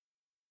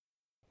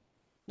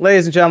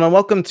Ladies and gentlemen,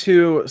 welcome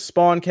to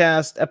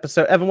Spawncast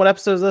episode. Evan, what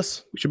episode is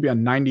this? We should be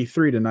on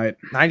 93 tonight.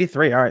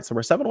 93. All right, so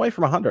we're 7 away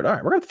from 100. All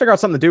right, we're going to figure out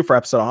something to do for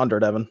episode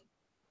 100, Evan.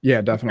 Yeah,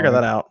 definitely.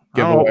 Figure that out.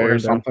 Giveaway or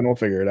something. We'll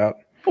figure it out.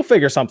 We'll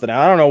figure something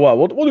out. I don't know what.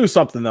 We'll do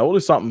something, though. We'll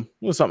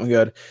do something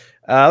good.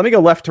 Let me go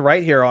left to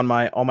right here on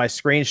my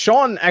screen.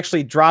 Sean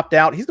actually dropped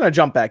out. He's going to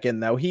jump back in,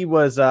 though. He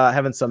was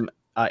having some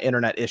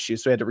internet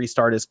issues, so he had to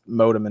restart his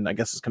modem and I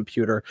guess his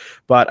computer.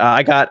 But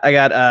I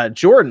got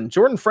Jordan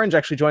Fringe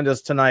actually joined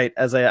us tonight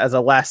as a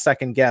last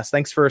second guest.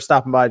 Thanks for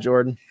stopping by,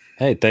 Jordan.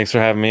 Hey, thanks for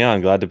having me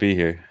on. Glad to be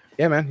here.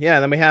 Yeah, man. Yeah,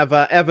 and then we have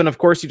Evan. Of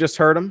course, you just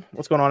heard him.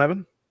 What's going on,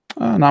 Evan?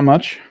 Not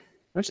much.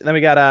 And then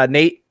we got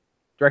Nate,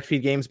 Direct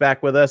Feed Games,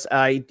 back with us.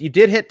 You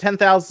did hit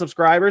 10,000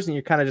 subscribers, and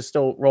you're kind of just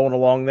still rolling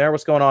along there.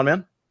 What's going on,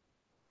 man?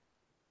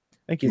 I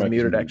think he's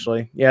muted,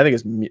 actually. Yeah, I think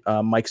his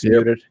mic's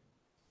muted.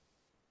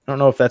 I don't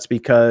know if that's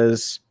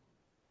because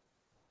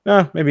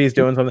maybe he's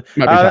doing something.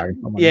 Maybe talking.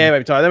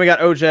 Then we got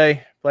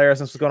OJ Players.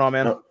 What's going on,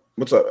 man?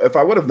 What's up? If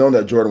I would have known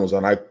that Jordan was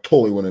on, I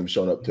totally wouldn't have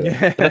shown up to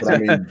it. But I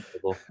mean,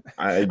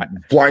 I'm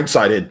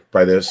blindsided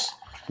by this.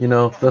 You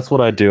know, that's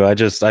what I do. I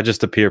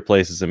just appear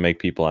places and make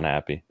people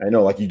unhappy. I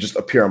know, like you just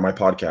appear on my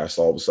podcast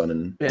all of a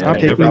sudden. It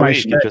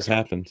just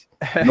happens.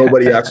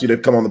 Nobody asked you to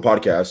come on the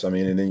podcast. I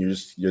mean, and then you're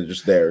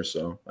just there.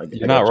 So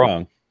you're not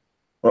wrong.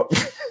 Well,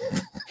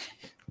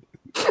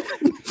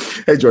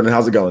 hey, Jordan,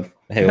 how's it going?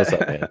 Hey, what's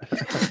up, man?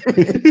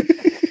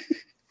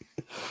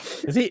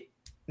 Is he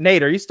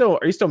Nate? Are you still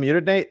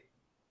muted, Nate?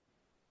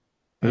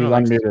 He's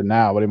unmuted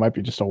now, but he might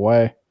be just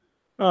away.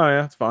 Oh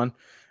yeah, that's fine.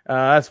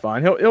 That's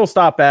fine. He'll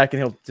stop back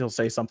and he'll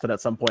say something at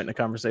some point in the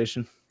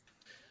conversation.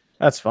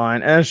 That's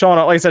fine. And Sean,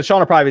 like I said, Sean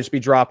will probably just be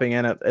dropping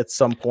in at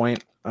some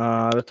point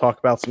to talk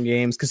about some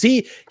games because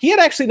he had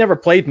actually never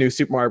played New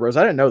Super Mario Bros.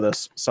 I didn't know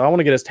this, so I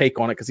want to get his take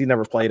on it because he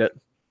never played it.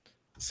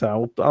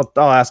 So I'll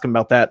ask him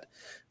about that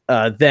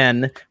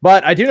then.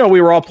 But I do know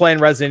we were all playing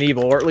Resident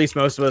Evil, or at least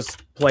most of us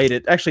played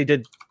it.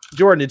 Actually,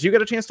 Jordan, did you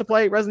get a chance to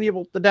play Resident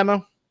Evil, the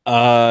demo?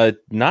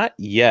 Not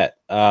yet.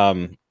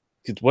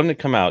 When did it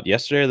come out?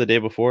 Yesterday or the day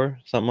before?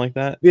 Something like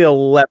that? The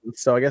 11th,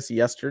 so I guess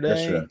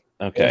yesterday.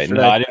 Okay.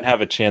 Yesterday. No, I didn't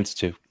have a chance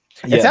to.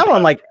 It's out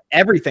on like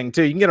everything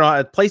too. You can get it on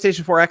a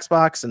PlayStation 4,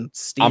 Xbox, and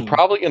Steam. I'm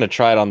probably gonna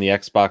try it on the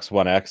Xbox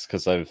One X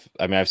because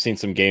I've seen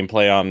some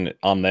gameplay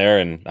on there,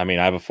 and I mean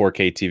I have a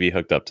 4K TV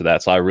hooked up to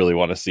that, so I really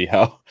want to see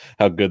how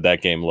good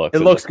that game looks.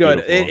 It looks good.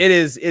 It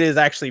is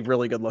actually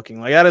really good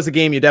looking. Like that is a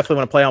game you definitely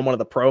want to play on one of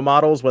the Pro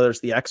models, whether it's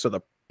the X or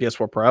the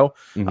PS4 Pro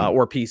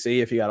or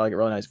PC if you got like a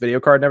really nice video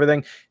card and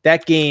everything.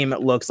 That game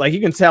looks like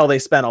you can tell they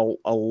spent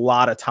a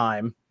lot of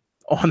time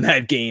on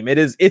that game.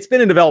 It's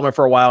been in development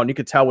for a while, and you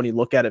could tell when you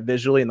look at it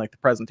visually and like the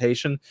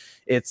presentation,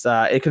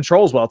 it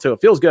controls well too.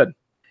 It feels good.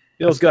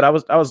 Good. I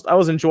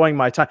was enjoying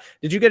my time.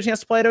 Did you get a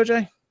chance to play it,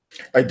 OJ?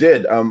 I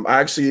did. I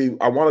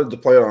wanted to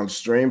play it on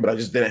stream, but I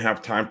just didn't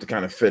have time to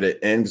kind of fit it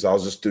in because I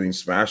was just doing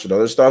Smash and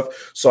other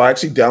stuff. So I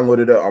actually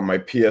downloaded it on my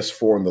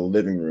PS4 in the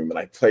living room, and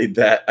I played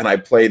that, and I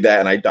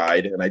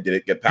died, and I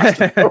didn't get past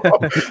it.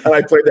 And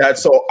I played that.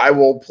 So I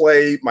will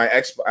play my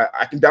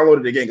I can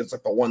download it again because it's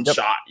like the one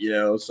shot,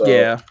 So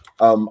yeah.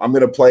 I'm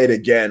gonna play it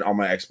again on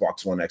my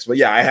Xbox One X. But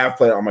yeah, I have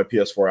played it on my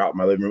PS4 out in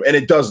my living room, and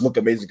it does look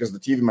amazing because the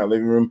TV in my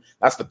living room,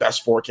 that's the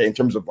best 4K in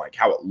terms of like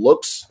how it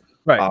looks.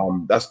 Right.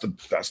 That's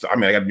the I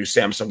mean, I got a new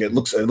Samsung. It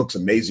looks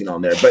amazing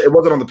on there, but it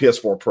wasn't on the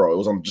PS4 Pro. It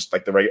was on just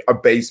like a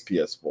base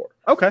PS4.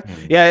 Okay.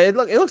 Yeah, it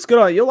looks good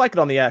on. You'll like it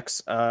on the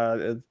X.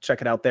 Check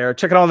it out there.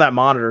 Check it on that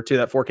monitor too.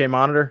 That 4K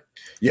monitor.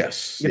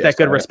 Yes. Get that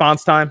good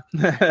response time.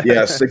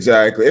 Yes,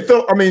 exactly. It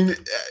felt. I mean,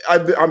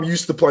 I'm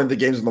used to playing the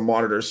games on the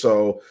monitor,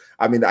 so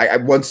I mean,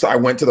 once I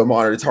went to the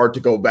monitor, it's hard to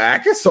go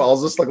back. So I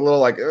was just like a little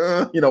like,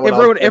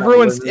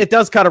 It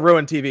does kind of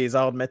ruin TVs.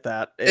 I'll admit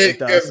that it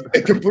does.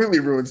 It completely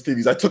ruins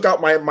TVs. I took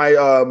out my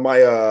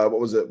what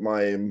was it,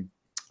 my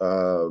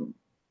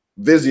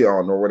Vision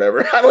or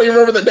whatever. I don't even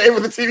remember the name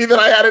of the TV that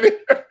I had in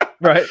here.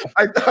 Right.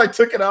 I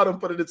took it out and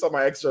put it inside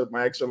my extra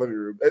living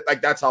room.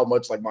 Like that's how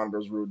much like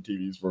monitors ruin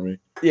TVs for me.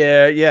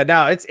 Yeah.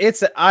 No,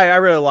 I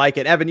really like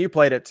it. Evan, you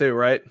played it too,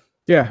 right?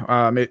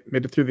 Yeah, made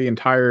it through the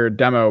entire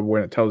demo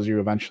when it tells you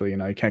eventually,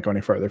 you can't go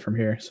any further from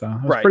here. So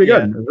it was pretty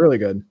good. It was really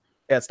good.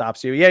 Yeah, it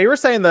stops you. Yeah, you were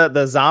saying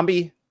the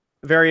zombie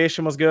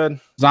variation was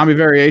good. Zombie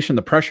variation,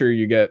 the pressure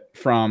you get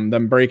from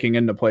them breaking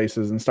into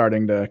places and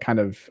starting to kind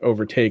of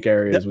overtake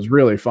areas was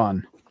really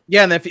fun.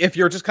 Yeah, and if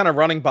you're just kind of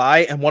running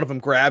by and one of them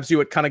grabs you,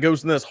 it kind of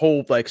goes in this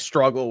whole like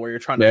struggle where you're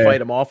trying to fight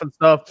them off and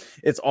stuff.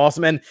 It's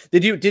awesome. And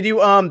did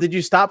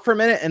you stop for a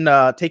minute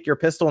and take your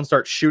pistol and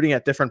start shooting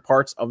at different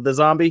parts of the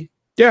zombie?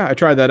 Yeah, I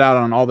tried that out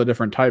on all the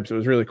different types. It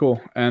was really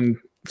cool. And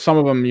some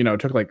of them,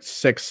 took like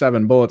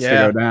 6-7 bullets to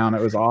go down.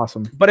 It was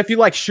awesome. But if you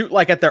like shoot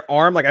like at their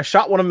arm, like I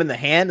shot one of them in the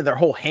hand and their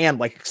whole hand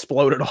like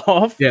exploded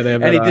off. Yeah, they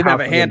have and he didn't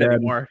have a hand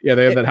anymore. Yeah,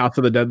 they have that House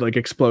of the Dead like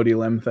explodey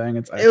limb thing.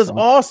 It was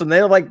awesome.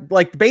 They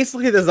like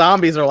basically the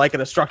zombies are like a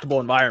destructible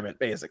environment.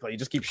 Basically, you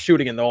just keep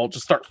shooting and they'll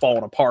just start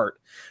falling apart.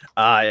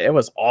 It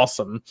was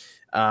awesome.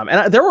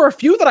 And there were a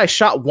few that I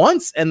shot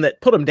once and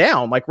that put them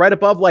down, like right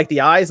above like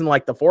the eyes and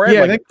like the forehead.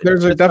 Yeah, like, I think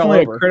there's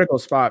definitely a critical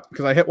spot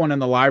because I hit one in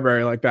the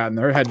library like that and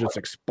their head just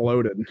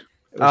exploded.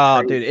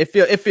 Oh, dude,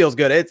 it feels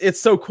good. It's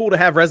so cool to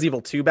have Resident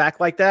Evil 2 back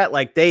like that.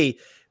 Like they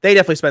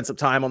definitely spent some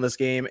time on this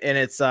game, and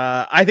it's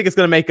I think it's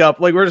going to make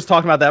up. Like we were just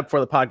talking about that before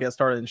the podcast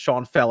started, and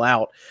Sean fell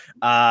out.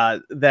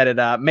 That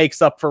it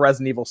makes up for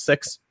Resident Evil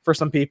 6 for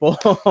some people.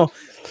 So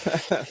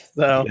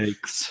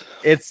Yikes.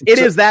 it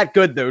is that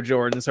good though,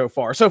 Jordan. So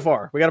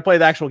far, we got to play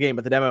the actual game,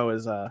 but the demo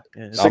is 6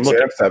 and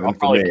 7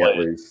 for me at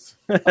least.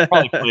 I'll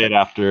probably play it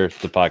after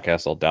the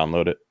podcast. I'll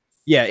download it.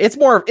 Yeah, it's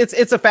more.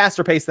 It's a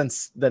faster pace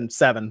than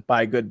 7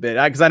 by a good bit.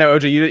 Because I know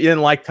OJ, you didn't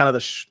like kind of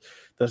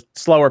the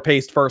slower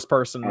paced first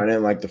person. I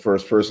didn't like the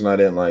first person. I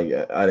didn't like.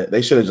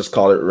 They should have just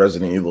called it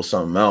Resident Evil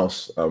something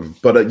else.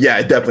 But yeah,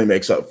 it definitely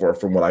makes up for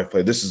it from what I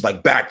played. This is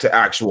like back to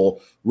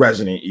actual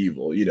Resident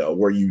Evil. You know,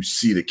 where you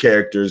see the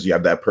characters, you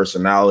have that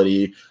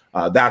personality.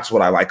 That's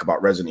what I like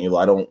about Resident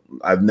Evil.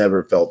 I've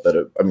never felt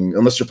that. I mean,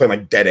 unless you're playing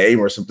like Dead Aim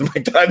or something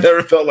like that, I've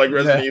never felt like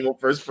Resident Evil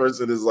first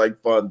person is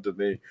like fun to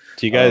me.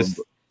 Do you guys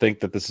think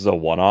that this is a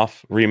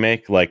one-off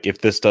remake? Like,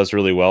 if this does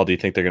really well, do you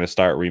think they're going to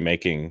start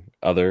remaking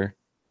other,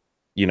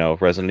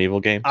 Resident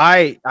Evil games?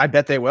 I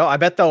bet they will. I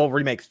bet they'll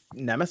remake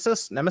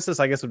Nemesis. Nemesis,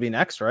 I guess, would be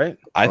next, right?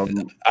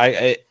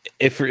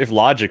 If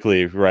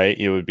logically, right,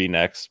 it would be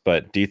next.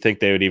 But do you think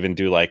they would even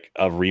do like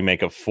a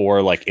remake of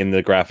 4, like in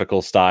the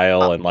graphical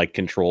style and like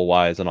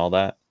control-wise and all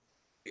that?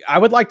 I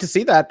would like to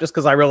see that just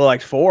because I really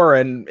liked 4,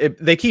 and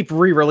they keep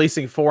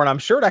re-releasing 4, and I'm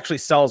sure it actually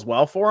sells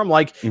well for them.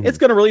 Like it's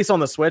going to release on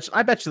the Switch.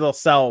 I bet you they'll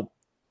sell.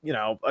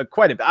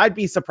 Quite a bit. I'd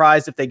be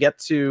surprised if they get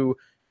to,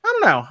 I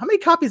don't know, how many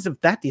copies of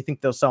that do you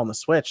think they'll sell on the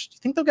Switch? Do you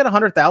think they'll get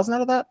 100,000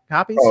 out of that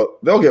copies? Oh,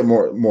 they'll get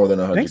more than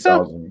 100,000.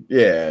 So?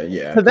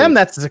 Yeah. For them,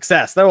 that's a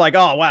success. They're like,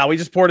 oh wow, we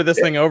just ported this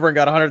thing over and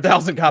got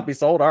 100,000 copies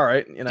sold. All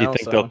right, Do you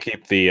think they'll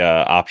keep the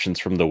options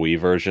from the Wii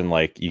version?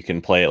 Like you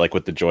can play it like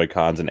with the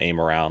Joy-Cons and aim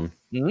around.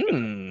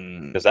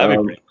 Because that'd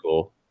be pretty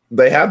cool.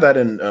 They have that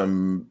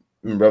in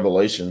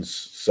Revelations.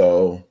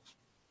 So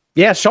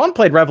yeah, Sean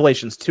played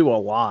Revelations 2 a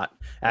lot.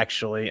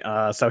 Actually,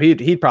 so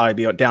he'd probably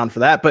be down for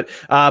that. But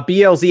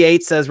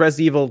BLZ8 says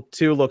Resident Evil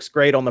 2 looks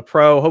great on the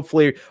Pro.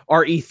 Hopefully,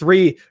 our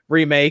E3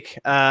 remake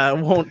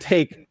won't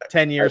take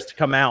 10 years to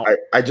come out.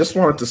 I just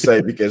wanted to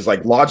say, because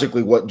like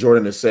logically, what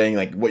Jordan is saying,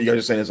 like what you guys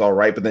are saying is all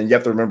right, but then you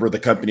have to remember the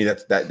company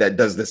that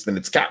does this, and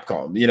it's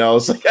Capcom.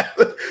 So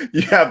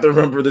you have to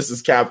remember this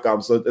is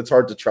Capcom, so it's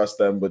hard to trust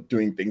them with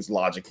doing things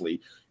logically.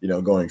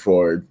 Going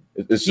forward,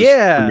 it's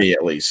just for me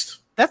at least.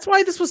 That's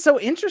why this was so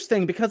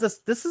interesting,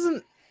 because this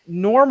isn't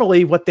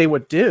normally what they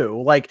would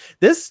do. Like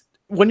this,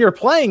 when you're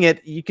playing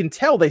it, you can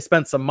tell they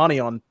spent some money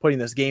on putting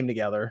this game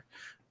together.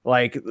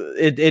 Like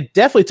it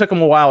definitely took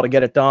them a while to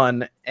get it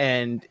done,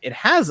 and it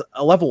has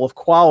a level of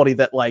quality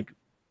that like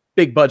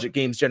big budget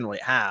games generally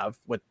have,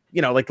 with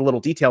like the little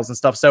details and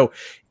stuff. So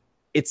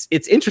it's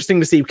interesting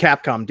to see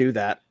Capcom do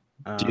that.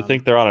 Do you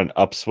think they're on an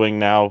upswing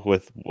now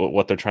with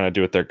what they're trying to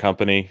do with their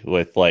company,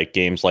 with like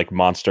games like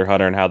Monster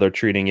Hunter and how they're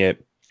treating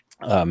it?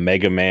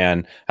 Mega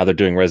Man, how they're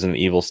doing Resident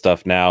Evil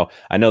stuff now.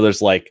 I know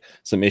there's like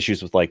some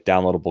issues with like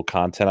downloadable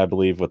content, I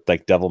believe, with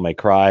like Devil May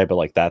Cry, but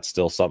like that's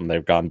still something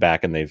they've gone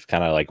back and they've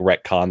kind of like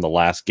retconned the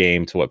last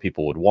game to what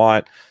people would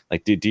want.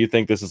 Like, do you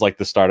think this is like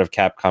the start of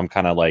Capcom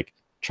kind of like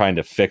trying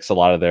to fix a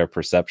lot of their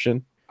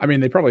perception? I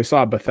mean, they probably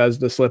saw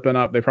Bethesda slipping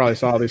up. They probably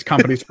saw these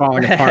companies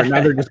falling apart.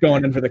 Now they're just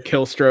going in for the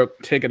kill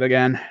stroke ticket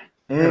again.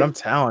 Dude, I'm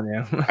telling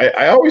you.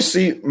 I always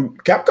see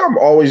Capcom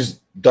always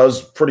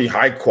does pretty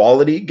high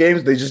quality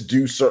games. They just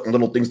do certain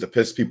little things to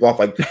piss people off.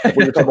 Like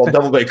when you're talking about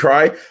Devil May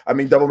Cry, I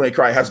mean, Devil May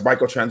Cry has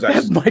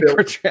microtransactions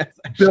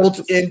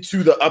built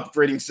into the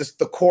upgrading system.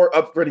 The core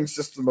upgrading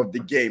system of the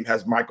game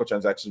has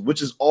microtransactions,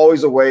 which is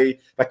always a way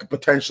that could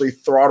potentially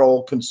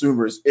throttle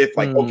consumers. If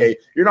like, okay,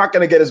 you're not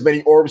going to get as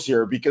many orbs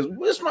here because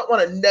we just might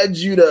want to nudge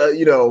you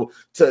to,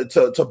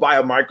 to buy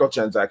a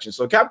microtransaction.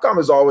 So Capcom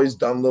has always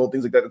done little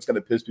things like that that's going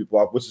to piss people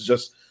off, which is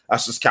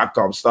that's just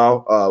Capcom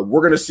style.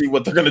 We're going to see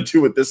what they're going to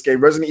do with this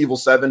game. Resident Evil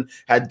 7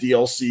 had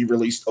DLC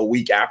released a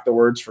week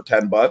afterwards for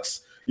 $10,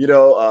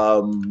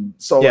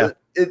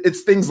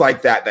 it's things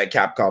like that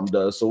Capcom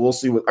does. So we'll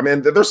see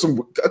there's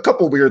a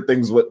couple weird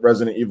things with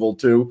Resident Evil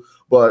 2,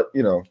 but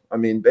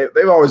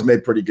they've always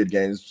made pretty good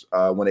games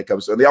when it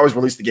comes to, and they always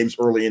release the games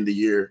early in the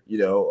year,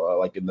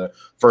 like in the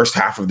first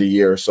half of the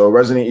year. So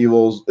Resident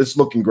Evil, it's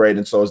looking great,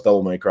 and so is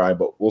Devil May Cry,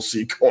 but we'll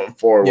see going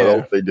forward what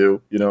else they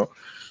do,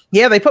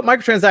 Yeah, they put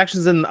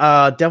microtransactions in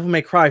Devil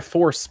May Cry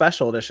 4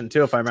 Special Edition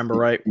too, if I remember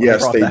right.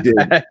 Yes, they did.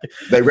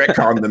 They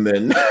retconned them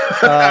in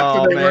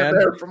after they weren't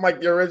there from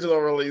like the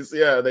original release.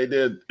 Yeah, they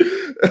did.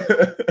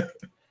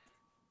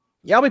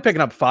 Yeah, I'll be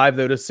picking up 5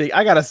 though to see.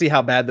 I got to see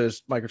how bad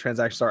those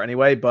microtransactions are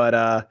anyway. But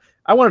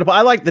I wanted to.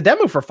 I like the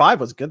demo for 5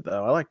 was good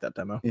though. I like that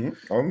demo. I'm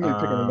gonna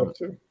be picking them up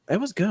too. It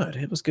was good.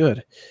 It was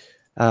good.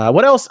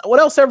 What else? What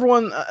else? Has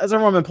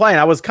everyone been playing?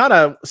 I was kind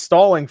of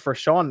stalling for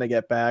Sean to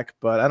get back,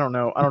 but I don't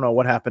know. I don't know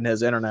what happened to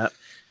his internet.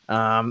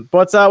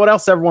 But what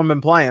else? Everyone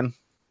been playing?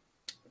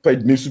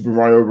 Played New Super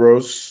Mario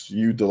Bros.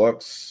 U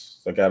Deluxe.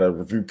 I got a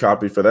review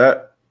copy for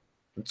that.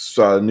 It's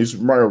New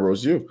Super Mario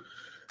Bros. U.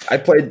 I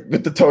played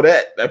with the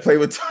Toadette. I played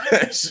with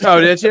Toadette.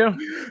 Oh, did you?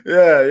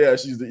 Yeah.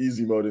 She's the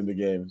easy mode in the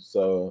game.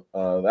 So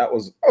that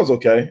was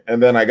okay.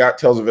 And then I got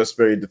Tales of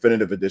Vesperia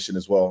Definitive Edition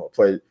as well.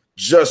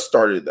 Just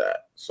started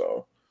that.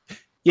 So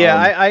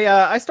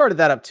yeah, I started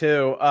that up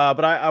too.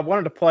 But I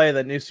wanted to play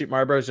the New Super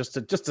Mario Bros. just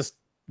to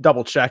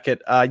double check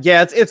it.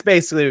 Yeah, it's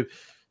basically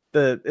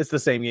it's the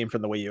same game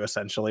from the Wii U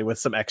essentially with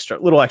some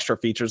little extra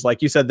features.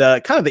 Like you said,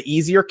 the kind of the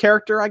easier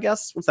character, I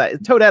guess. What's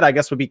that? Toadette, I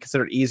guess, would be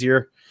considered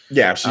easier.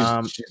 Yeah, she's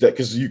that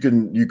because you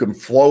can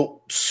float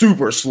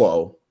super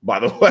slow, by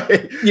the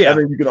way. Yeah. And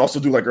then you can also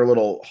do like her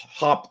little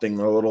hop thing,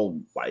 her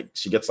little like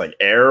she gets like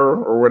air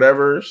or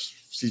whatever.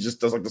 She just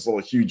does like this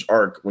little huge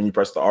arc when you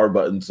press the R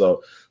button.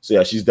 So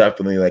yeah, she's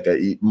definitely like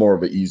more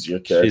of an easier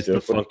character. She's the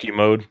funky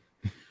mode.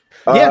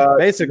 Yeah,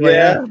 basically.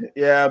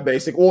 Yeah,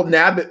 basic. Well,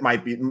 Nabbit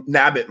might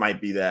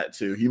be that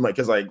too. He might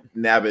because like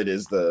Nabbit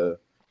is the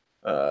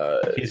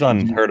he's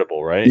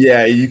unhurtable, right?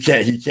 Yeah, he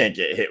can't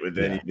get hit with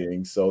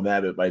anything. So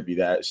Nabbit might be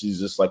that. She's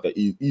just like an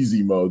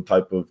easy mode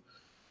type of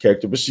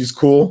character, but she's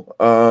cool.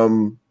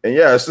 And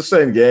yeah, it's the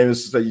same game.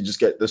 It's just that you just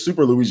get the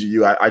Super Luigi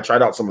U. I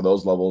tried out some of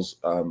those levels.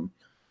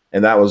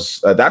 And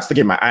that's the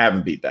game I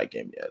haven't beat that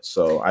game yet.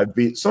 So I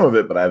beat some of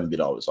it, but I haven't beat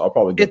all of it. So I'll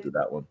probably go through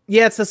that one.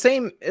 Yeah, it's the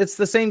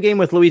same game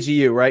with Luigi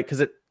U, right? Because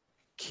it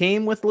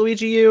came with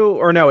Luigi U,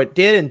 or no, it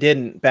did and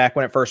didn't back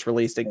when it first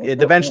released.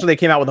 It eventually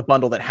came out with a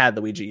bundle that had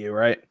Luigi U,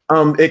 right?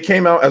 It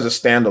came out as a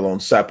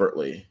standalone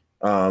separately.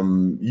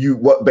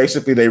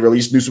 Basically they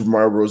released New Super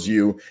Mario Bros.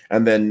 U,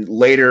 and then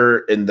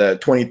later in the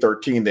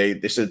 2013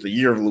 they said the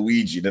year of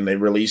Luigi. Then they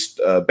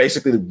released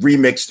basically the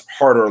remixed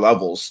harder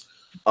levels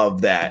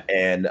of that,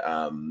 and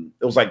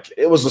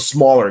it was a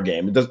smaller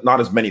game. It does not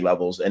as many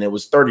levels, and it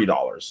was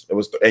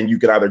 $30. And you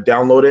could either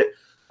download it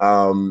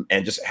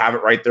and just have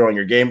it right there on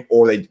your game,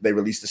 or they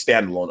released a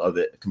standalone of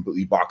it,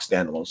 completely box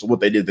standalone. So what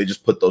they did, they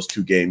just put those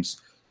two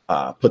games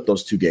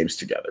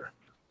together.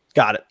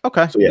 Got it.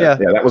 Okay. So yeah,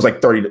 that was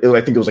like $30.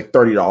 I think it was like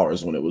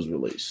 $30 when it was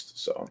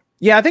released. So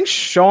yeah, I think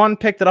Sean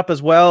picked it up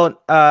as well.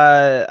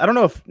 I don't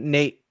know if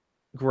Nate,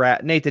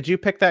 did you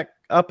pick that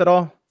up at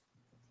all?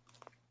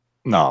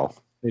 No.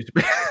 I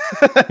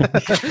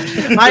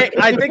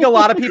think a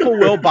lot of people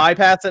will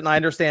bypass it, and I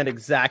understand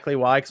exactly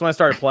why. Because when I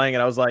started playing it,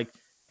 I was like,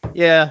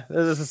 yeah,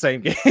 this is the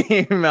same game.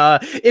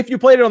 If you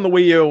played it on the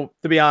Wii U,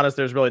 to be honest,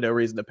 there's really no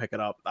reason to pick it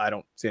up. I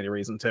don't see any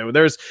reason to.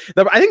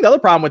 I think the other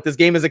problem with this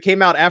game is it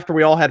came out after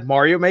we all had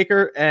Mario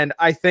Maker, and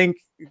I think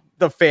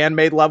the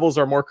fan-made levels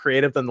are more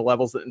creative than the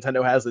levels that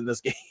Nintendo has in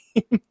this game.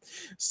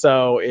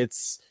 So I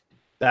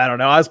don't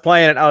know. I was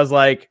playing it, and I was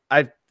like,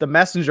 the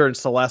Messenger and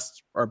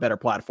Celeste are better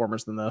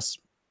platformers than this,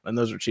 and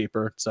those are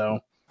cheaper. So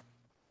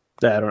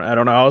I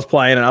don't know. I was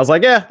playing, and I was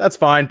like, yeah, that's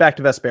fine. Back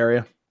to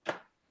Vesperia.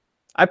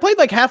 I played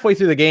like halfway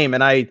through the game,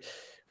 and I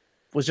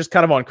was just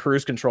kind of on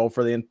cruise control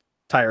for the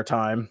entire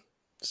time.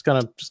 Just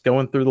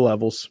going through the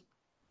levels.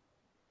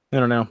 I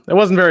don't know. It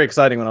wasn't very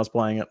exciting when I was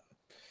playing it.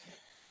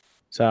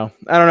 So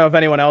I don't know if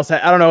anyone else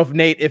I don't know if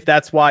Nate, if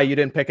that's why you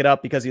didn't pick it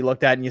up, because you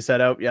looked at it and you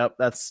said, oh, yep,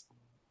 that's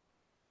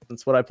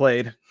what I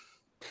played.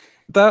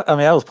 That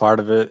was part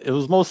of it. It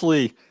was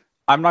mostly,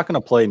 I'm not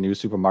going to play New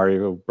Super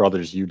Mario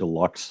Brothers U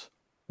Deluxe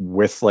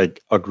with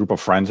like a group of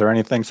friends or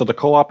anything. So the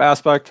co-op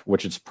aspect,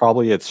 which is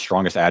probably its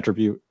strongest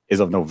attribute, is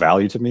of no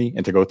value to me.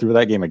 And to go through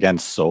that game again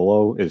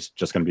solo is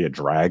just going to be a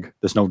drag.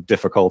 There's no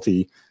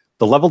difficulty.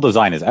 The level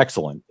design is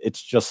excellent. It's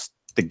just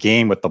the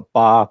game with the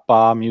ba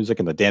ba music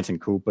and the dancing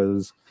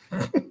Koopas.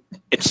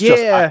 It's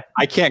just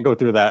I can't go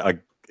through that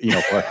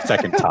for a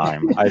second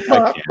time. I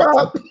can't.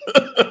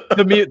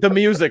 The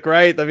music,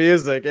 right? The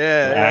music,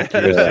 yeah.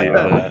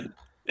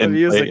 The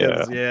music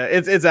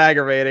is it's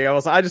aggravating.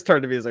 I just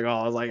turned the music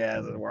on. I was like, yeah,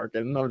 this isn't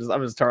working. I'm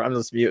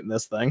just muting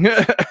this thing.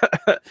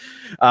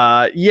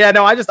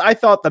 I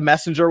thought the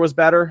Messenger was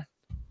better.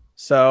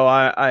 So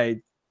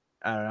I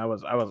don't know,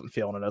 I wasn't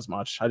feeling it as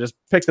much. I just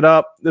picked it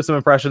up, did some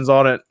impressions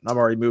on it. I've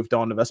already moved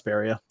on to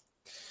Vesperia.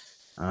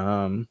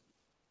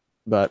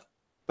 But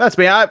that's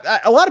me.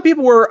 A lot of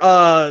people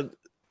were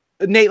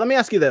Nate, let me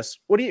ask you this.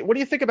 What do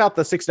you think about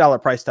the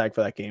 $6 price tag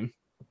for that game?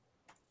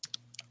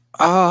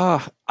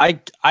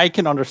 I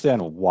can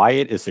understand why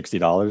it is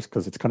 $60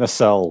 because it's going to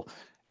sell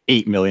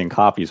 8 million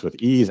copies with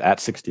ease at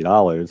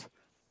 $60.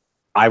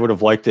 I would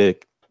have liked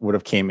it would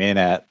have came in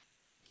at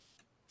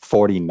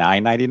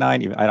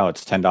 $49.99. Even I know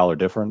it's $10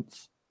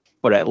 difference,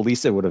 but at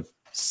least it would have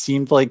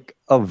seemed like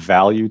a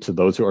value to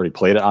those who already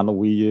played it on the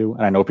Wii U.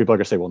 And I know people are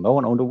going to say, well, no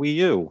one owned a Wii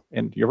U.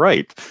 And you're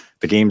right.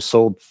 The game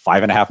sold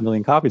 5.5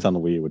 million copies on the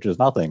Wii U, which is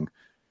nothing.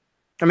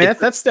 I mean,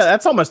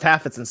 that's almost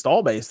half its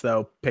install base,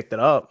 though, picked it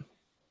up.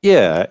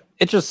 Yeah,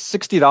 it's just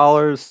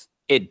 $60.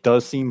 It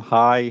does seem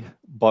high,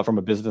 but from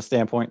a business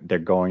standpoint, they're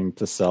going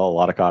to sell a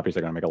lot of copies.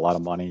 They're going to make a lot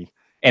of money.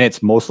 And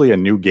it's mostly a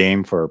new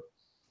game for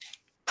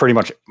pretty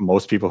much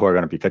most people who are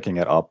going to be picking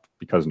it up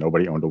because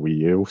nobody owned a Wii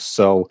U.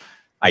 So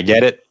I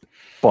get it.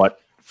 But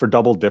for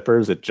double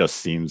dippers, it just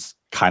seems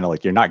kind of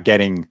like you're not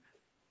getting,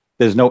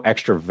 there's no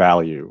extra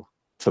value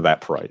to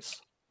that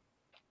price.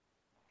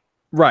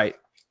 Right.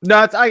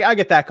 No, I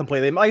get that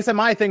completely. Like I said,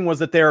 my thing was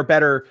that there are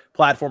better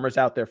platformers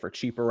out there for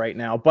cheaper right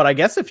now. But I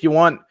guess if you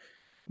want,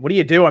 what do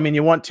you do? I mean,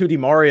 you want 2D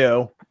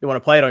Mario, you want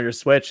to play it on your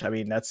Switch. I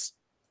mean, that's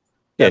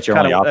it's your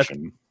only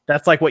option.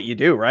 That's like what you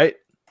do, right?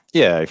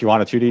 Yeah, if you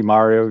want a 2D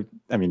Mario,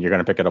 I mean, you're going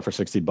to pick it up for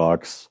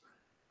 $60.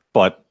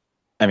 But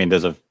I mean,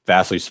 there's a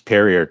vastly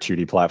superior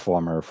 2D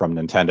platformer from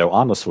Nintendo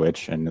on the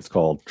Switch, and it's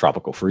called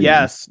Tropical Freeze.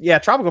 Yes, yeah,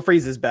 Tropical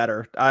Freeze is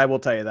better. I will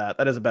tell you that.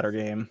 That is a better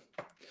game.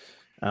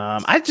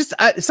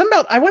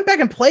 I went back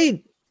and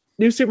played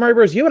New Super Mario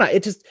Bros. U, and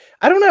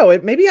I don't know.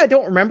 Maybe I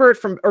don't remember it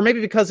from, or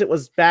maybe because it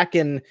was back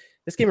in,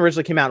 this game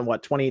originally came out in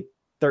what,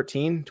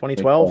 2013,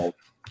 2012?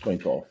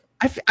 2012.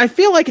 I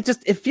feel like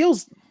it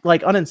feels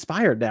like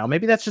uninspired now.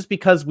 Maybe that's just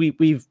because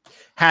we've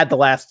had the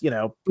last,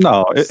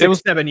 it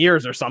was 7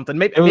 years or something.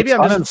 Maybe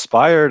I'm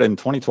uninspired in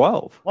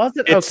 2012. Was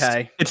it?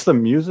 Okay. It's the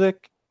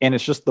music and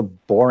it's just the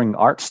boring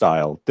art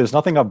style. There's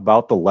nothing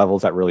about the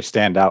levels that really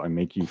stand out and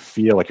make you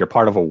feel like you're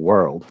part of a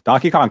world.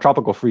 Donkey Kong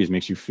Tropical Freeze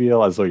makes you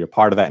feel as though you're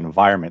part of that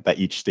environment that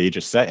each stage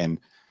is set in.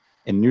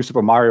 And New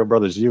Super Mario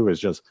Bros. U is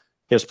just,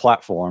 here's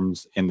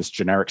platforms in this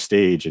generic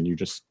stage and you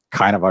just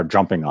kind of are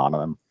jumping on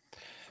them.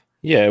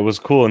 Yeah, it was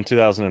cool in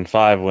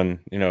 2005 when,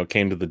 it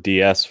came to the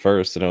DS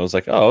first and it was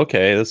like, oh,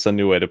 okay, that's a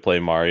new way to play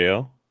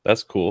Mario.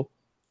 That's cool.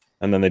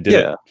 And then they did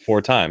it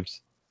 4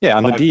 times. Yeah,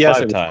 on the DS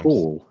it was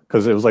cool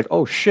because it was like,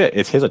 oh shit,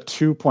 here's a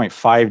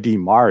 2.5D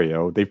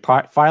Mario. They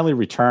finally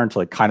returned to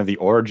like kind of the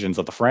origins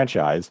of the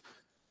franchise.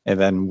 And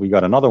then we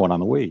got another one on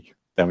the Wii.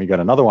 Then we got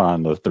another one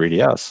on the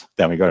 3DS.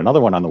 Then we got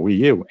another one on the Wii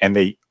U. And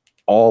they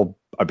all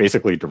are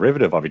basically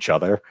derivative of each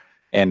other.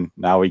 And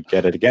now we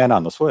get it again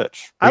on the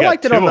Switch. I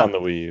liked it on the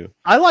Wii U.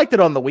 I liked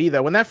it on the Wii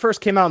though. When that first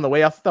came out on the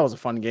Wii, I thought that was a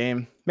fun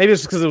game. Maybe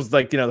it's because it was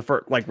like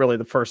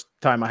the first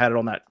time I had it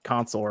on that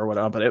console or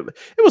whatever. But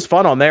it was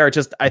fun on there. It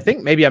just, I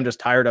think maybe I'm just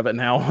tired of it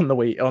now on the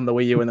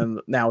Wii U, and then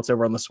now it's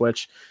over on the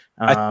Switch.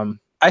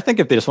 I think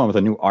if they just went with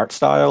a new art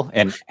style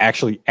and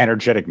actually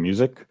energetic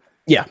music,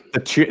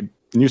 the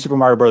New Super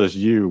Mario Bros.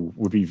 U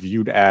would be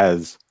viewed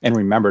as and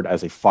remembered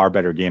as a far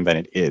better game than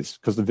it is,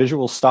 because the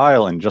visual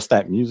style and just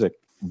that music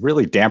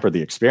really damper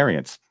the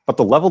experience, but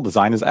the level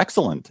design is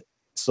excellent.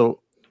 So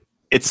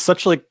it's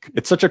such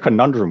a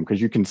conundrum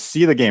because you can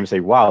see the game and say,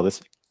 wow,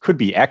 this could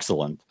be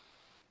excellent.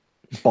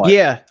 But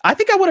yeah, I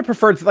think I would have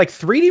preferred like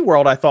 3D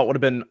World. I think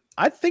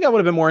I would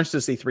have been more interested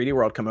to see 3D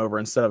World come over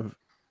instead of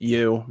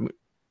New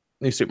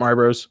Super Mario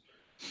Bros.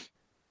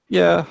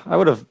 Yeah, I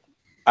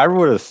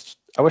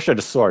wish I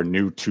just saw a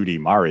new 2D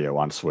Mario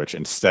on Switch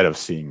instead of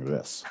seeing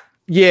this.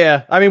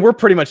 Yeah, I mean, we're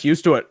pretty much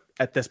used to it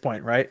at this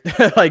point, right?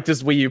 Like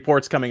just Wii U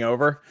ports coming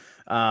over.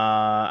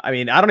 I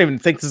mean, I don't even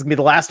think this is gonna be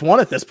the last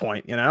one at this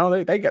point.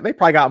 They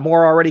probably got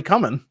more already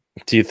coming.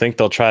 Do you think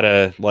they'll try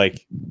to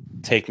like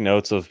take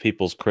notes of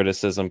people's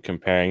criticism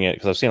comparing it?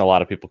 Because I've seen a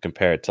lot of people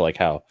compare it to like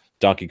how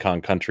Donkey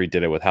Kong Country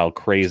did it with how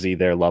crazy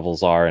their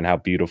levels are and how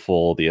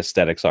beautiful the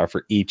aesthetics are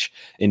for each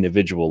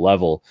individual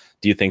level.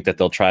 Do you think that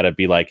they'll try to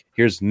be like,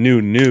 here's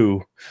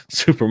new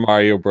Super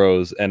Mario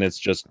Bros. And it's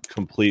just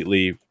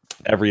completely,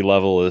 every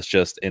level is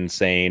just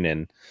insane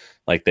and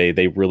like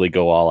they really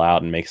go all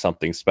out and make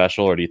something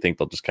special? Or do you think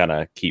they'll just kind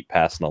of keep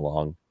passing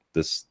along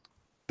the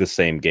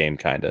same game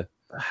kind of?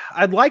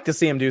 I'd like to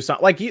see him do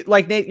something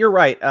like Nate, you're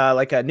right.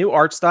 Like a new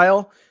art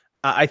style,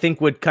 I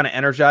think would kind of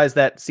energize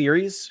that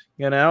series.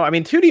 I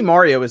mean, 2D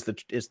Mario is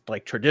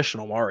like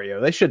traditional Mario.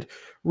 They should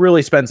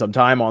really spend some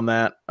time on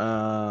that.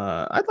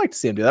 I'd like to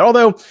see him do that.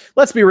 Although,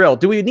 let's be real,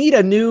 do we need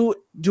a new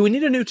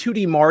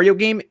 2D Mario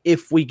game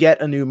if we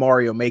get a new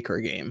Mario Maker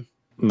game?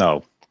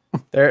 No.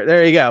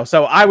 There you go.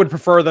 So I would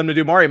prefer them to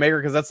do Mario Maker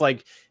because that's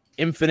like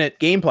infinite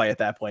gameplay at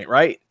that point,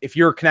 right? If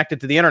you're connected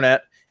to the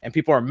internet and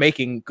people are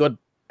making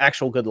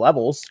actual good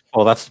levels.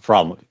 Well, that's the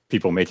problem.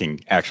 People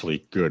making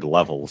actually good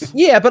levels.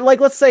 Yeah, but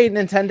like let's say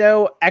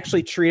Nintendo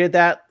actually treated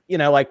that,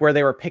 like where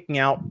they were picking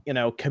out,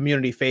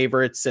 community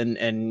favorites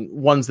and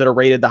ones that are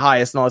rated the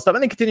highest and all that stuff,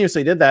 and they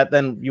continuously did that,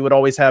 then you would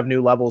always have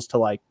new levels to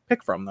like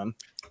pick from them.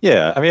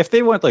 Yeah, I mean, if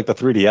they went like the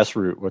 3DS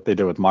route, what they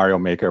did with Mario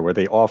Maker, where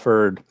they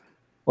offered,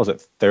 what was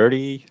it,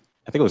 30?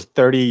 I think it was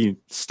 30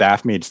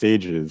 staff-made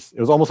stages. It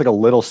was almost like a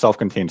little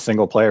self-contained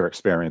single-player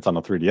experience on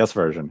the 3DS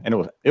version,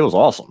 and it was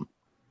awesome.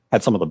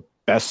 Had some of the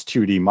best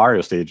 2D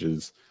Mario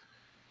stages.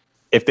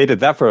 If they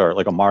did that for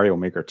like a Mario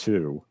Maker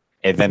 2,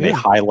 and then they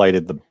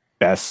highlighted the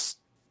best,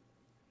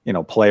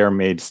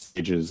 player-made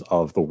stages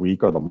of the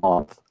week or the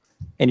month,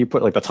 and you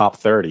put like the top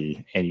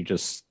 30, and you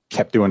just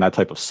kept doing that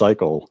type of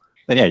cycle,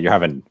 then yeah, you're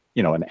having,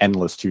 an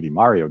endless 2D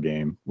Mario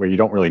game where you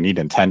don't really need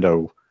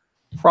Nintendo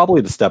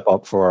probably to step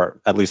up for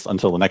at least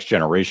until the next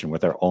generation with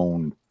their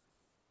own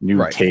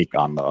new take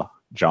on the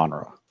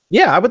genre.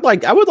 Yeah, I would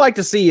like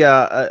to see.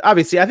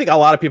 Obviously, I think a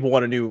lot of people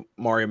want a new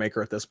Mario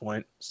Maker at this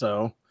point,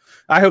 so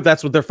I hope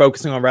that's what they're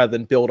focusing on rather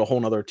than build a whole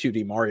nother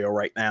 2D Mario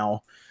right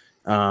now.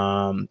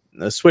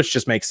 The Switch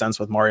just makes sense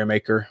with Mario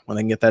Maker when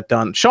they can get that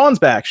done. Sean's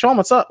back. Sean,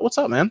 what's up? What's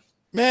up, man?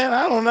 Man,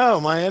 I don't know.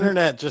 My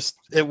internet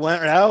it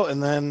went out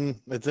and then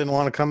it didn't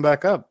want to come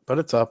back up, but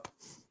it's up.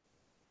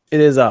 It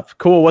is up.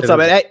 Cool. What's up?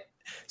 Hey,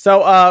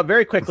 so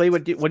very quickly,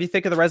 what do you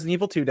think of the Resident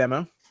Evil 2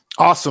 demo?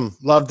 Awesome,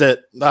 loved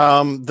it.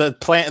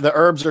 The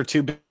herbs are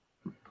too big.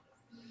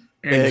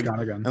 And he's gone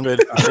again. And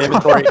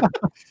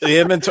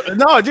the inventory.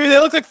 No, dude, they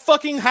look like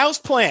fucking house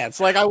plants.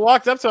 Like I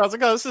walked up to it, I was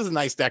like, oh, this is a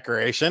nice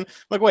decoration.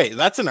 I'm like, wait,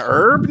 that's an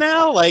herb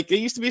now? Like it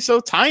used to be so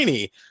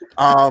tiny.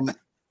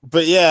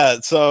 But yeah,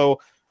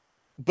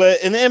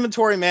 but in the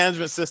inventory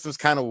management system's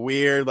kind of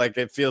weird. Like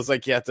it feels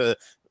like you have to,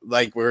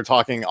 like we were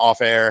talking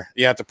off air,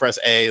 you have to press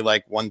A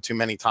like one too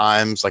many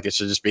times. Like it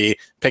should just be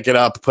pick it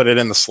up, put it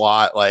in the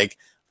slot. Like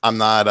I'm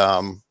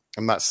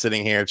not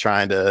sitting here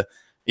trying to,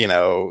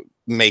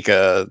 make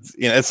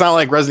it's not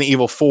like Resident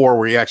Evil 4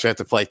 where you actually have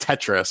to play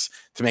Tetris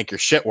to make your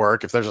shit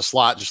work. If there's a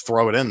slot, just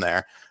throw it in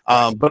there.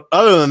 But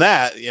other than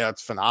that,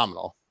 it's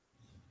phenomenal.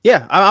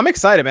 Yeah, I'm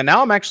excited, man.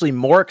 Now I'm actually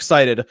more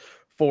excited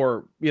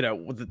for,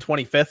 the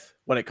 25th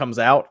when it comes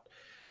out.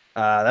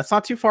 That's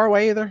not too far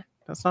away either.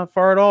 That's not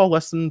far at all.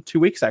 Less than 2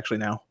 weeks actually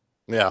now.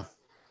 Yeah.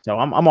 So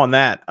I'm on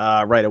that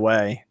right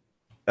away.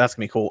 That's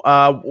gonna be cool.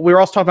 We were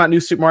also talking about New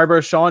Super Mario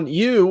Bros. Sean,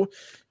 you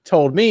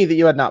told me that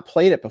you had not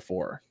played it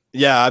before.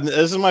 Yeah,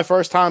 this is my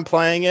first time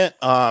playing it.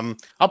 I'll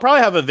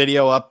probably have a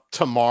video up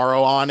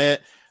tomorrow on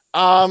it.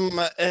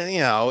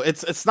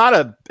 It's not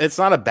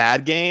a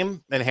bad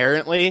game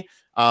inherently.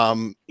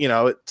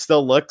 It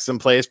still looks and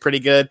plays pretty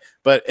good,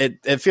 but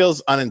it feels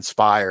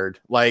uninspired.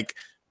 Like,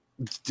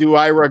 do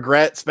I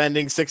regret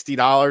spending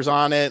 $60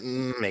 on it?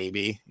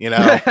 Maybe,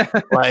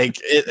 like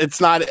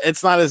it's not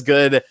as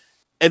good.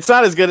 It's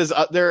not as good as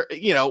there,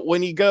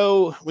 when you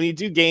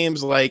do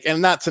games like,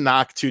 and not to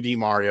knock 2D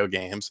Mario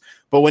games,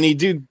 but when you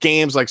do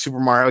games like Super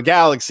Mario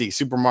Galaxy,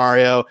 Super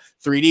Mario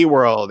 3D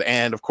World,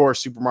 and of course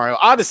Super Mario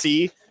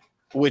Odyssey,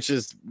 which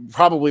is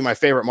probably my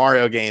favorite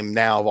Mario game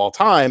now of all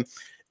time,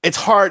 it's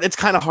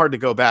kind of hard to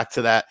go back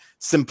to that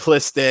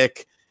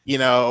simplistic,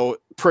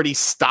 pretty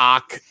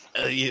stock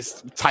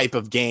type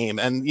of game.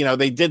 And,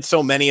 they did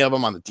so many of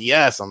them on the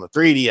DS, on the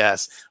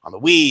 3DS, on the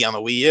Wii, on the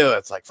Wii U.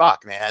 It's like,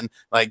 fuck, man,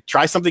 like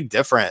try something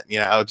different,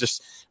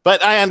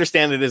 but I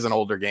understand it is an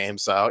older game.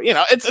 So,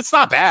 it's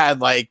not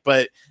bad. Like,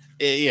 but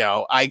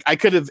I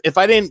could have, if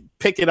I didn't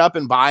pick it up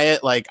and buy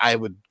it, like I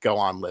would go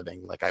on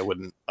living. Like I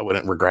wouldn't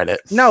regret it.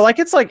 No,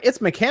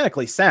 it's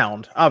mechanically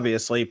sound,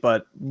 obviously,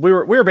 but we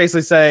were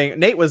basically saying,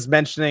 Nate was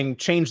mentioning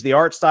change the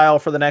art style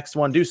for the next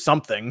one, do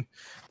something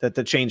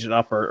to change it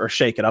up or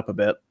shake it up a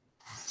bit.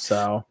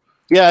 So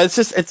yeah, it's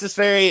just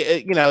very,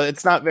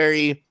 it's not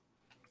very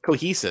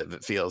cohesive.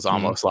 It feels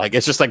almost like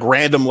it's just like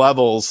random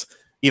levels,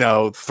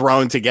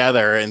 thrown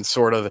together and there's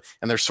sort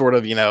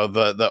of,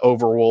 the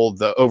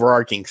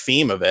overarching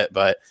theme of it.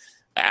 But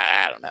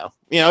I don't know,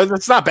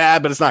 it's not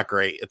bad, but it's not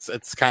great.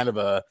 It's kind of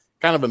a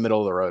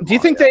middle of the road. Do you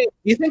think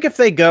if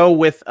they go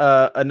with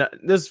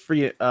this is for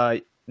you,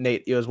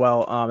 Nate, you as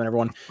well, and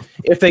everyone,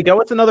 if they go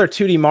with another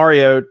 2D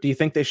Mario, do you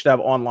think they should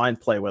have online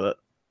play with it?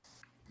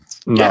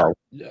 No.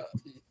 Yeah.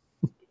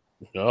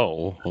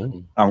 No.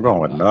 I'm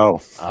going with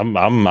no. I'm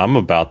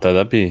about that.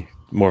 That'd be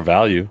more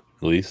value,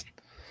 at least.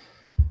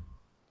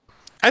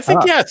 I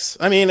think yes.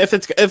 I mean, if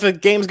it's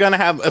gonna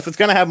have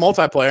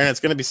multiplayer and it's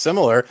gonna be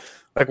similar,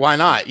 like why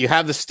not? You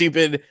have the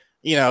stupid,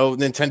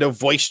 Nintendo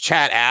voice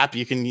chat app.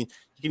 You can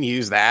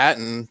use that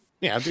and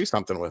do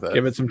something with it.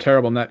 Give it some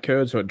terrible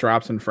netcode so it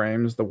drops in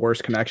frames, the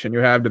worst connection you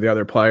have to the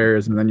other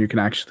players, and then you can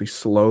actually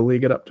slowly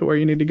get up to where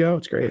you need to go.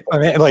 It's great. I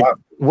mean, like,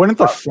 wouldn't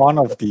the fun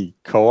of the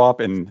co-op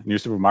in New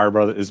Super Mario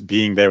Bros. Is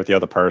being there with the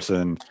other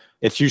person?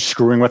 It's you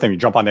screwing with them. You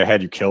jump on their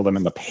head. You kill them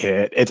in the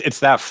pit. It's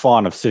that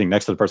fun of sitting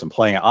next to the person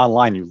playing it.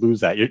 Online, you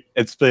lose that.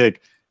 It's big.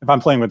 If I'm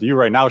playing with you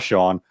right now,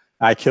 Sean,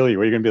 I kill you.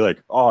 Are you gonna be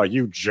like, "Oh,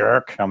 you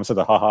jerk"? I'm gonna say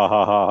the ha ha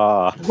ha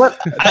ha ha. But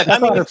I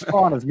mean, it's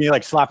fun as me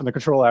like slapping the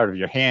controller out of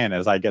your hand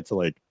as I get to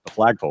like the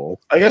flagpole.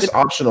 I guess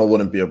optional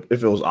wouldn't be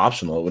if it was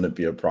optional, it wouldn't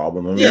be a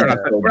problem. I mean,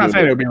 we're not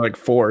saying it would be like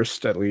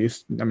forced. At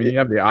least, I mean, you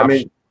have the option. I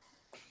mean,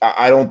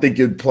 I don't think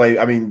you'd play.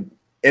 I mean,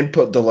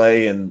 input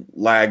delay and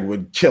lag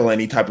would kill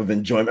any type of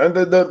enjoyment. And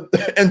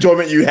the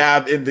enjoyment you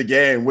have in the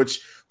game,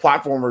 which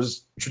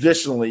platformers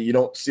traditionally you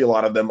don't see a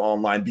lot of them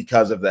online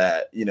because of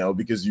that.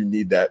 Because you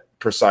need that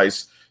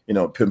precise.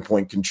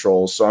 Pinpoint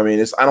control. So, I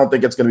mean, I don't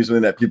think it's going to be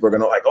something that people are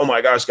going to like, oh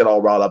my gosh, get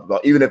all riled up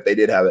about. Even if they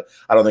did have it,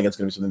 I don't think it's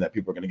going to be something that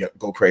people are going to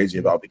go crazy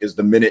about, because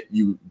the minute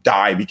you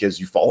die because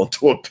you fall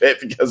into a pit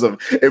because of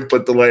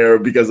input delay or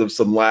because of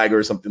some lag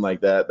or something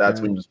like that, that's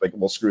when you just like,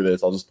 well, screw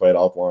this. I'll just play it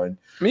offline.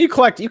 I mean, you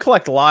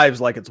collect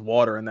lives like it's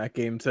water in that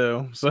game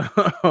too.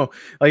 So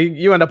like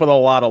you end up with a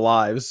lot of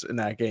lives in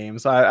that game.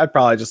 So I'd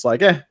probably just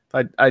like,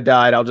 I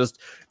died. I'll just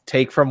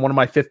take from one of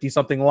my 50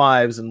 something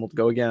lives and we'll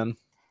go again.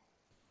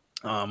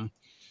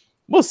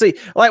 We'll see.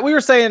 Like we were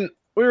saying,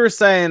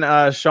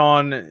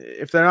 Sean,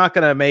 if they're not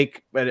going to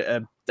make,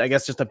 I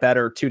guess, just a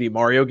better 2D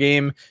Mario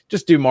game,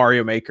 just do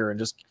Mario Maker and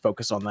just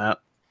focus on that.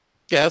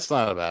 Yeah, that's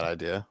not a bad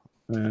idea.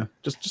 Yeah,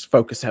 just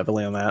focus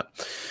heavily on that.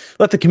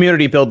 Let the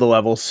community build the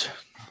levels.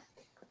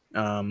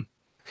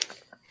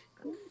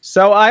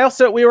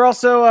 So we were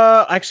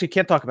also actually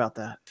can't talk about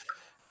that.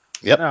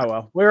 Yep. Oh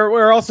well,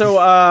 we're also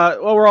I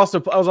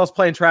was also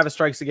playing Travis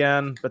Strikes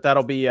Again, but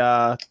that'll be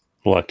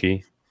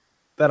lucky.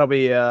 That'll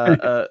be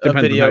a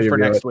video for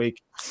next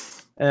week.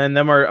 And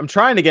then I'm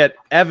trying to get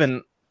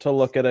Evan to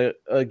look at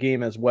a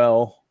game as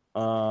well.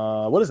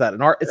 What is that?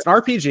 It's an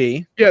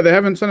RPG. Yeah, they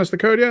haven't sent us the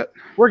code yet.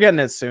 We're getting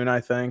it soon, I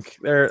think.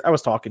 I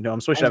was talking to him,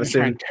 so we should have it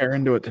soon. Tear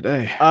into it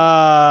today.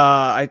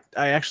 I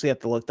actually have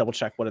to double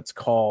check what it's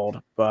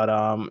called. But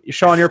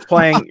Sean, you're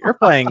playing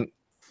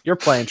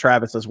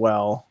Travis as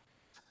well.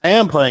 I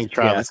am playing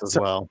Travis as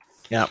well.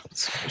 Yeah.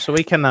 So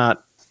we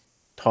cannot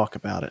talk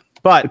about it,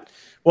 but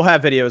we'll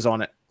have videos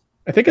on it.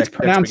 I think it's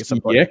pronounced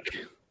Yik.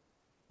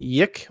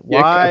 Yik.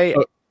 Why?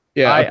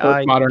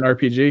 Yeah, modern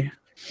RPG.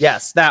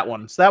 Yes, that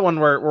one. So that one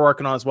we're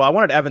working on as well. I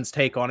wanted Evan's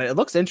take on it. It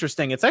looks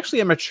interesting. It's actually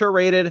a mature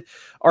rated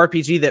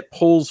RPG that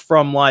pulls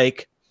from I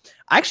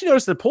actually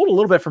noticed it pulled a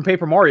little bit from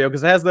Paper Mario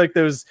because it has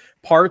those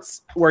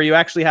parts where you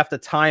actually have to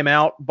time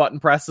out button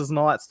presses and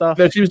all that stuff.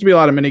 There seems to be a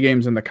lot of mini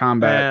games in the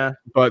combat,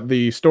 but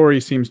the story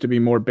seems to be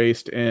more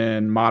based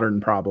in modern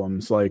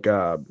problems like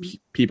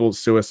people's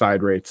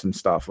suicide rates and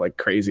stuff, like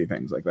crazy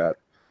things like that.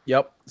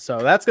 Yep. So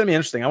that's going to be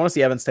interesting. I want to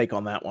see Evan's take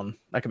on that one.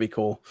 That could be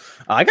cool.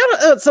 I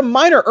got some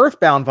minor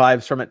Earthbound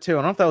vibes from it too. I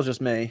don't know if that was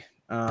just me.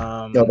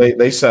 No,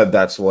 they said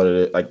that's what it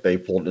is. Like they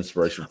pulled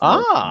inspiration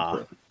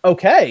from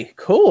okay.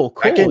 Cool.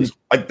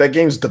 That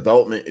game's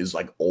development is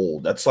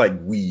old. That's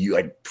Wii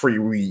U, pre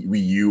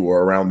Wii U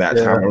or around that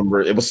time. I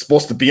remember it was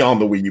supposed to be on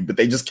the Wii U, but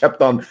they just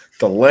kept on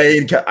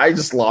delaying. I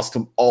just lost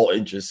all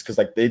interest because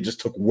they just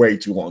took way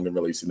too long in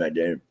releasing that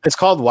game. It's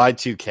called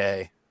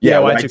Y2K. Yeah,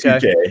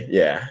 Y2K.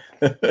 Yeah.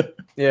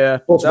 Yeah.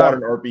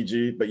 Postmodern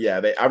RPG. But yeah,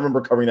 I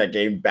remember covering that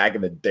game back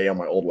in the day on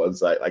my old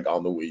website,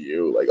 on the Wii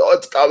U.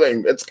 It's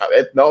coming. It's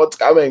coming. No, it's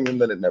coming. And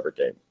then it never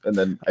came. And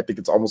then I think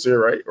it's almost here,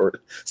 right? Or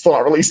still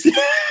not released yet.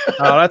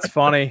 Oh, that's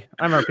funny.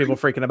 I remember people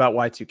freaking about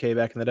Y2K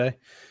back in the day.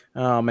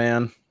 Oh,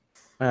 man.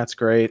 That's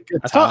great.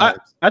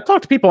 I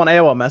talked to people on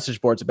AOL message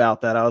boards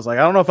about that. I was like,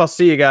 I don't know if I'll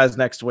see you guys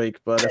next week,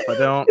 but if I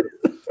don't,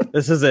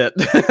 this is it.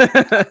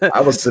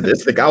 I was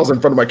sadistic. I was in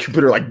front of my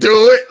computer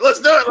do it. Let's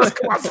do it. Let's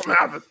come on, something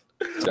happen.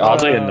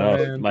 Oddly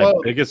enough, my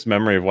biggest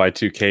memory of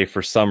Y2K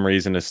for some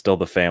reason is still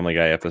the Family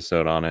Guy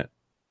episode on it.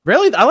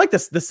 Really? I like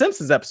this. The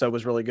Simpsons episode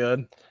was really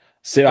good.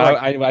 See,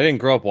 I didn't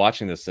grow up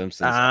watching The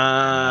Simpsons.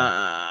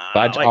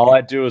 But all I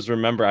do is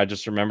remember. I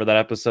just remember that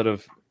episode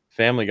of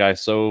Family Guy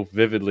so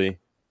vividly.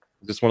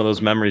 Just one of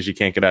those memories you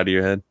can't get out of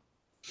your head.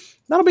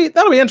 That'll be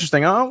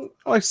interesting. I'll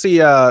like to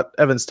see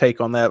Evan's take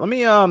on that. Let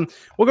me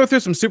we'll go through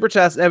some super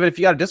chats. Evan, if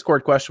you got a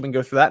Discord question, we can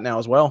go through that now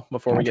as well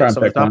before we get to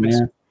some of the topics.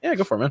 Yeah,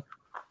 go for it, man.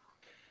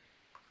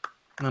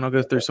 And I'll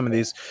go through some of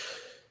these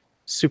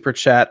super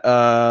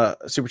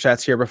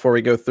chats here before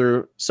we go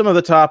through some of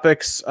the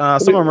topics. Some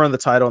of them are in the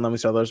title, and then we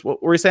see others.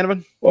 What were you saying,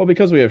 Evan? Well,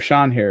 because we have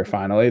Sean here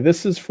finally.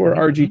 This is for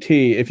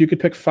RGT. If you could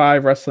pick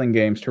 5 wrestling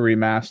games to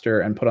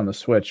remaster and put on the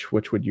Switch,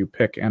 which would you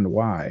pick and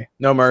why?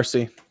 No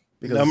Mercy.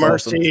 No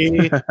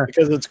Mercy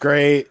because it's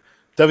great.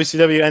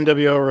 WCW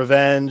NWO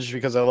Revenge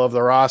because I love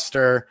the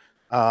roster.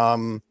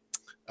 You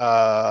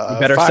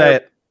better say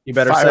it. You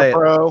better say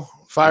it.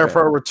 Fire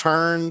Pro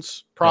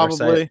Returns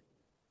probably.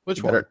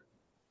 Which one?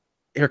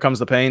 Here Comes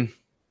the Pain.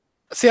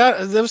 See, that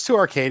was too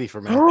arcadey for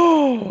me.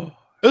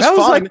 It was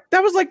fun.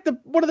 That was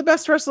one of the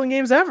best wrestling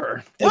games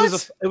ever. It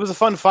was a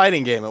fun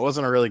fighting game. It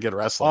wasn't a really good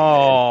wrestling game.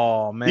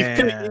 Oh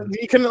man.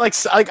 You can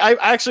I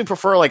actually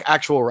prefer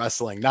actual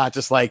wrestling, not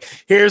just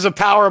here's a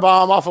power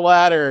bomb off a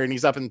ladder and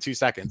he's up in 2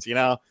 seconds,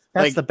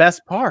 That's the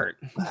best part.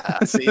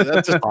 See,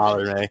 that just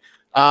bothered me.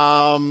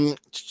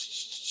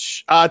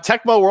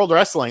 Tecmo World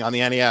Wrestling on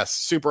the NES,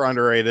 super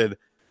underrated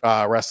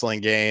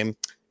wrestling game.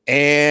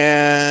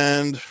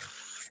 And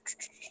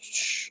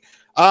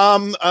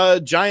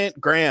Giant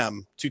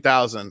Graham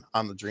 2000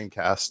 on the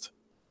Dreamcast.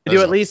 Did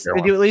you at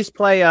least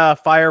play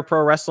Fire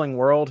Pro Wrestling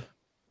World?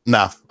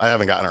 No, I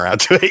haven't gotten around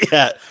to it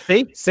yet.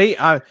 See,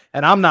 and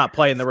I'm not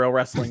playing the real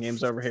wrestling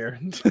games over here.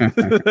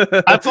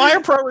 Fire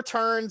Pro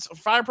Returns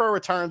was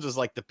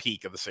the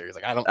peak of the series.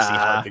 I don't see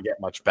how it could get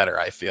much better.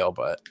 I feel,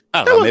 but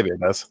I don't know. Maybe it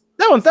does.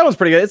 That one's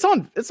pretty good.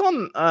 It's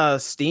on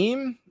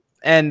Steam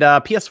and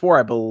PS4,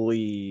 I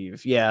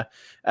believe. Yeah,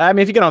 I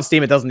mean, if you get on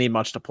Steam, it doesn't need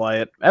much to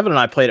play it. Evan and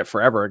I played it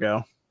forever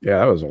ago. Yeah,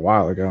 that was a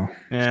while ago.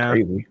 Yeah,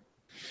 crazy.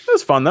 It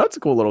was fun though. It's a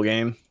cool little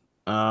game.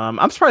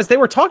 I'm surprised they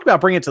were talking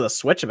about bringing it to the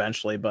Switch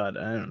eventually, but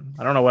I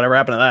don't know whatever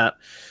happened to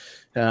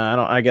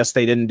that. I guess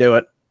they didn't do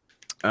it.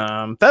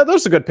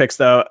 Those are good picks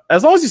though.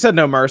 As long as you said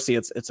No Mercy,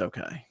 it's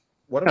okay.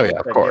 What about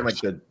that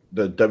game,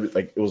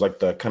 the it was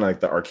the kind of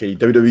the arcade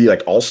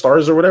WWE All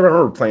Stars or whatever? I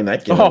remember playing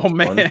that game. Oh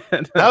man,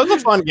 that was a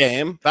fun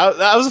game. That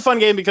was a fun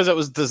game because it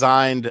was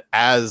designed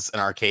as an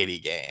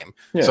arcade game.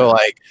 Yeah. So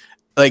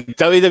like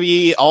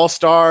WWE All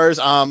Stars.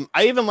 I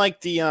even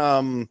liked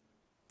the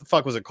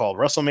fuck was it called?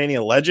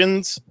 WrestleMania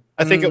Legends,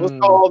 I think it was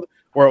called,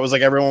 where it was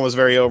everyone was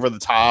very over the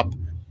top.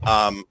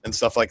 And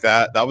stuff like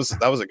that. That was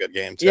a good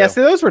game too. Yeah, see,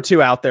 those were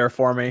too out there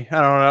for me.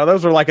 I don't know.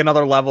 Those were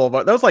another level,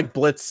 but those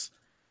Blitz.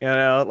 Kind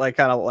of like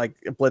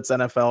Blitz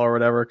NFL or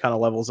whatever kind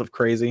of levels of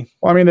crazy.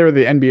 Well, I mean, they were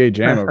the NBA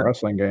Jam of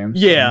wrestling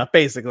games. Yeah,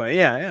 basically.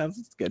 Yeah,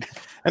 it's good.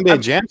 NBA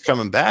Jam's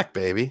coming back,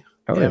 baby.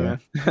 Yeah, man.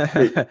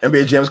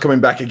 NBA Jam's coming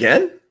back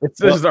again?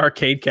 This is our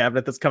arcade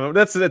cabinet that's coming.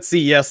 That's at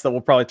CES that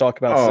we'll probably talk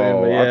about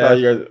soon. But yeah. I thought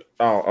you guys.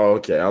 Oh,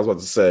 okay. I was about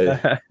to say.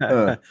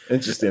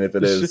 Interesting if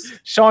it is.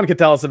 Sean can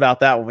tell us about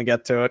that when we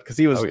get to it because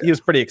he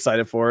was pretty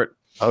excited for it.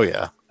 Oh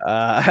yeah.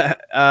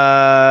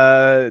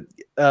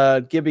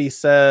 Gibby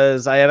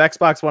says, I have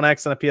Xbox One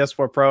X and a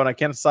PS4 Pro, and I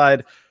can't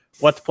decide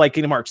what to play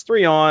Kingdom Hearts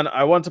 3 on.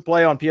 I want to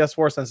play on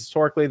PS4 since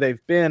historically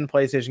they've been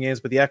PlayStation games,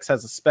 but the X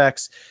has the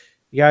specs.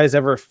 You guys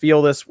ever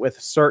feel this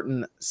with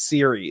certain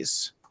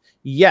series?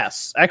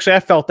 Yes. Actually, I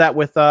felt that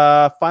with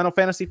Final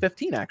Fantasy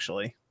 15,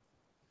 actually.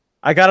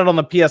 I got it on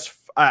the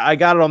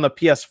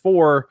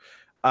PS4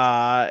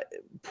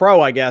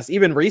 Pro, I guess.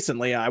 Even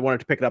recently, I wanted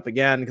to pick it up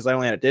again because I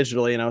only had it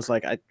digitally, and I was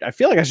like, I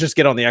feel like I should just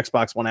get on the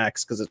Xbox One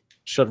X because it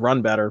should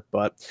run better.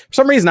 But for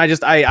some reason, I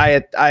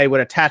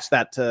would attach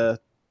that to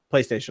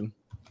PlayStation.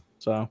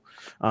 So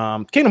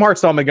Kingdom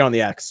Hearts, though, I'm gonna go on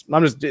the X.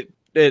 I'm just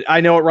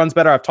I know it runs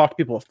better. I've talked to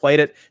people who've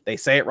played it. They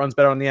say it runs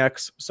better on the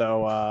X,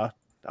 so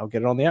I'll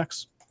get it on the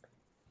X.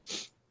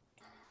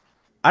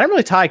 I didn't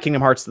really tie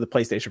Kingdom Hearts to the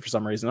PlayStation for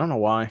some reason. I don't know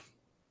why.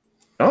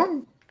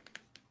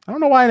 I don't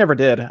know why I never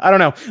did. I don't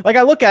know. Like,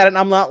 I look at it and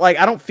I'm not like,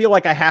 I don't feel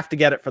like I have to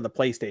get it for the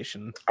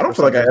PlayStation. I don't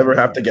feel like I ever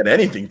have to get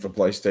anything for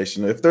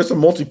PlayStation. If there's a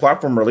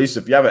multi-platform release,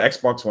 if you have an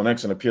Xbox One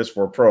X and a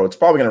PS4 Pro, it's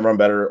probably going to run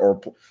better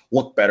or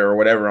look better or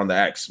whatever on the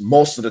X.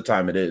 Most of the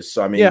time it is.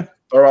 So, I mean,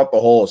 throw out the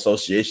whole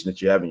association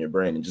that you have in your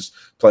brain and just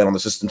play it on the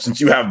system. Since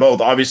you have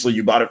both, obviously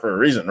you bought it for a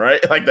reason,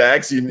 right? Like the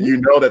X, you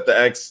know that the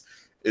X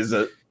is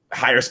a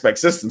higher spec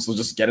system, so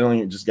just get it on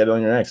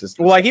your X.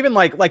 Well, like even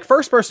like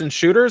first person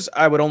shooters,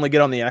 I would only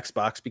get on the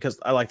Xbox because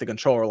I like the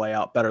controller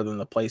layout better than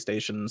the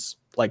PlayStation's.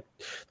 Like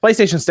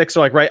PlayStation sticks are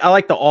like I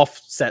like the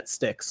offset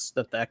sticks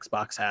that the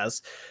Xbox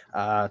has.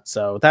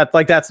 So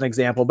that's an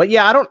example. But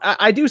yeah,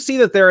 I do see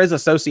that there is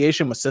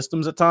association with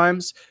systems at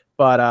times,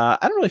 but I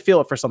don't really feel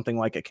it for something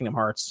like a Kingdom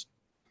Hearts.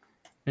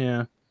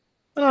 Yeah,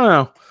 I don't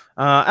know.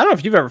 I don't know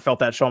if you've ever felt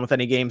that, Sean, with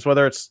any games,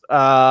 whether it's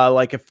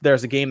like if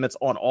there's a game that's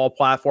on all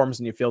platforms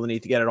and you feel the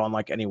need to get it on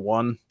like any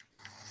one.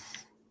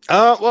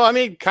 Well, I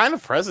mean, kind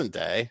of present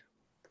day.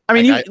 I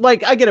mean, I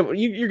get it.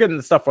 You're getting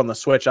the stuff on the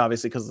Switch,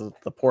 obviously, because of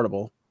the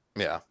portable.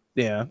 Yeah.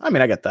 Yeah. I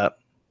mean, I get that.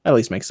 At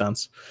least makes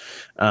sense.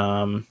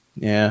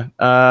 Yeah.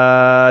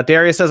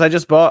 Darius says, I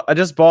just bought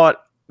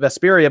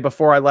Vesperia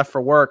before I left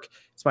for work.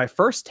 It's my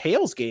first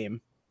Tales game.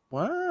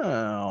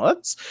 Wow,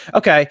 that's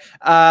okay.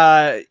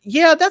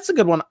 Yeah, that's a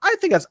good one. I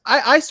think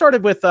I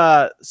started with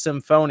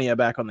Symphonia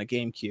back on the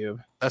GameCube.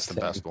 That's the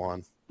best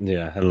one.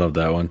 Yeah, I love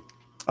that one.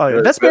 Oh,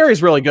 yeah. Vesperia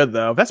is really good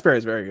though. Vesperia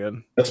is very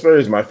good. Vesperia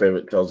is my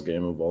favorite Tales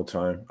game of all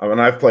time. I mean,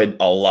 I've played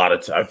a lot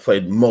of. I've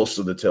played most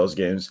of the Tales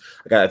games.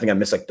 I think I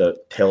missed like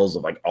the Tales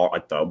of like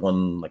the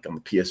one like on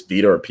the PS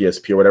Vita or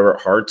PSP or whatever,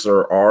 Hearts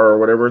or R or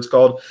whatever it's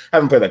called. I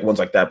haven't played like ones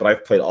like that, but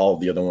I've played all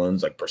of the other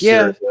ones like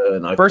Berseria. Yeah,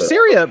 and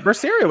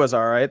Berseria was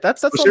all right.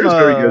 That's on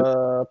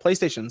the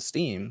PlayStation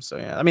Steam. So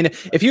yeah, I mean,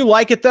 if you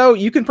like it though,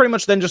 you can pretty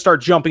much then just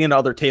start jumping into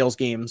other Tales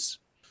games.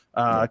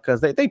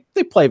 Because they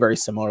play very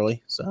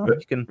similarly, so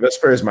you can.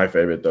 Vesperia is my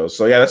favorite though,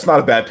 so yeah, that's not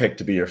a bad pick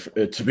to be your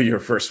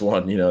first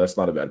one. You know, that's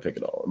not a bad pick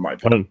at all. In my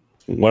opinion.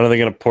 When are they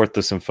going to port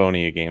the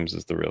Symphonia games?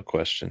 Is the real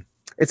question.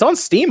 It's on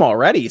Steam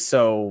already,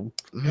 so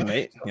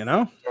wait, you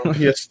know, on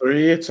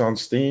PS3, it's on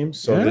Steam,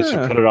 so they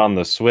should put it on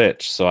the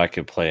Switch so I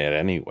could play it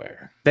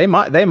anywhere. They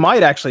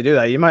might actually do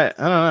that. You might.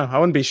 I don't know. I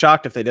wouldn't be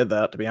shocked if they did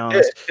that, to be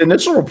honest.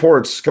 Initial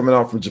reports coming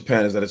out from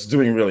Japan is that it's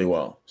doing really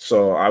well,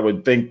 so I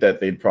would think that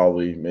they'd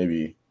probably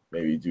maybe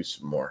do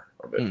some more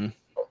of it.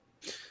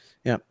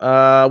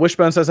 Yeah.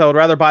 Wishbone says I would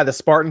rather buy the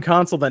Spartan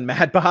console than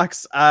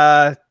Madbox.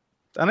 I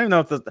don't even know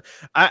if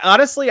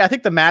I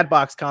think the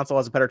Madbox console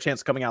has a better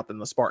chance of coming out than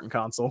the Spartan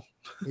console.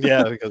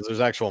 Yeah, because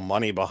there's actual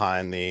money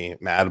behind the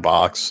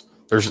Madbox.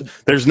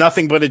 There's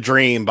nothing but a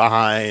dream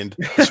behind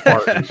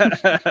Spartan.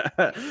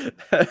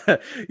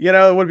 You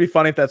know, it would be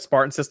funny if that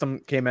Spartan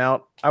system came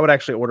out. I would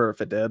actually order if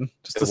it did,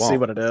 just to see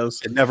what it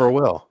is. It never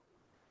will.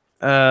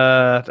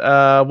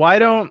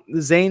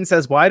 Zane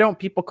says, why don't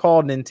people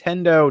call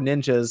Nintendo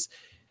ninjas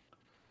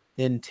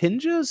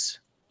Nintenjas?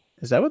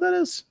 Is that what that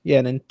is?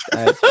 Yeah,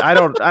 I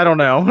don't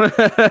know.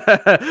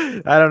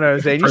 I don't know,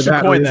 Zane. You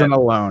should coin that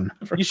alone.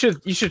 You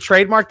should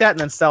trademark that and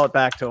then sell it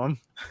back to him.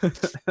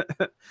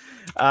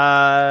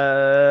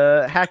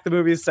 Hack the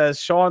Movies says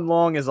Sean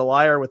Long is a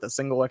liar with a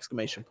single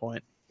exclamation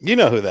point. You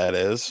know who that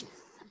is?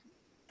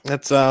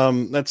 That's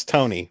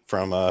Tony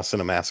from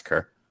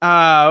Cinemassacre.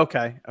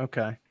 Okay.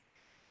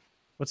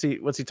 What's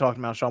he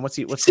talking about, Sean? He's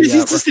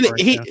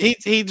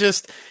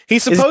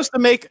supposed to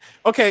make.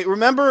 Okay,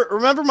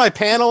 remember my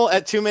panel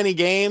at Too Many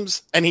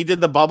Games, and he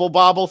did the bubble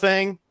bobble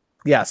thing.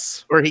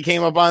 Yes, where he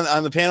came up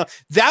on the panel.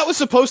 That was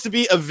supposed to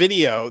be a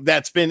video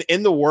that's been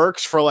in the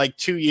works for like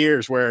 2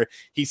 years, where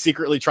he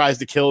secretly tries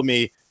to kill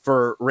me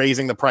for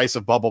raising the price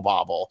of bubble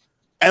bobble.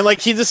 And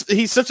like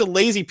he's such a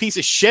lazy piece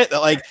of shit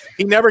that like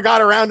he never got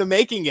around to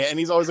making it, and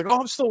he's always like, "Oh,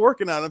 I'm still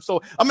working on it. I'm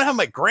gonna have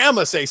my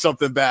grandma say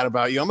something bad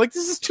about you." I'm like,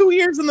 "This is 2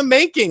 years in the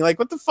making. Like,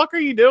 what the fuck are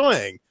you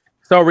doing?"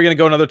 So are we going to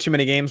go another too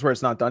many games where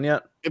it's not done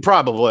yet?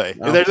 Probably.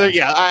 Okay.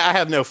 I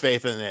have no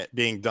faith in it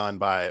being done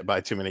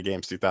by too many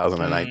games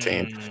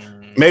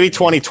 2019. Maybe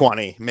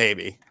 2020,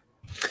 maybe.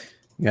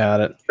 Got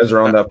it. Because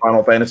they're on that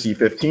Final Fantasy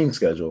 15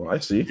 schedule. I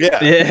see.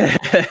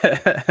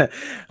 Yeah.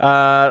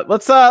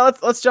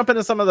 Let's jump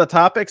into some of the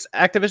topics.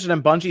 Activision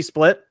and Bungie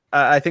split.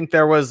 I think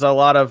there was a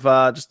lot of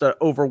just an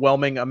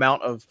overwhelming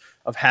amount of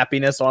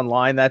happiness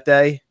online that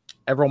day.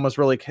 Everyone was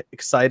really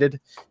excited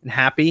and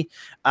happy.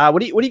 What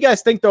do you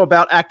guys think though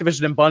about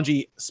Activision and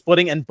Bungie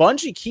splitting and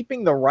Bungie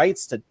keeping the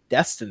rights to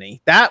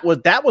Destiny? That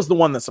was the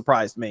one that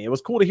surprised me. It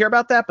was cool to hear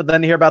about that, but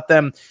then to hear about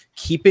them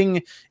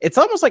keeping, it's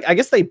almost like I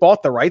guess they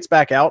bought the rights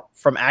back out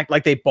from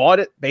they bought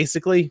it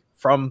basically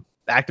from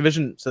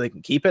Activision so they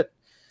can keep it.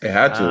 They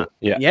had to.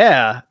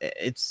 Yeah.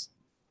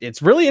 It's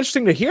really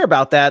interesting to hear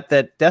about that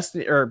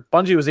Destiny or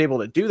Bungie was able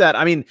to do that.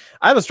 I mean,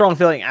 I have a strong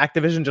feeling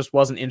Activision just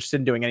wasn't interested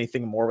in doing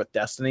anything more with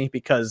Destiny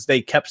because they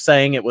kept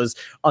saying it was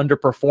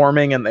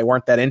underperforming and they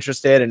weren't that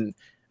interested. And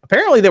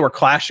apparently they were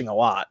clashing a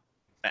lot,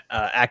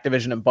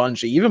 Activision and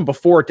Bungie, even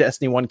before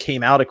Destiny 1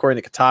 came out,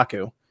 according to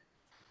Kotaku.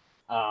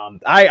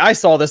 I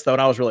saw this though,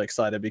 and I was really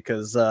excited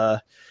because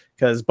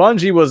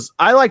Bungie was,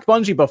 I liked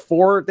Bungie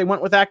before they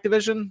went with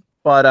Activision.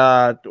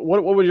 But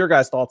what were your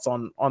guys' thoughts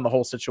on the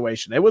whole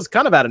situation? It was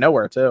kind of out of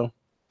nowhere too.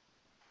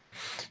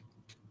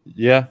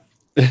 Yeah.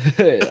 I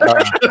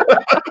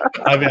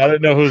mean, I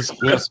don't know who's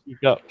going to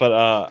speak up,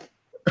 but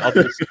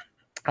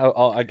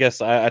I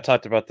guess I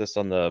talked about this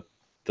on the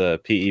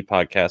PE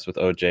podcast with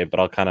OJ, but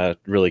I'll kind of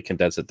really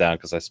condense it down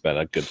because I spent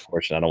a good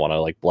portion. I don't want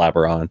to like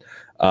blabber on.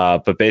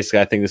 But basically,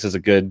 I think this is a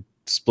good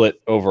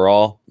split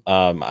overall.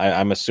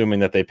 I'm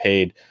assuming that they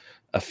paid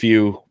a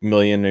few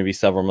million, maybe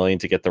several million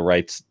to get the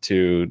rights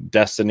to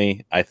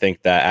Destiny. I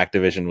think that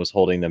Activision was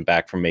holding them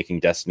back from making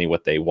Destiny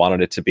what they wanted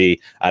it to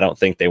be. I don't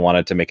think they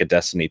wanted to make a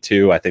Destiny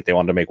 2. I think they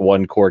wanted to make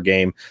one core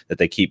game that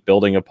they keep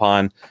building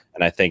upon.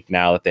 And I think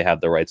now that they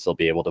have the rights, they'll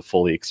be able to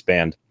fully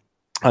expand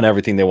on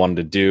everything they wanted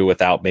to do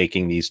without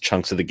making these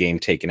chunks of the game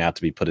taken out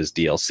to be put as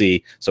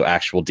DLC. So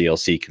actual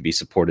DLC can be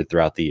supported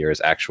throughout the year as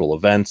actual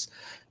events.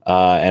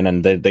 And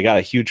then they got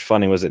a huge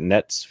funding. Was it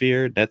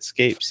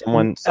Netscape?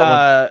 Someone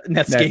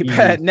Netscape,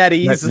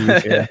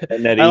 NetEase. Yeah.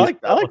 NetEase.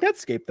 I like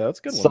Netscape though. It's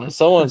a good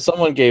one.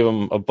 Someone gave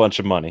them a bunch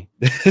of money,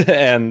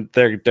 and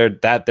they're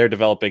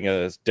developing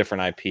a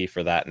different IP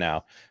for that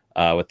now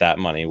with that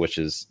money, which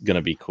is going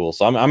to be cool.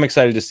 So I'm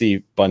excited to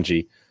see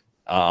Bungie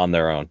on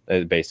their own.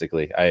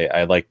 Basically,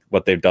 I like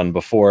what they've done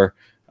before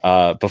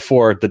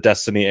the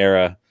Destiny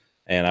era,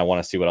 and I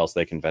want to see what else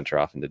they can venture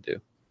off into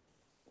do.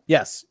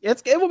 Yes,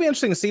 it will be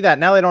interesting to see that.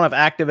 Now they don't have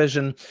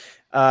Activision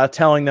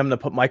telling them to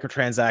put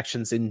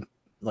microtransactions in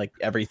like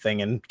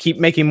everything and keep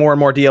making more and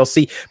more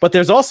DLC. But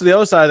there's also the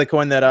other side of the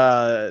coin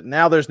that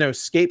now there's no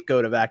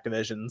scapegoat of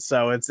Activision.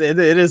 So it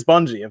is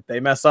Bungie. If they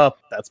mess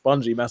up, that's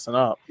Bungie messing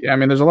up. Yeah, I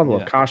mean, there's a level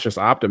of cautious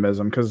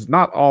optimism because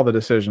not all the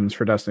decisions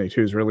for Destiny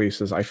 2's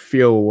releases, I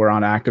feel, were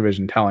on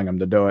Activision telling them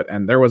to do it.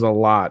 And there was a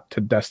lot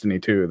to Destiny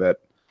 2 that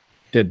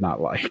did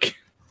not like.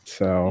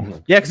 So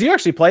yeah, because you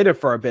actually played it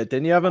for a bit,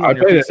 didn't you, Evan? I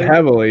played it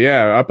heavily,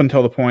 yeah, up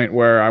until the point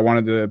where I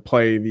wanted to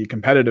play the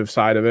competitive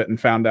side of it and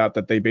found out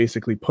that they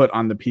basically put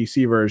on the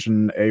PC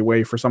version a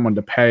way for someone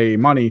to pay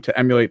money to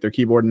emulate their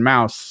keyboard and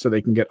mouse so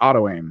they can get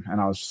auto aim. And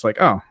I was just like,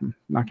 oh, I'm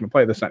not going to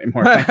play this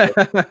anymore.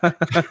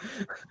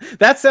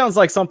 That sounds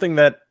like something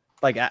that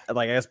like I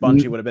guess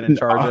Bungie would have been in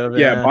charge of.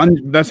 Yeah,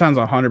 that sounds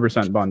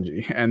 100%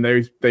 Bungie, and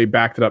they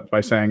backed it up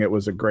by saying it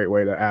was a great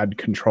way to add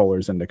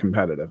controllers into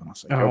competitive. And I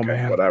was like, okay,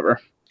 man,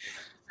 whatever.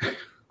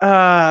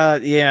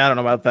 Yeah, I don't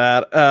know about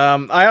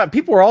that.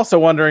 People were also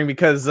wondering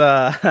because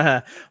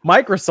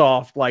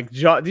Microsoft,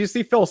 do you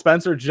see Phil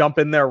Spencer jump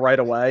in there right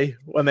away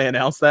when they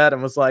announced that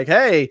and was like,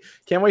 "Hey,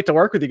 can't wait to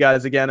work with you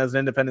guys again as an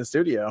independent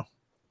studio."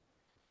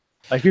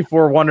 Like people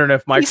were wondering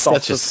if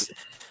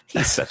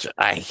Microsoft.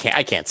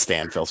 I can't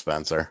stand Phil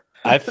Spencer.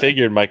 I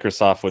figured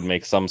Microsoft would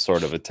make some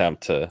sort of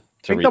attempt to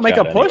reach they'll make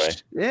out a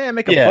push. anyway. Yeah,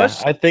 make a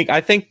push. I think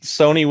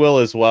Sony will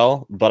as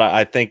well, but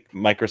I think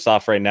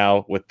Microsoft right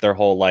now with their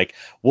whole like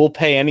we'll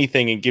pay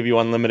anything and give you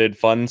unlimited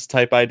funds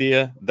type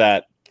idea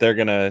that they're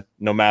gonna,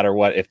 no matter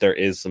what, if there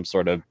is some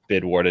sort of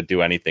bid war to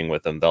do anything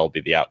with them, that'll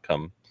be the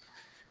outcome.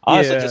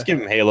 Honestly, just give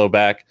them Halo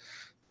back.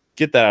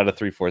 Get that out of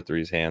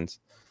 343's hands.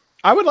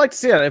 I would like to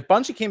see it. If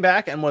Bungie came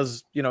back and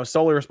was,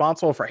 solely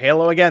responsible for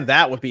Halo again,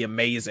 that would be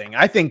amazing.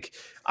 I think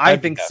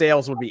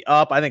sales would be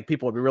up. I think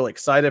people would be really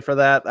excited for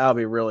that. That would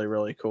be really,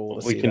 really cool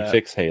to see. We can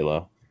fix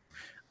Halo.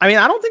 I mean,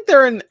 I don't think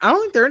they're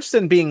interested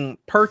in being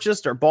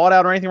purchased or bought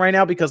out or anything right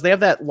now because they have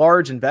that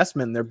large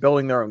investment and they're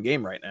building their own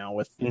game right now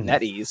with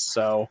NetEase.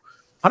 So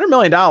 $100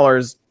 million,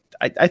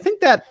 I think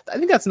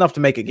that's enough to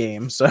make a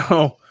game.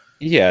 So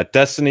yeah,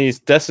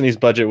 Destiny's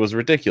budget was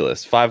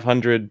ridiculous.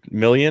 $500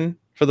 million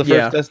for the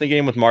first Destiny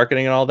game with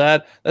marketing and all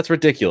that. That's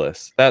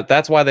ridiculous.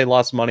 That's why they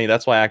lost money.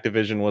 That's why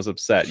Activision was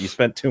upset. You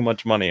spent too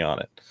much money on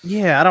it.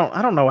 Yeah,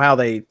 I don't know how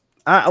they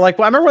I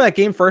remember when that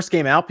game first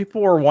came out,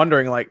 people were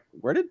wondering like,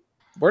 where did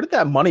where did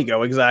that money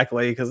go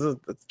exactly? Because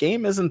the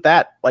game isn't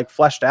that like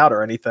fleshed out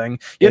or anything.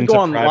 You had to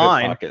go Into private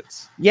online.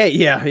 pockets. Yeah.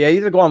 You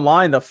had to go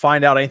online to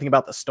find out anything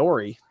about the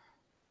story.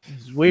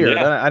 It's weird.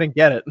 Yeah. I didn't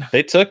get it.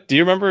 They took. Do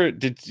you remember?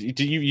 Did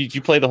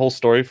you play the whole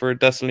story for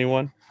Destiny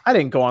 1? I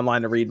didn't go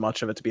online to read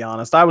much of it, to be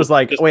honest. I was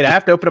like, wait, I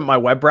have to open up my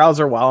web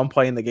browser while I'm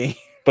playing the game.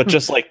 But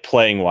just like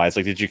playing wise,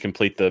 like, did you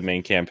complete the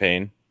main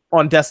campaign?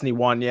 On Destiny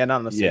 1, yeah, not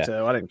on the Yeah.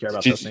 C2. I didn't care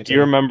about Do Destiny 2. you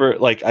remember,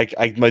 like,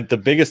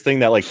 the biggest thing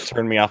that like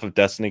turned me off of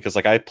Destiny, because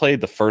like I played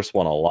the first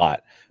one a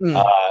lot,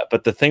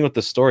 but the thing with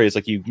the story is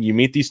like you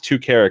meet these two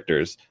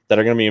characters that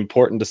are going to be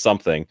important to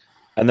something,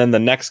 and then the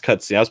next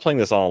cutscene. I was playing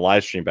this on a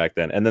live stream back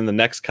then, and then the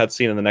next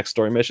cutscene and the next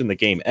story mission, the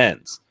game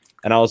ends,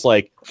 and I was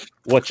like,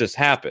 "What just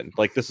happened?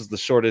 Like, this is the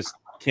shortest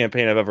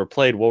campaign I've ever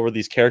played. What were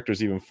these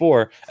characters even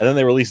for?" And then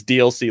they released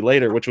DLC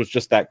later, which was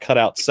just that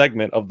cutout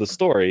segment of the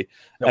story,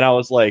 and I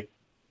was like,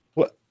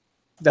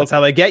 That's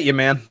how they get you,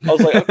 man. I was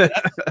like,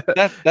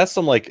 okay, that's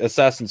some like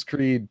Assassin's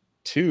Creed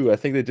 2. I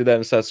think they did that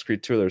in Assassin's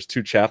Creed 2. There's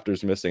 2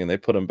 chapters missing, and they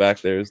put them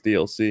back there as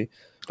DLC.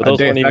 But those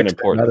weren't even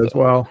important as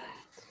well.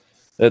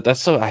 That's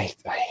so I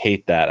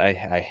hate that.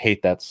 I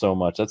hate that so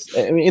much.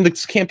 I mean, the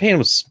campaign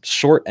was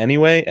short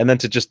anyway, and then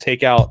to just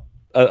take out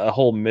a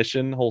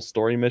whole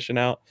story mission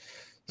out,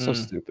 so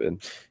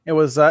stupid. It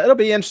was. It'll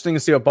be interesting to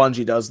see what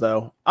Bungie does,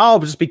 though. I'll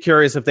just be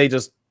curious if they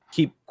just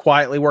keep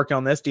quietly working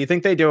on this. Do you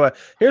think they do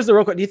here's the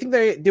real quick, do you think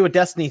they do a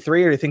Destiny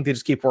 3, or do you think they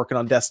just keep working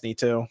on Destiny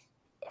 2?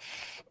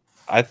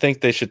 I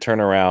think they should turn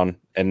around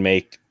and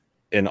make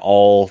an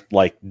all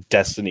like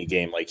Destiny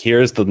game. Like,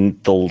 here's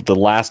the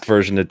last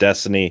version of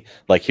Destiny,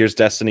 like here's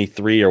Destiny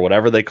 3 or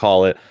whatever they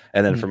call it,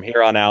 and then from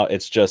here on out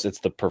it's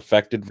the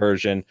perfected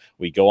version.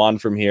 We go on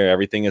from here,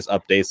 everything is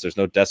updates, there's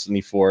no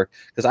Destiny 4,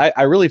 because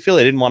I really feel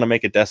they didn't want to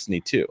make a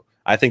Destiny 2.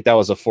 I think that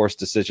was a forced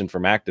decision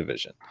from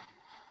Activision.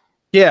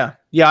 Yeah,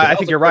 I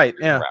think you're right.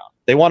 Yeah,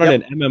 they wanted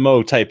an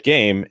MMO type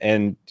game,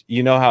 and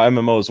you know how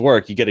MMOs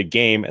work. You get a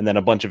game and then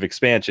a bunch of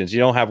expansions. You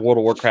don't have World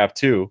of Warcraft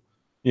 2,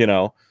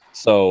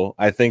 So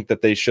I think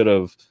that they should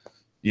have,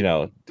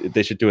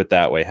 they should do it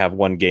that way. Have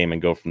one game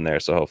and go from there.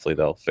 So hopefully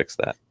they'll fix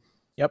that.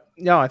 Yep.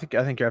 No, I think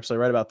you're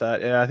absolutely right about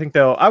that. Yeah, I think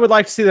I would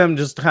like to see them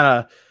just kind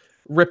of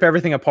rip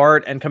everything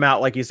apart and come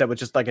out, like you said, with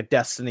just like a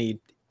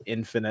Destiny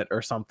Infinite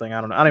or something.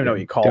 I don't even know what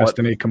you call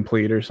Destiny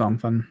Complete or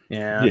something.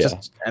 Yeah.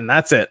 And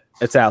that's it.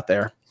 It's out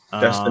there.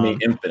 Destiny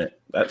Infinite.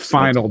 That's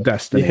Final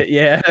Destiny.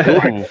 Yeah.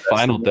 Ooh,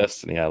 Final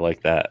Destiny. I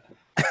like that.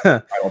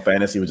 Final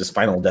Fantasy was just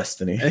Final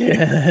Destiny.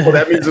 Well,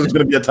 that means there's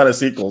going to be a ton of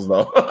sequels,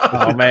 though.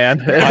 Oh man.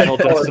 Final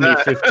Destiny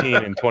 15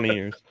 in 20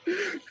 years.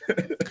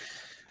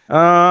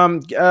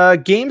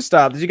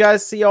 GameStop. Did you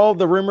guys see all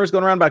the rumors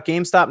going around about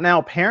GameStop now?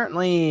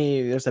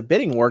 Apparently, there's a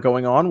bidding war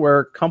going on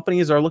where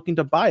companies are looking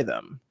to buy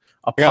them.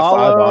 Apollo. I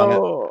got 5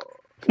 on it.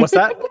 What's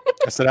that?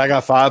 I said I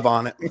got 5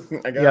 on it.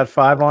 You got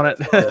 5 on it.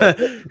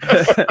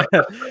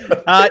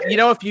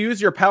 If you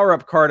use your power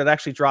up card, it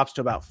actually drops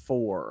to about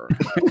 4.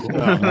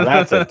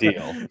 That's a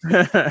deal.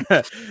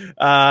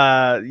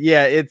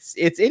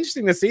 It's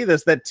interesting to see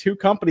that 2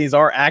 companies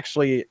are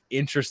actually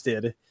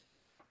interested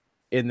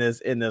in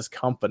this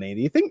company.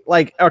 Do you think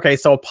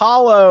so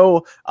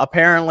Apollo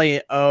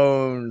apparently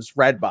owns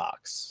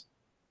Redbox.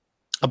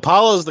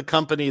 Apollo is the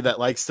company that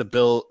likes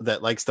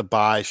to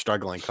buy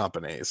struggling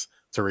companies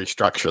to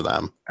restructure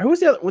them.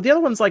 Who's the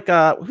other one's like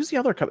who's the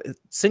other company?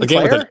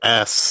 Sinclair? With an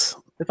S.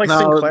 It's like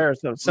Sinclair.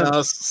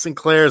 No,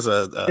 Sinclair's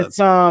a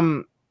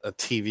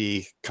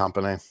TV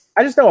company.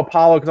 I just know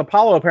Apollo because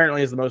Apollo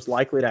apparently is the most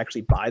likely to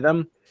actually buy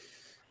them.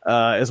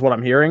 Is what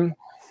I'm hearing.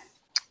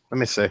 Let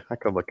me see. I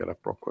could look it up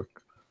real quick.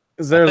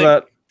 There's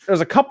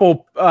a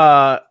couple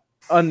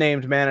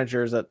unnamed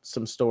managers at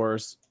some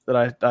stores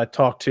that I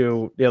talked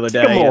to the other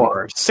day.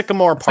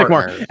 Sycamore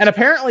Partners. And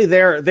apparently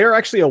they're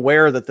actually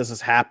aware that this is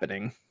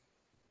happening.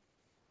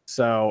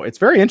 So it's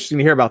very interesting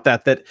to hear about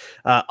that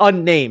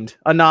unnamed,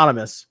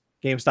 anonymous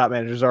GameStop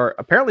managers are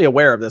apparently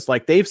aware of this.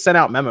 Like, they've sent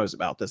out memos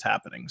about this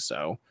happening.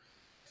 So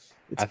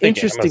it's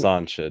interesting.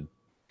 Amazon should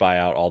buy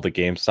out all the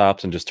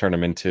GameStops and just turn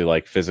them into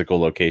like physical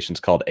locations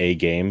called A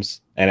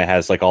Games, and it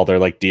has like all their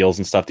like deals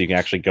and stuff that you can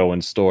actually go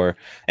in store.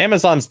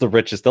 Amazon's the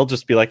richest. They'll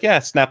just be like, yeah,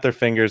 snap their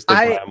fingers, they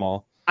buy them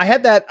all. I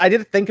had that. I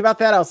did think about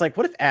that. I was like,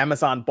 what if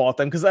Amazon bought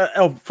them? Because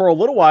for a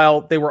little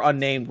while they were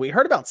unnamed. We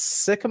heard about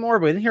Sycamore,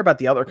 but we didn't hear about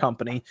the other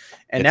company.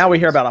 And now we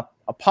hear about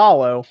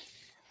Apollo.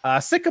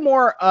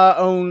 Sycamore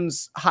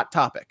owns Hot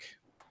Topic,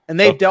 and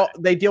they deal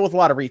with a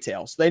lot of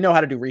retail, so they know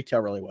how to do retail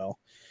really well.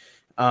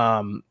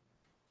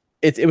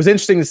 It was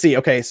interesting to see.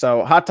 Okay,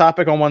 so Hot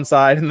Topic on one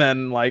side, and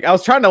then like I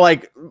was trying to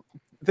like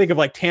think of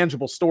like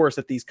tangible stores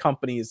that these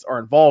companies are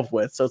involved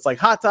with. So it's like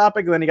Hot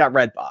Topic, and then you got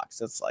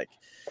Redbox. It's like,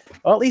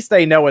 well, at least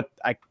they know what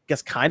I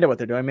guess kind of what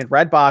they're doing. I mean,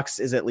 Redbox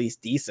is at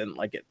least decent.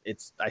 Like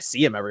it's I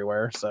see them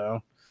everywhere, so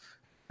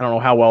I don't know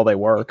how well they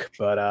work.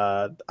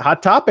 But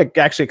Hot Topic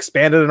actually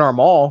expanded in our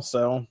mall,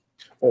 so.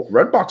 Well,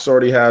 Redbox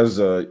already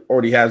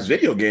has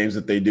video games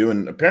that they do,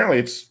 and apparently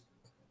it's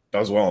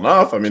does well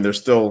enough. I mean,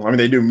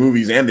 they do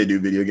movies and they do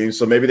video games,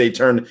 so maybe they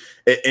turn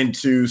it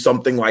into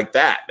something like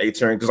that. They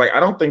turn because like I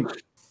don't think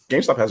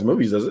GameStop has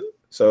movies, does it?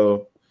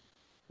 So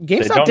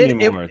GameStop don't did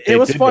anymore. it. They It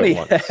was did funny.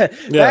 that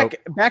Yeah.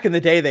 back in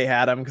the day they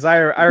had them because I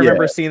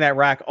remember seeing that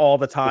rack all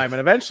the time, and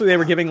eventually they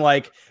were giving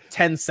like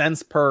 10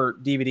 cents per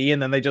DVD,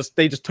 and then they just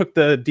took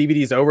the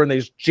DVDs over and they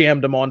just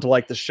jammed them onto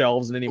like the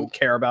shelves and didn't even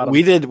care about them.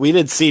 We did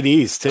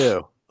CDs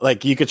too.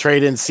 Like you could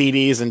trade in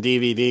CDs and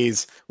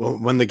DVDs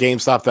when the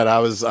GameStop that I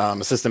was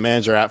assistant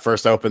manager at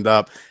first opened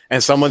up,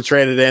 and someone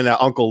traded in an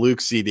Uncle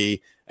Luke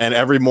CD. And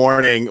every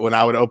morning when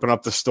I would open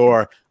up the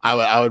store,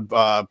 I would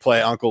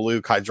play Uncle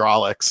Luke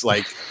Hydraulics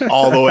like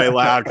all the way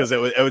loud because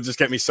it would just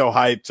get me so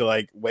hyped to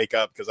like wake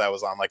up because I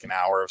was on like an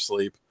hour of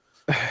sleep.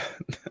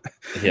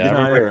 Yeah,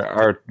 I remember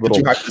our little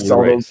you have to sell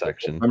Blu-ray those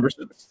section.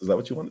 memberships? Is that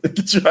what you want?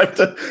 Did you have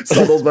to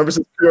sell those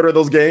memberships, pre-order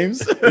those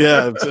games?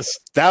 Yeah,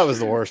 just that was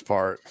the worst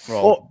part.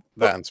 Well,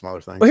 that and some other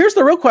things. Well, here's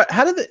the real question: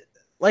 how did they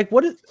why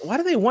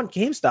do they want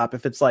GameStop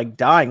if it's like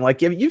dying?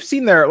 Like if you've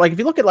seen if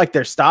you look at like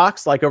their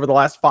stocks, like over the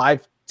last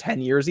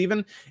 5-10 years,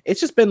 even it's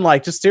just been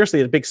like just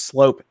seriously a big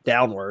slope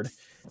downward.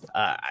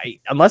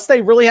 Unless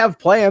they really have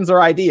plans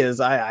or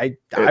ideas, I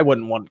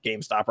wouldn't want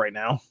GameStop right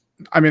now.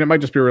 I mean, it might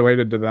just be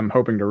related to them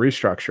hoping to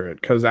restructure it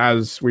because,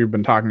 as we've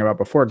been talking about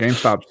before,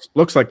 GameStop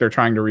looks like they're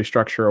trying to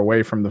restructure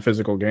away from the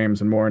physical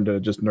games and more into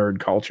just nerd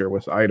culture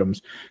with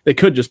items. They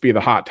could just be the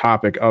hot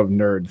topic of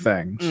nerd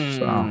things.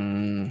 So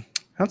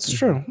That's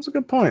true. That's a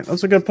good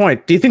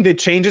point. Do you think they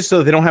change it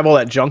so they don't have all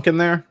that junk in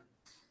there?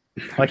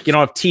 Like you don't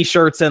have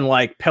T-shirts and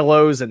like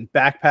pillows and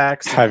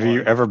backpacks. Have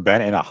you ever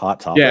been in a Hot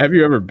Topic? yeah, have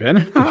you ever been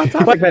in a hot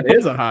topic? That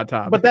is a hot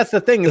topic. But that's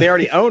the thing. They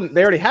already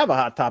have a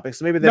hot topic,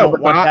 so maybe they don't but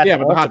want that.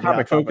 but the hot to be a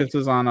topic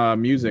focuses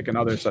on music and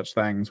other such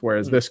things,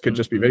 whereas this could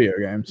just be video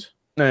games.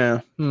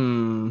 Yeah.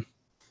 Yeah,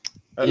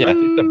 I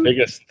think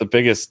the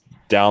biggest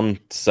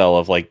downsell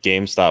of like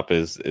GameStop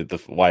is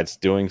why it's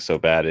doing so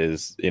bad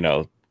is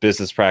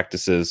business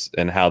practices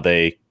and how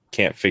they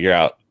can't figure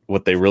out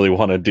what they really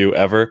want to do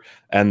ever,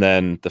 and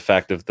then the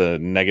fact of the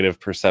negative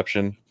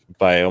perception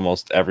by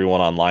almost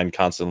everyone online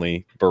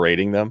constantly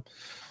berating them.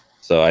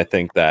 So I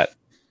think that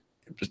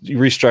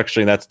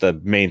restructuring, that's the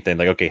main thing.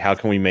 Like, okay, how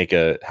can we make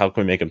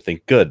them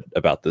think good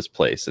about this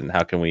place, and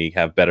how can we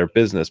have better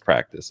business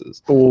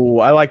practices? Oh,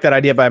 I like that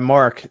idea by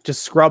Mark.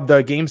 Just scrub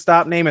the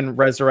GameStop name and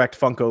resurrect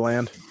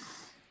FuncoLand.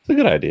 It's a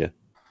good idea.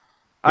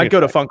 I'd go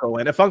to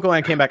FuncoLand. If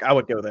FuncoLand came back, I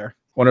would go there.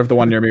 Wonder if the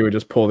one near me would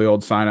just pull the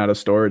old sign out of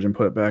storage and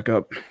put it back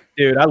up.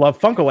 Dude, I love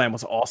FuncoLand.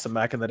 Was awesome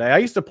back in the day. I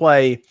used to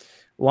play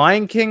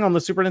Lion King on the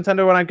Super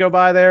Nintendo when I'd go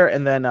by there,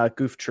 and then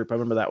Goof Troop. I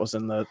remember that was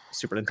in the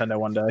Super Nintendo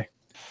one day.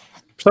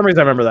 For some reason,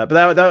 I remember that,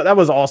 but that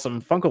was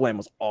awesome. FuncoLand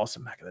was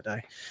awesome back in the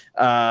day.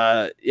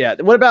 Yeah.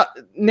 What about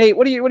Nate?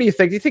 What do you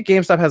think? Do you think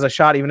GameStop has a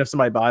shot even if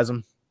somebody buys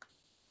them?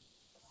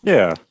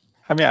 Yeah.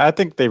 I mean, I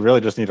think they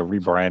really just need a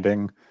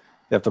rebranding.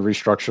 They have to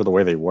restructure the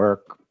way they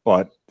work,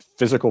 but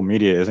physical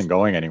media isn't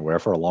going anywhere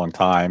for a long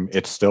time.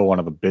 It's still one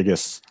of the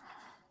biggest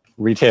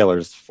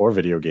retailers for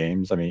video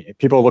games. I mean,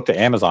 people look to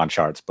Amazon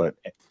charts, but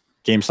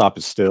GameStop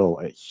is still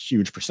a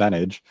huge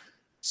percentage.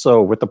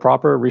 So with the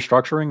proper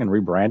restructuring and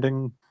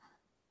rebranding,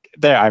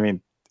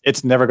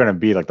 it's never going to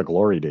be like the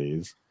glory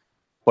days,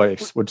 but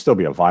it would still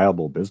be a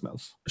viable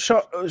business.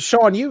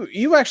 Sean,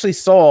 you actually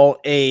saw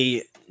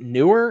a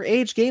newer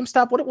age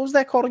GameStop. What was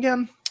that called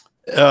again?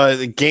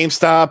 The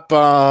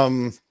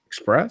GameStop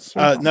Express?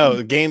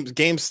 no,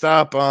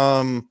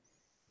 GameStop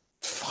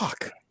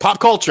Pop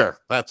Culture.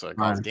 That's what it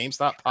calls.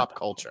 GameStop Pop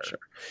Culture. Sure.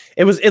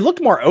 It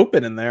looked more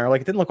open in there.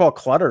 Like it didn't look all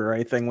cluttered or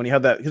anything when you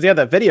had that, because you had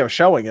that video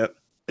showing it.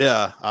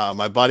 Yeah,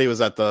 my buddy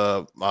was at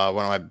the one of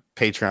my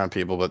Patreon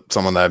people, but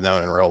someone that I've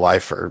known in real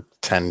life for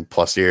 10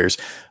 plus years,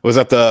 was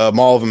at the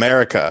Mall of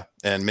America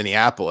in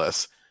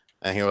Minneapolis.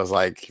 And he was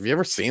like, have you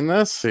ever seen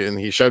this? And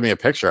he showed me a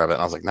picture of it.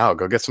 And I was like, no,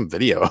 go get some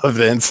video of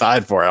the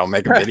inside for it. I'll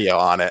make a video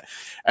on it.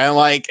 And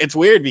like, it's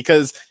weird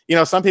because,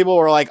 some people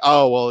were like,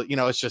 oh, well,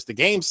 it's just a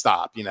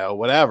GameStop,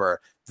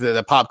 whatever.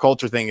 The pop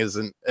culture thing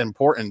isn't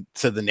important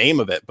to the name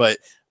of it. But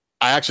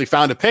I actually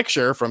found a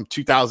picture from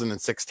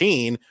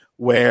 2016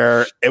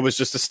 where it was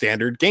just a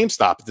standard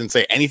GameStop. It didn't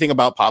say anything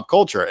about pop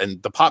culture,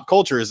 and the pop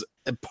culture is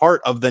a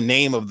part of the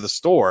name of the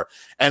store.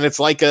 And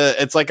it's like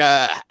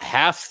a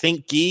half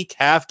Think Geek,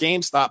 half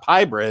GameStop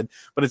hybrid,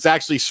 but it's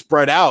actually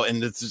spread out,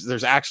 and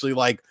there's actually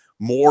like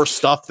more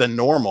stuff than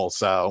normal.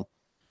 So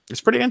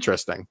it's pretty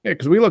interesting. Yeah,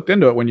 because we looked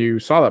into it when you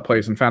saw that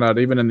place and found out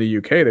even in the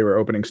UK they were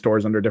opening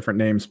stores under different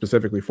names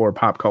specifically for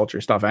pop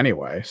culture stuff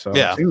anyway. So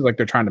yeah. It seems like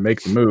they're trying to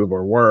make the move,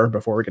 or were,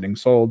 before getting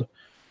sold.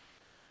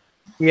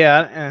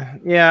 Yeah,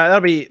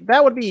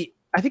 that would be.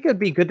 I think it'd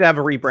be good to have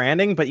a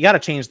rebranding, but you got to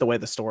change the way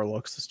the store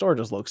looks. The store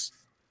just looks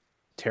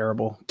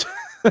terrible.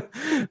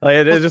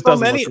 It just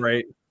doesn't look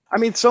great. I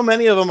mean, so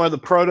many of them are the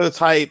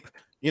prototype,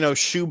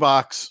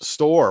 shoebox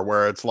store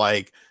where it's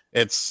like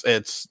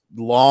it's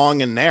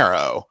long and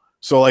narrow.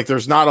 So like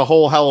there's not a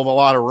whole hell of a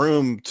lot of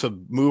room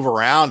to move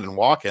around and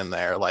walk in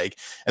there. Like,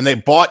 and they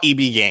bought EB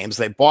Games,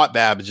 they bought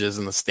Babbage's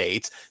in the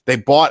States, they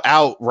bought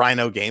out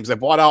Rhino Games, they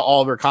bought out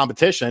all of their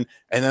competition,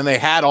 and then they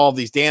had all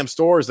these damn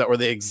stores that were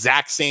the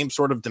exact same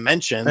sort of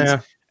dimensions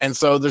And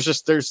so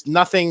there's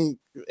nothing.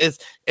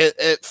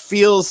 It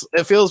feels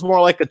more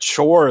like a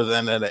chore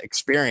than an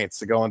experience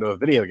to go into a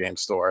video game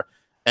store.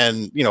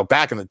 And, you know,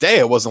 back in the day,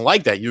 it wasn't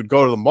like that. You'd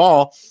go to the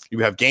mall, you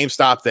would have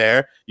GameStop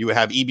there, you would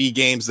have EB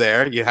Games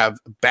there, you have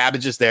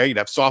Babbage's there, you'd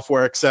have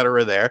Software,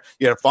 etc. there,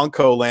 you had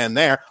Funko Land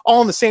there,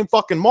 all in the same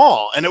fucking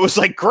mall. And it was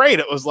like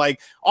great. It was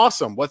like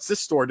awesome. What's this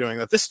store doing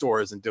that this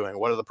store isn't doing?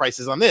 What are the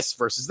prices on this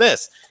versus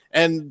this?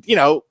 And, you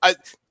know,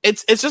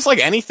 it's just like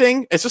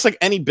anything. It's just like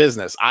any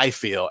business, I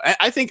feel.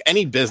 I think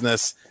any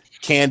business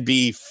can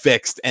be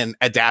fixed and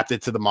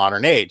adapted to the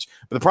modern age.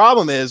 But the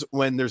problem is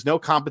when there's no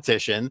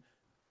competition,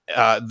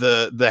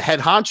 the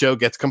head honcho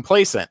gets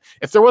complacent.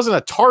 If there wasn't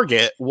a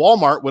Target,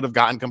 Walmart would have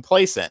gotten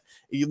complacent.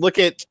 You look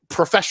at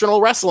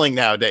professional wrestling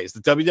nowadays. The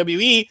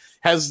WWE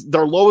has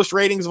their lowest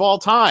ratings of all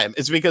time.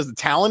 It's because the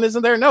talent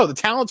isn't there. No, the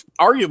talent's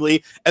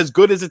arguably as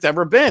good as it's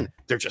ever been.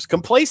 They're just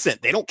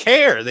complacent. They don't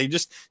care. They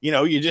just, you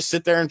know, you just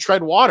sit there and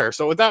tread water.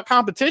 So without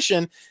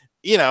competition,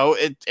 you know,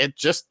 it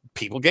just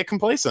people get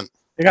complacent.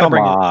 Come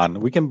on,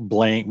 we can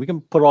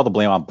put all the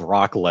blame on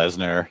Brock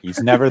Lesnar. He's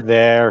never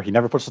there. He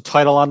never puts the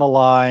title on the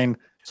line.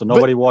 So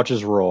nobody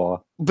watches Raw.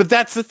 But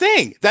that's the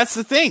thing. That's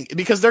the thing.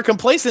 Because they're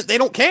complacent, they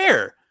don't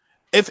care.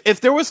 If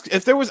there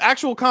was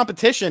actual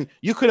competition,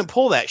 you couldn't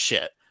pull that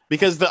shit.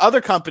 Because the other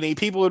company,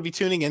 people would be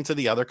tuning into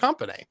the other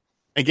company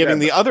and giving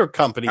the other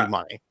company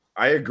money.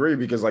 I agree,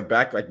 because like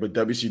back like with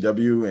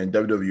WCW and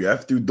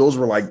WWF, dude, those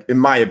were like, in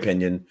my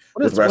opinion,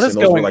 with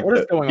wrestling, those were like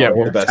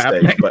the best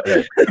days. But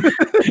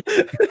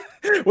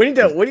hey. we need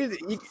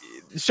to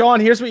Sean,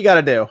 here's what you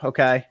gotta do,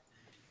 okay?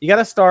 You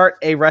gotta start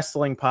a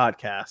wrestling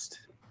podcast.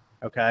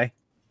 Okay.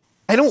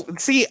 I don't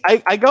see.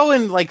 I go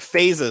in like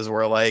phases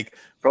where like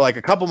for like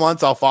a couple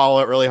months I'll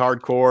follow it really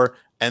hardcore,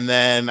 and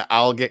then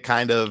I'll get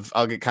kind of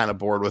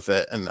bored with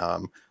it. And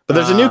but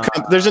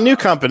there's a new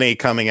company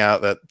coming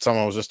out that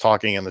someone was just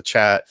talking in the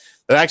chat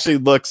that actually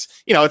looks,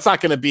 you know, it's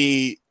not going to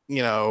be,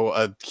 you know,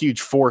 a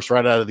huge force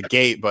right out of the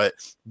gate, but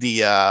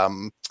the I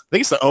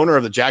think it's the owner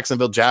of the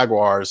Jacksonville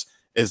Jaguars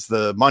is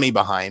the money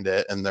behind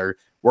it, and they're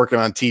working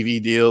on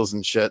TV deals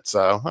and shit.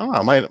 So I don't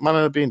know, might end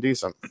up being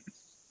decent.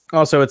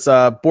 Also, it's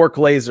Bork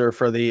Laser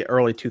for the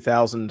early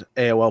 2000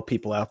 AOL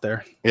people out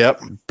there.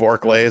 Yep,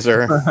 Bork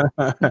Laser.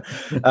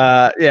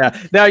 Yeah.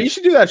 Now, you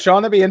should do that,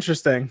 Sean. That'd be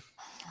interesting.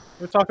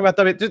 We'll talk about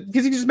that because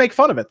you can just make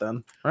fun of it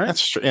then, right?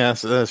 That's true. Yeah,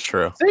 that's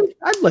true. See,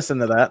 I'd listen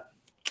to that.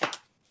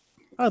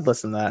 I'd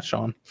listen to that,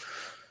 Sean.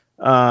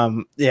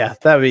 Yeah,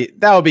 that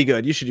would be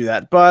good. You should do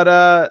that.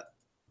 But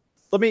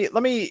let me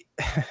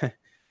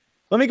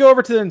go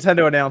over to the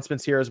Nintendo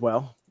announcements here as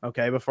well.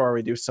 Okay, before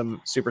we do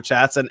some super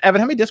chats. And Evan,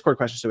 how many Discord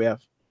questions do we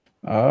have?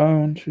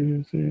 1,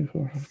 2, 3,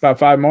 4, about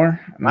 5 more.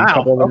 And wow. A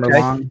couple of them are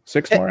long.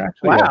 6 more,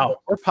 actually. Wow, yeah.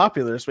 We're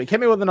popular this week. Hit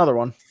me with another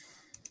one.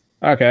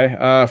 Okay.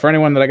 For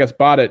anyone that I guess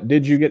bought it,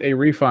 did you get a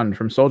refund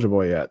from Soulja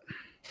Boy yet?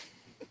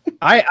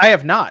 I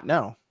have not.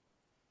 No.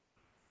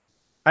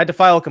 I had to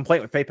file a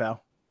complaint with PayPal.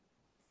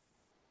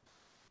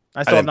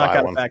 I still have not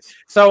gotten it back.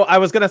 So I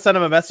was going to send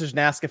him a message and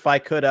ask if I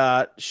could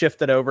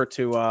shift it over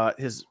to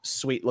his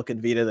sweet looking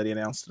Vita that he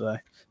announced today.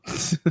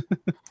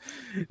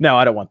 No,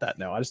 I don't want that.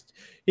 No, I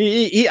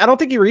don't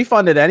think he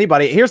refunded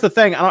anybody. Here's the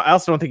thing. I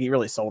also don't think he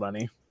really sold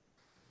any.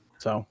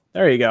 So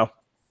there you go.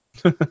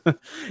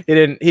 He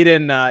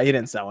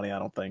didn't sell any. I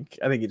don't think.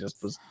 I think he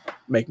just was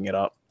making it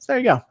up. So there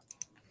you go.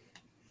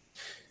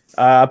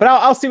 But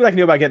I'll see what I can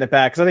do about getting it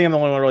back, because I think I'm the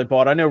only one who really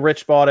bought it. I know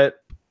Rich bought it.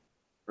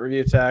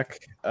 Review Tech.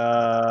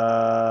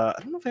 I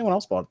don't know if anyone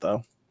else bought it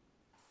though.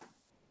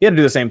 He had to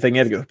do the same thing. He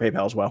had to go through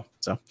PayPal as well.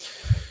 So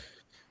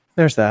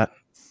there's that.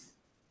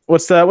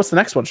 What's the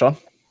next one, Sean?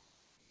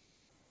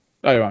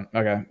 Oh, you want?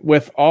 Okay.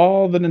 With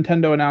all the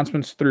Nintendo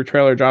announcements through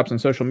trailer drops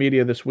and social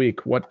media this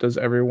week, what does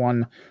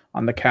everyone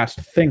on the cast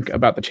think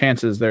about the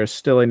chances there's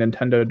still a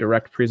Nintendo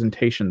Direct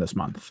presentation this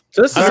month?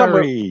 So this is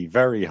very,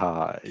 very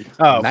high.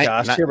 Oh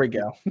gosh, here we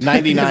go.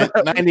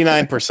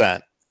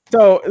 99%.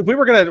 So we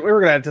were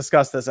gonna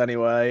discuss this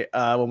anyway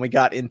when we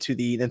got into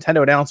the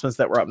Nintendo announcements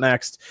that were up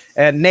next,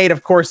 and Nate,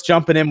 of course,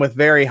 jumping in with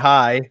very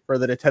high for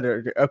the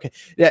Nintendo. Okay,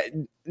 yeah,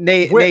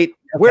 Nate.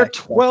 We're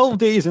 12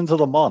 days into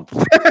the month.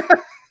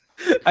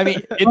 I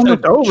mean, it's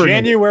a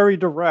January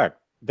Direct.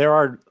 There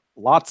are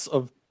lots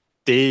of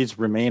days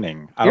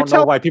remaining. I don't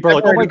know why people are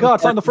like, "Oh my god,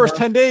 it's on the first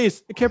 10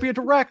 days. It can't be a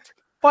Direct."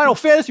 Final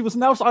Fantasy was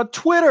announced on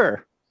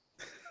Twitter.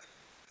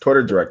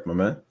 Twitter Direct, my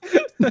man.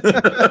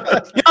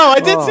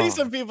 I did see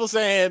some people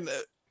saying,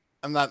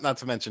 I'm not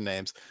to mention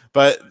names,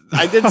 but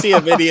I did see a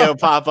video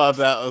pop up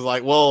that was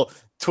like, well,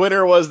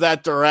 Twitter was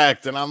that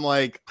Direct. And I'm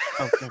like,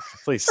 okay,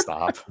 please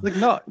stop. Like,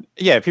 no.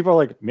 Yeah, people are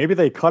like, maybe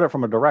they cut it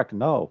from a Direct.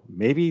 No,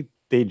 maybe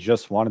they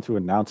just wanted to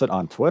announce it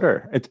on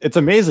Twitter. It's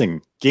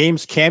amazing.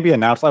 Games can be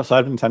announced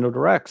outside of Nintendo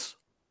Directs.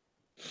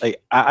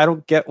 Like, I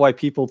don't get why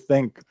people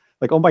think,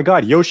 like, oh my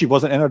God, Yoshi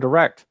wasn't in a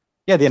Direct.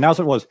 Yeah, the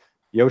announcement was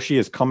Yoshi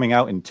is coming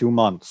out in 2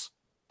 months.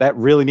 That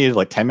really needed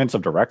like 10 minutes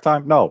of Direct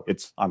time? No,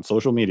 it's on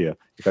social media.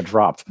 It got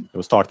dropped. It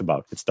was talked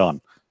about. It's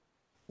done.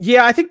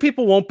 Yeah, I think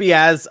people won't be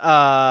as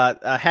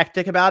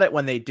hectic about it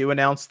when they do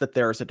announce that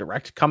there's a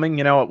direct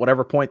coming, at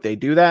whatever point they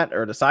do that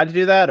or decide to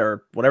do that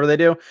or whatever they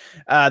do.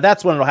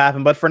 That's when it'll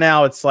happen. But for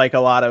now, it's like a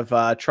lot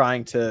of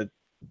trying to,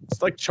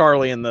 it's like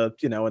Charlie in the,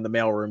 in the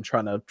mailroom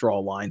trying to draw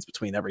lines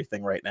between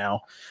everything right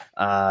now,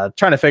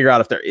 trying to figure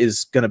out if there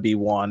is going to be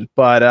one.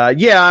 But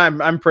yeah,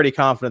 I'm pretty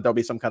confident there'll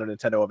be some kind of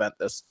Nintendo event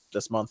this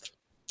month.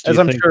 As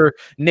I'm sure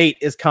Nate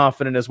is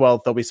confident as well,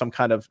 there'll be some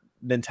kind of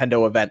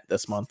Nintendo event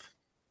this month.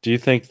 Do you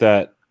think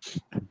that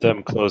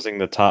them closing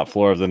the top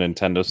floor of the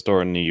Nintendo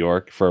store in New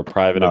York for a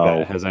private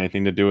event has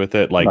anything to do with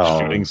it? Like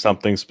shooting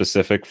something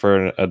specific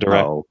for a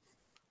direct?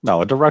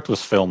 No, a direct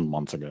was filmed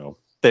months ago.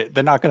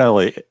 They're not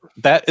going to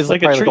that is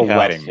like a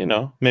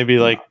wedding, maybe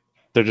like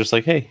they're just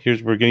like, hey,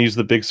 we're going to use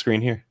the big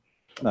screen here.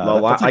 No,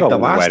 the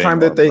last time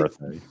that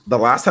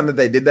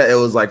they did that, it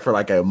was like for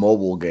like a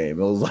mobile game.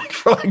 It was like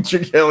for like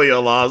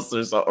Dragalia Lost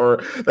or something. Or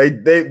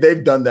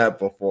they've done that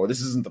before.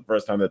 This isn't the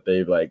first time that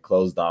they've like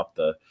closed off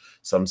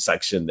some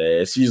section there.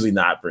 It's usually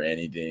not for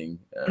anything.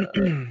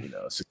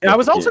 I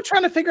was also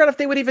trying to figure out if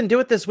they would even do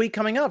it this week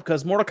coming up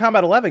because Mortal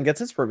Kombat 11 gets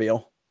its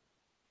reveal.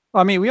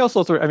 I mean, we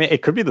also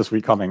it could be this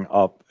week coming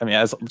up. I mean,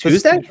 as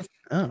Tuesday?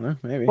 I don't know,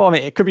 maybe. Well, I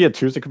mean, it could be a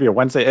Tuesday, it could be a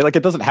Wednesday. Like,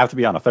 it doesn't have to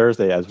be on a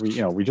Thursday, as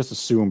we just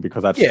assume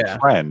because that's the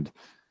trend.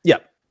 Yeah.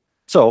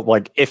 So,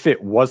 like, if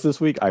it was this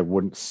week, I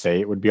wouldn't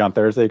say it would be on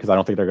Thursday because I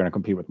don't think they're going to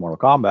compete with Mortal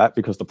Kombat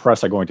because the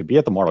press are going to be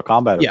at the Mortal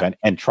Kombat event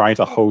and trying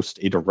to host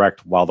a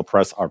direct while the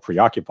press are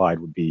preoccupied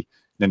would be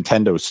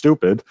Nintendo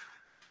stupid.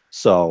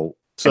 So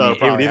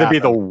it would either be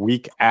the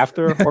week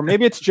after or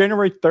maybe it's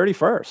January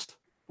 31st.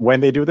 When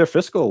they do their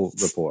fiscal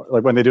report,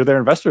 like when they do their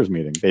investors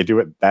meeting, they do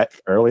it that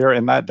earlier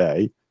in that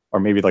day, or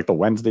maybe like the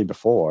Wednesday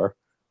before.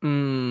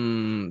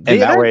 And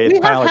that way it's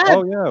kind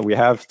of like, we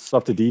have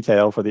stuff to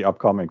detail for the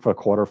upcoming for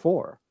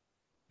Q4.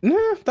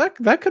 Yeah,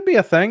 that could be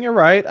a thing. You're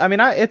right. I mean,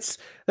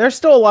 there's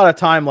still a lot of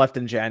time left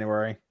in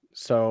January,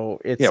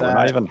 so it's we're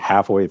not even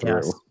halfway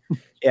through. Yes.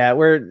 Yeah,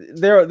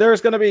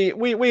 there's going to be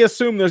we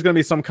assume there's going to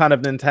be some kind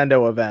of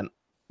Nintendo event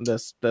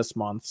this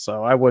month,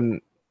 so I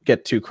wouldn't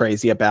get too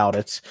crazy about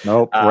it.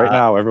 Nope. Right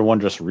now,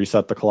 everyone just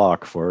reset the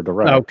clock for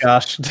direct. Oh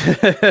gosh.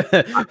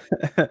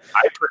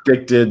 I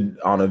predicted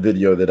on a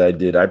video that I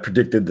did. I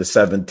predicted the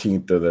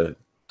 17th or the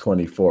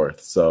 24th.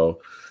 So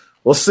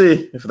we'll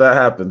see if that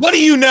happens. What do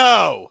you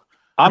know?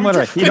 I'm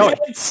gonna. He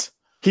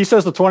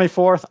says the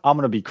 24th. I'm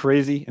gonna be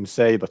crazy and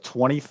say the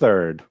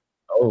 23rd.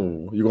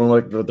 Oh, you're going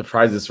like the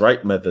Price is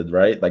Right method,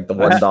 right? Like the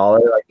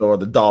 $1, like or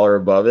the dollar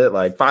above it,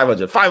 like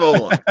 500,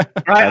 501.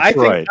 I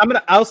think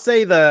I'll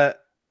say the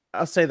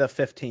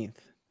 15th.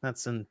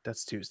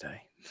 That's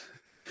Tuesday.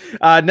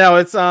 No,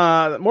 it's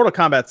Mortal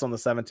Kombat's on the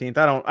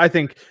 17th. I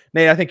think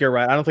Nate, you're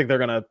right. I don't think they're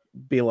gonna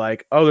be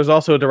like, oh, there's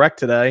also a direct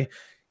today.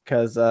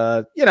 Because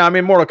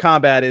Mortal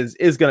Kombat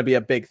is gonna be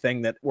a big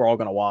thing that we're all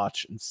gonna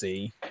watch and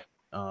see.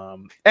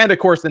 And of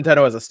course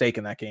Nintendo has a stake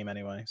in that game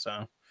anyway.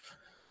 So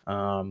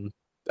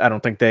I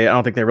don't think they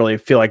really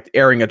feel like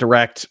airing a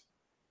direct.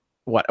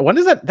 When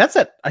is that? That's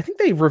it. I think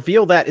they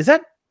reveal that.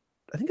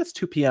 I think it's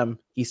 2 p.m.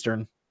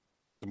 Eastern.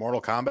 The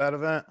Mortal Kombat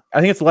event? I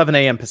think it's 11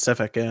 a.m.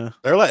 Pacific, yeah.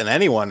 They're letting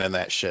anyone in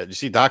that shit. You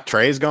see Doc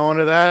Trey's going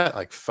to that?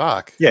 Like,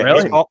 fuck. Yeah,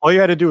 really? All you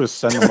had to do is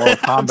send the Mortal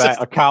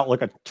Kombat account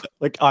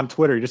like on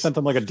Twitter. You just sent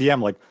them like a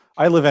DM like,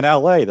 I live in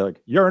LA. They're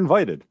like, you're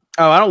invited.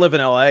 Oh, I don't live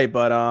in LA,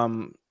 but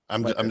I'm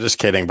just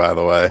kidding, by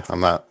the way. I'm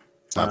not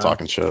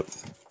talking shit.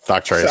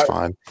 Doc Trey's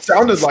fine.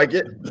 Sounded like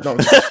it. No.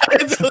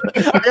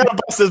 I gotta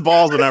bust his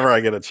balls whenever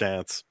I get a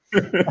chance.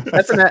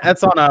 That's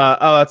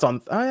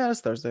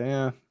Thursday,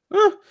 yeah.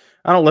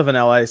 I don't live in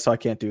LA, so I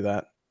can't do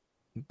that.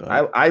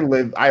 But I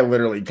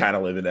literally kind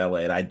of live in LA,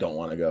 and I don't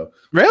want to go.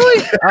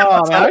 Really?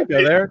 Oh man, I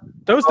go there.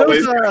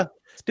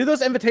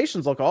 Those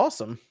invitations look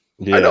awesome.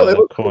 Yeah, I know they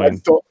look cool.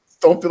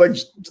 Don't feel like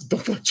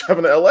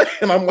driving to LA,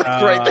 and I'm like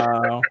right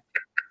there.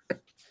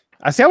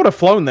 I see. I would have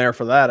flown there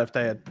for that if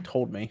they had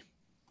told me.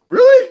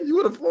 Really? You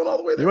would have flown all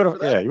the way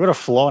there? You would have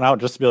flown out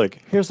just to be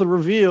like, here's the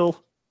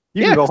reveal.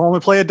 You can go home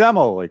and play a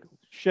demo. Like,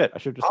 shit, I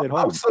should have just stayed home.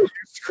 I'm so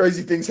used to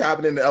crazy things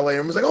happening in LA.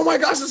 I was like, oh my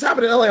gosh, this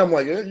happened in LA. I'm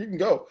like, yeah, you can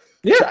go.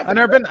 Yeah, I've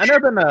never been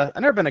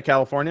to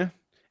California,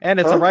 and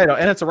it's a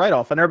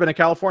write-off. I've never been to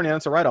California, and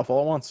it's a write-off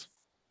all at once.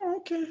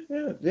 Okay,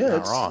 yeah,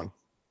 not wrong.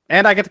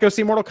 And I get to go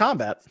see Mortal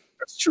Kombat.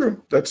 That's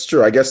true.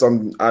 I guess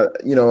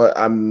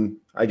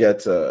I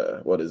get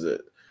what is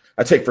it?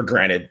 I take for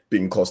granted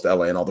being close to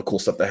LA and all the cool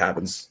stuff that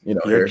happens.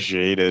 You're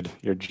jaded.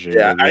 You're jaded.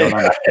 Yeah, I don't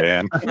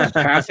understand.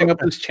 Passing up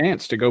this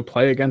chance to go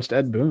play against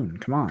Ed Boon.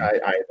 Come on.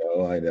 I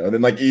know. And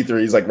then like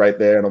E3 is like right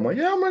there, and I'm like,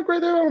 yeah, I'm like right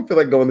there. I don't feel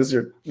like going this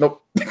year.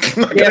 Nope.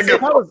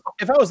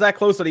 If I was that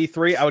close to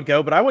E3, I would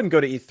go, but I wouldn't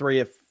go to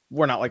E3 if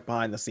we're not like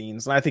behind the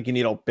scenes. And I think you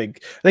need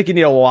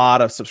a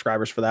lot of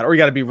subscribers for that, or you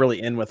got to be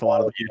really in with a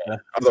lot of the people.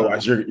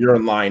 Otherwise, you're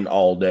in line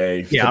all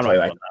day. Yeah, I'm play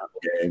not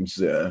games.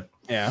 Yeah.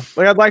 Yeah,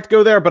 like I'd like to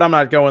go there, but I'm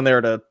not going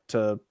there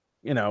to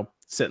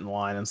sit in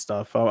line and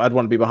stuff. I'd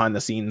want to be behind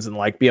the scenes and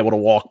like be able to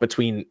walk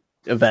between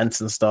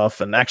events and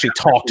stuff and actually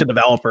talk to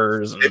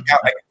developers. And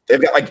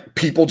they've got like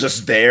people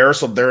just there,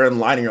 so they're in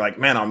line, and you're like,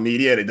 man, on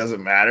media, it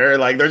doesn't matter.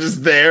 Like they're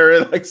just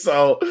there, like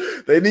so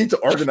they need to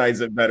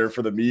organize it better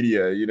for the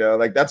media. You know,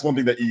 like that's one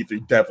thing that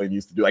E3 definitely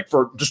needs to do. Like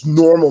for just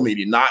normal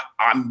media, not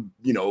I'm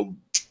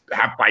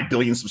have 5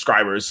 billion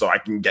subscribers so I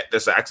can get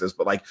this access,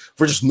 but like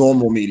for just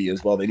normal media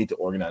as well, they need to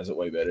organize it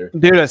way better.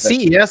 Dude, at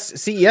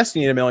CES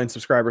need 1 million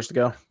subscribers to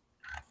go.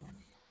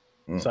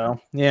 So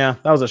yeah,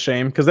 that was a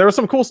shame because there was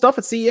some cool stuff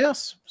at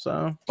CES.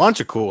 So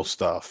bunch of cool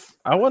stuff.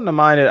 I wouldn't have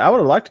minded. I would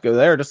have liked to go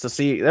there just to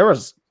see. It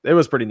was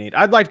pretty neat.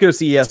 I'd like to go to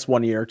CES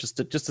one year just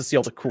to see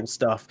all the cool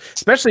stuff,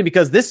 especially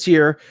because this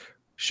year,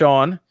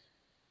 Sean,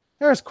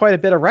 there's quite a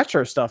bit of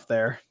retro stuff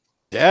there.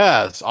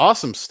 Yeah, it's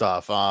awesome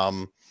stuff.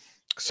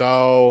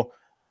 So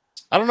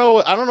I don't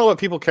know what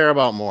people care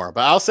about more,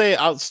 but I'll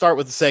start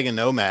with the Sega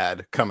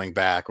Nomad coming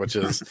back, which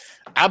is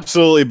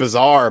absolutely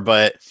bizarre,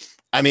 but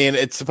I mean,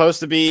 it's supposed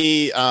to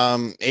be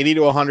 $80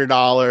 to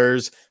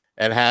 $100.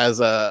 It has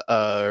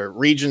a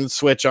region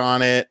switch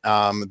on it.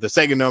 The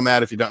Sega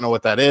Nomad, if you don't know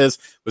what that is,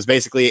 was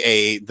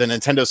basically the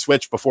Nintendo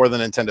Switch before the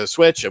Nintendo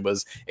Switch. It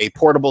was a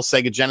portable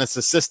Sega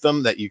Genesis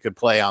system that you could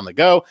play on the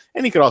go,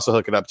 and you could also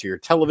hook it up to your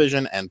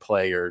television and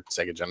play your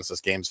Sega Genesis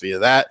games via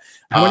that.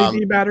 How many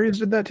D batteries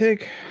did that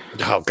take?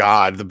 Oh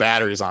God, the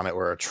batteries on it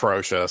were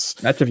atrocious.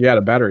 That's if you had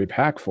a battery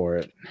pack for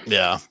it.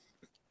 Yeah.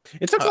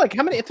 It took like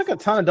how many? It took a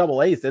ton of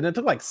double A's, didn't it? It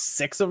took like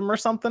 6 of them or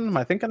something. Am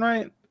I thinking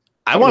right?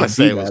 I want to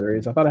say it was,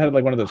 batteries. I thought I had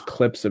like one of those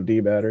clips of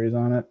D batteries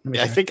on it.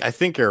 I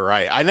think you're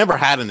right. I never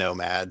had a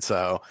Nomad,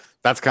 so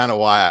that's kind of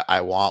why I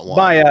want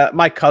one.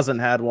 My cousin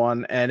had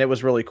one, and it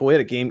was really cool. He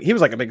had a game. He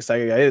was like a big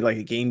Sega guy. He had like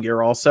a Game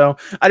Gear also.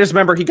 I just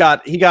remember he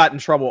got in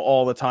trouble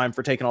all the time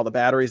for taking all the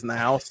batteries in the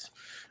house.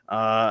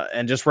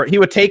 And just he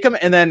would take them,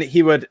 and then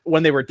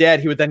when they were dead,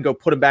 he would then go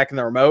put them back in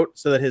the remote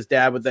so that his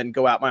dad would then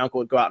go out. My uncle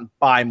would go out and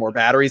buy more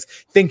batteries,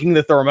 thinking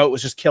that the remote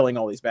was just killing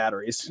all these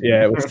batteries.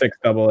 Yeah, it was 6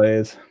 double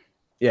A's.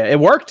 Yeah, it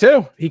worked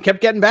too. He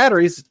kept getting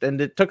batteries, and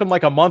it took him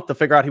like a month to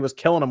figure out he was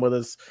killing them with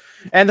his.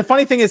 And the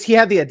funny thing is, he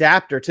had the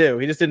adapter too.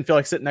 He just didn't feel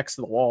like sitting next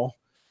to the wall.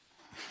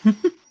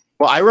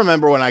 Well, I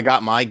remember when I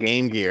got my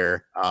Game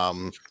Gear.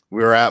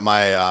 We were at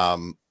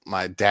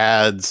my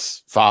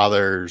dad's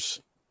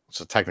father's.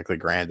 So technically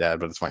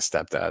granddad, but it's my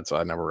stepdad, so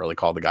I never really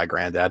called the guy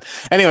granddad.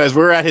 Anyways,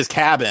 we were at his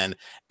cabin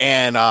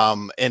and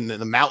in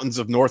the mountains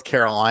of North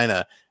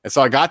Carolina. And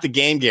so I got the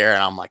Game Gear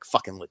and I'm like,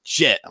 fucking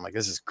legit. I'm like,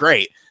 this is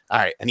great. All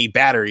right, I need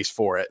batteries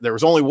for it. There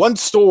was only one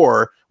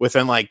store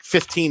within like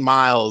 15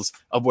 miles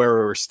of where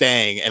we were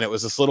staying, and it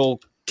was this little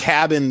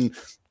cabin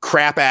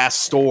crap ass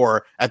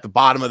store at the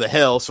bottom of the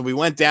hill. So we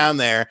went down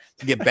there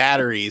to get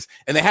batteries,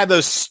 and they had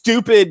those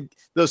stupid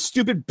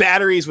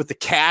batteries with the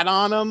cat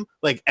on them,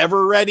 like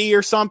Ever Ready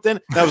or something.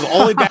 That was the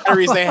only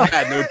batteries they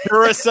had. No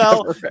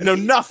Duracell, no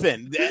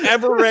nothing.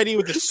 Ever Ready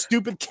with the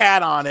stupid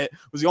cat on it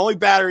was the only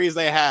batteries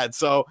they had.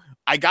 So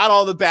I got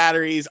all the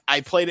batteries.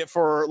 I played it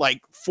for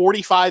like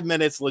 45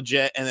 minutes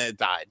legit, and then it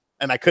died.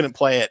 And I couldn't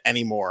play it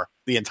anymore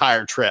the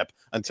entire trip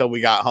until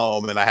we got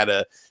home, and I had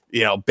to,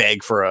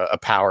 beg for a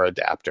power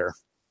adapter.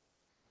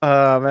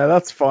 Man,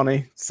 that's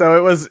funny. So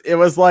it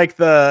was like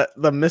the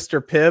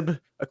Mr. Pibb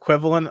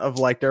equivalent of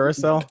like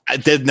Duracell.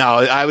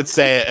 I would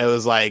say it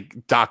was like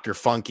Dr.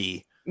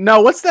 Funky.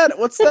 No, what's that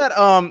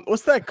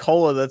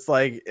cola that's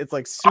like it's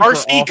like super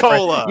RC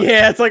Cola.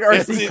 Yeah, it's like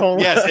RC Cola.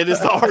 Yes, it is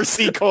the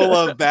RC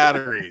Cola of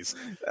batteries.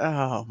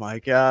 Oh my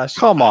gosh.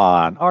 Come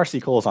on.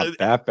 RC Cola's not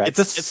that bad.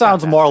 This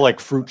sounds more like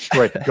Fruit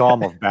Stripe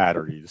gum of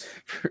batteries.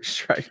 Fruit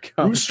Stripe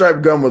gum. Fruit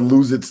Stripe gum would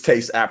lose its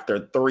taste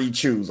after 3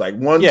 chews. Like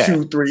 1,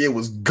 2, 3, it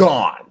was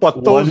gone.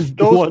 But those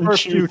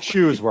first few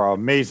chews were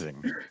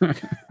amazing. It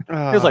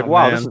was like,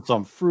 wow, man. This is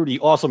some fruity,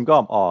 awesome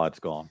gum. Oh, it's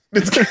gone.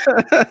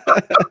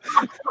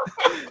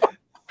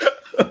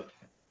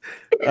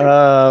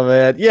 Oh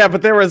man, yeah,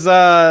 but there was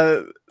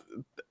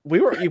we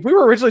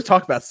were originally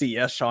talking about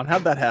CES, Sean.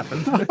 How'd that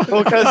happen?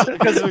 Well,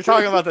 because we're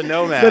talking about the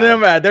Nomad. The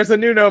Nomad. There's a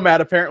new Nomad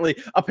apparently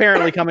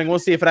coming. We'll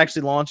see if it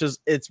actually launches.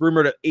 It's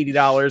rumored at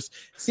 $80.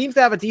 Seems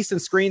to have a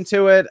decent screen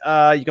to it.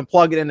 You can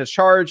plug it in to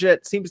charge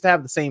it. Seems to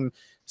have the same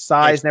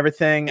size and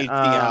everything. HD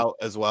out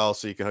as well,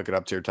 so you can hook it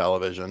up to your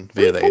television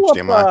via the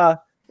HDMI.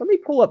 Let me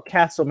pull up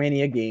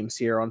Castlemania Games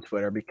here on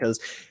Twitter because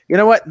you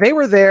know what? They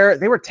were there.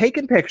 They were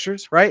taking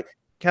pictures, right?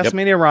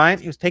 Castlemania Ryan,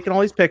 he was taking all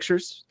these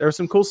pictures. There was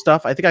some cool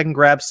stuff. I think I can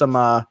grab some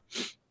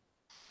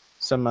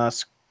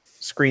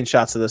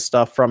screenshots of this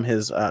stuff from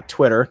his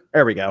Twitter.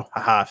 There we go.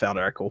 Haha, I found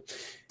it. All right, cool.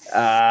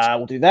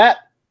 We'll do that.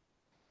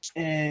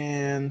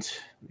 And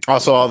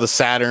also all the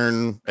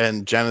Saturn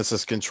and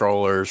Genesis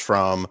controllers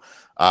from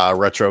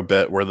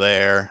Retrobit were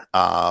there.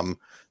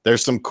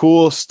 There's some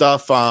cool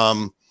stuff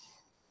from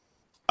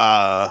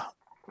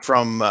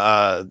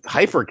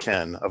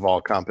Hyperkin of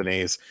all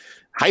companies.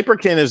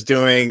 Hyperkin is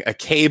doing a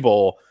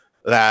cable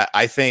that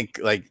I think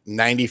like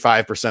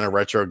 95% of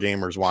retro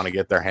gamers want to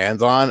get their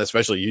hands on,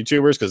 especially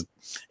YouTubers, because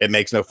it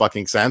makes no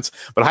fucking sense.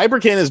 But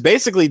Hyperkin is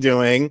basically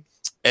doing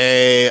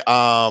a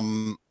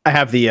I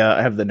have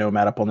the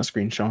Nomad up on the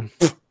screen, Sean.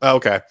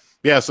 Okay.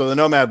 Yeah, so the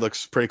Nomad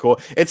looks pretty cool.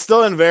 It's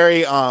still in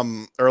very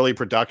early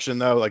production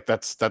though. Like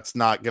that's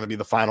not going to be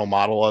the final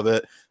model of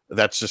it.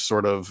 That's just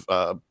sort of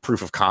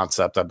proof of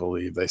concept, I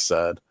believe they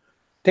said.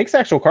 Takes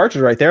actual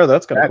cartridge right there, though.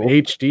 That's kind of cool.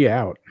 HD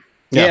out.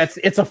 Yeah,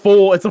 it's a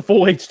full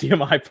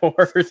HDMI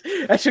port.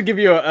 That should give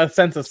you a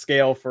sense of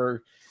scale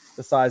for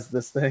the size of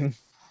this thing.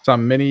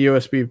 Some mini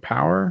USB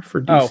power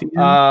for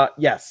DC.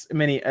 Yes,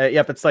 mini.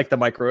 Yep, it's like the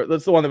micro.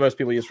 That's the one that most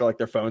people use for like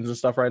their phones and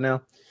stuff right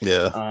now.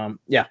 Yeah.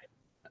 Yeah,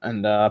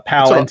 and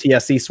PAL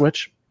NTSC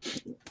switch.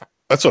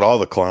 That's what all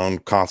the clone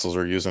consoles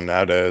are using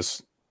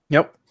nowadays.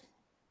 Yep.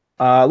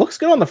 Looks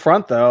good on the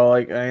front though.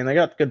 Like, I mean, they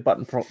got good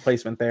button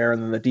placement there,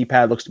 and then the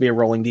D-pad looks to be a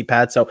rolling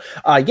D-pad. So,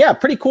 yeah,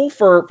 pretty cool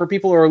for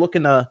people who are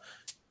looking to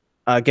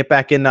get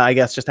back in. I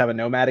guess just have a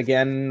Nomad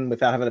again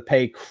without having to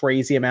pay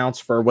crazy amounts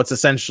for what's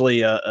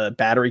essentially a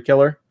battery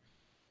killer.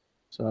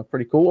 So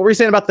pretty cool. What were you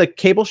saying about the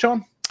cable,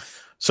 Sean?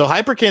 So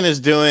Hyperkin is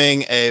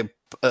doing a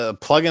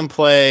plug and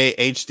play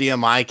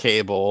HDMI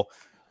cable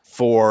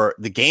for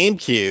the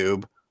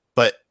GameCube,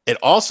 but it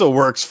also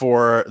works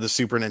for the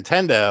Super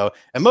Nintendo,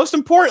 and most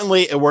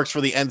importantly, it works for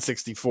the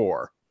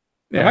N64.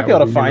 I might be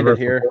able to find it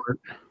here.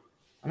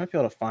 I might be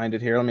able to find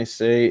it here. Let me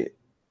see.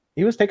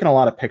 He was taking a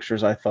lot of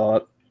pictures, I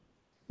thought.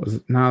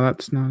 No,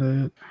 that's not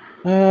it.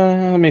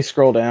 Let me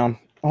scroll down.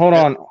 Hold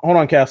on,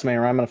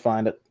 Castmania. I'm gonna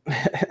find it.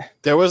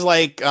 There was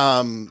like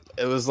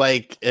it was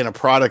like in a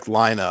product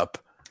lineup.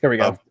 Here we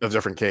go. Of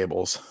different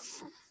cables.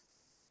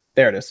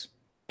 There it is.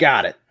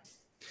 Got it.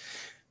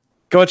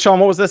 Go ahead, Sean.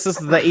 What was this? This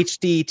is the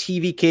HD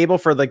TV cable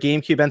for the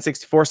GameCube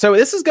N64. So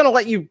this is going to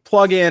let you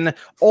plug in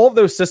all of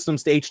those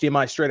systems to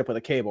HDMI straight up with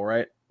a cable,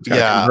 right? It's got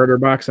a converter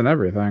box and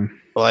everything.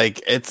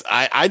 Like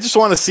I just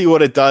want to see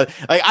what it does.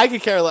 Like I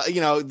could care,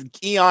 you know,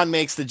 Eon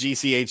makes the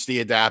GCHD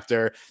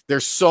adapter.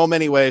 There's so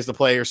many ways to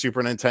play your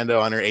Super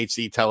Nintendo on your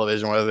HD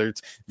television, whether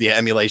it's via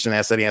emulation,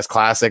 SNES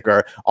Classic,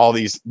 or all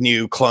these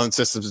new clone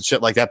systems and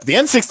shit like that. But the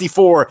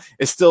N64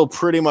 is still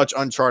pretty much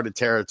uncharted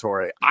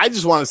territory. I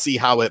just want to see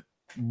how it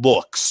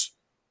looks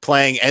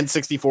playing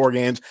N64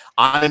 games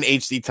on an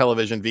HD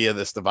television via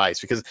this device,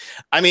 because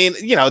I mean,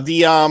 you know,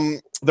 the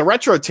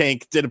Retro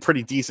Tank did a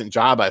pretty decent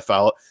job. I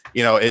felt,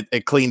 you know,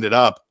 it cleaned it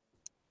up.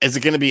 Is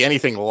it going to be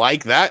anything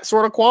like that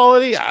sort of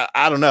quality?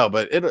 I don't know,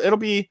 but it'll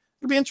be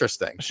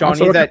interesting. Sean,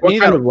 also, what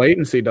kind of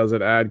latency does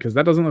it add? Because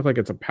that doesn't look like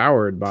it's a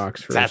powered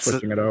box for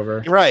switching it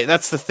over. Right,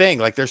 that's the thing.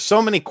 Like, there's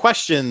so many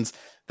questions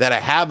that I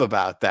have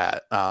about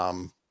that.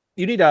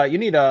 You need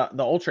the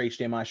Ultra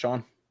HDMI,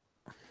 Sean.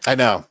 I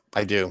know,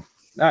 I do.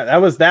 That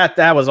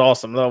was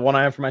awesome. The one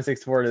I have for my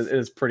 64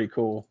 is pretty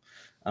cool.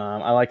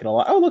 I like it a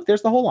lot. Oh, look,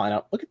 there's the whole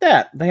lineup. Look at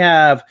that. They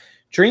have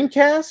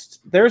Dreamcast.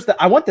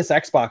 I want this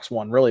Xbox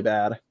one really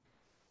bad.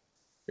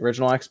 The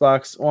original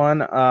Xbox one,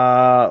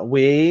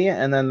 Wii,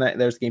 and then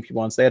there's the GameCube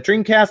ones. They have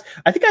Dreamcast.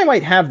 I think I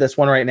might have this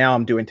one right now.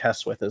 I'm doing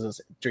tests with is this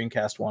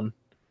Dreamcast one.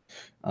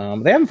 They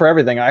have them for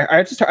everything.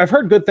 I've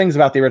heard good things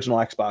about the original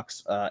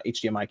Xbox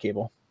HDMI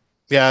cable.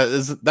 Yeah,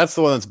 that's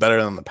the one that's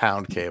better than the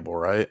Pound cable,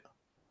 right?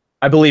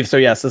 I believe so.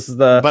 Yes, this is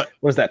what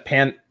is that?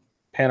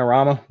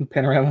 Panorama.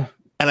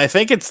 And I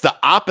think it's the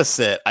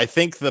opposite. I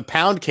think the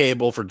Pound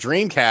cable for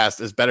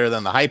Dreamcast is better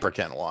than the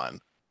Hyperkin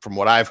one, from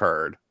what I've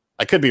heard.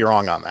 I could be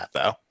wrong on that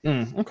though.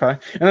 Okay.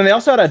 And then they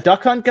also had a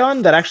Duck Hunt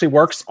gun that actually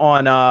works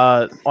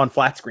on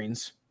flat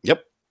screens.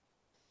 Yep.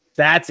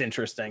 That's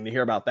interesting to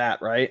hear about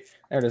that, right?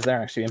 There it is. There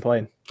actually being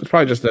played. It's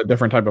probably just a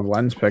different type of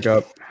lens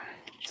pickup.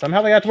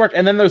 Somehow they got to work.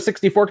 And then those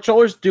 64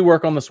 controllers do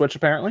work on the Switch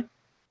apparently.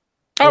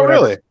 Oh,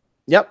 really?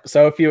 Yep.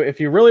 So if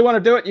you really want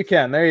to do it, you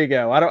can. There you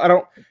go. I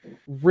don't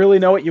really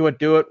know what you would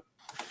do it.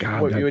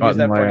 God, what you would use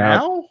that for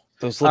now.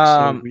 Those look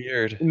so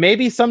weird.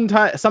 Maybe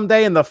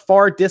someday in the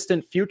far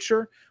distant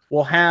future,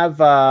 we'll have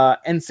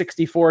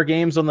N64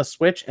 games on the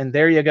Switch, and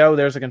there you go.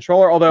 There's a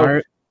controller.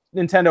 Although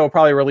Nintendo will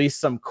probably release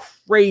some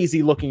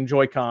crazy looking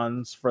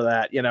Joy-Cons for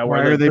that. You know, why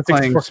are they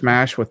playing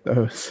Smash with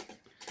those?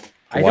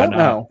 I don't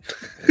know.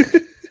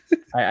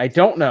 I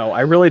don't know.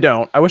 I really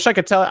don't. I wish I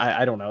could tell.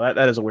 I don't know.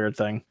 That is a weird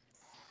thing.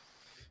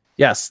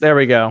 Yes, there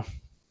we go.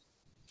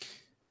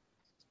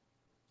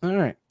 All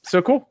right.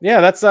 So cool. Yeah,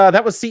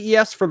 that was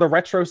CES for the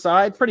retro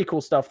side. Pretty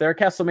cool stuff there.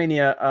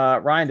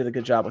 Castlemania, Ryan did a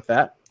good job with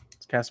that.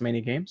 It's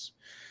Castlemania Games.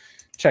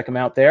 Check him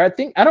out there. I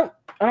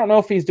don't know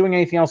if he's doing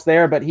anything else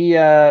there, but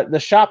the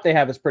shop they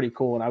have is pretty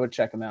cool, and I would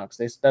check him out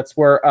because that's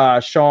where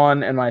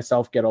Sean and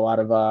myself get a lot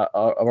of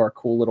our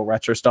cool little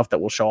retro stuff that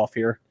we'll show off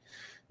here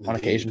on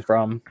occasion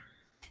from.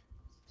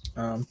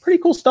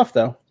 Pretty cool stuff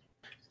though.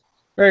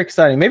 Very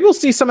exciting. Maybe we'll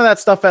see some of that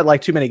stuff at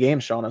like Too Many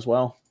Games, Sean, as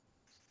well.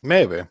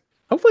 Maybe.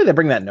 Hopefully they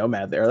bring that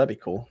Nomad there. That'd be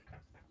cool.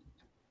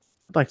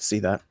 I'd like to see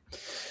that.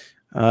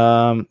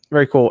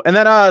 Very cool. And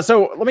then,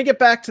 so let me get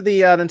back to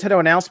the Nintendo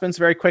announcements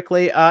very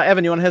quickly.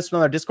 Evan, you want to hit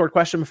another Discord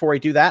question before we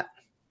do that?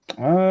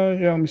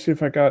 Yeah, let me see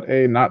if I got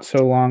a not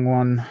so long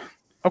one.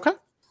 Okay.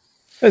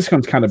 This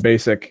one's kind of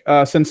basic.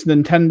 Since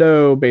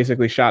Nintendo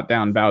basically shot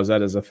down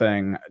Bowsette as a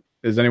thing,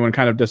 is anyone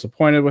kind of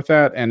disappointed with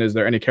that? And is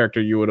there any character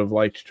you would have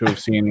liked to have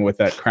seen with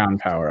that crown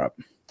power up?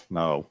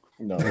 No.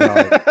 No.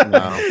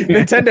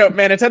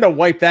 Nintendo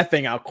wiped that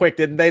thing out quick,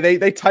 didn't they?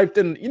 They typed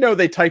in,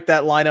 they typed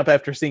that lineup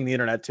after seeing the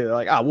internet too. They're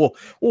like, we'll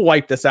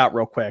wipe this out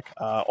real quick.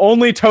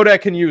 Only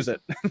Toadette can use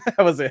it.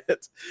 That was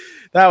it.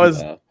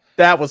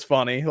 That was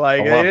funny.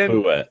 Like they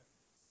didn't want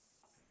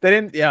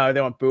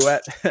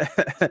Bouet.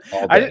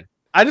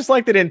 I just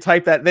like they didn't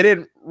type that. They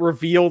didn't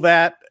reveal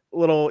that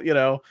little,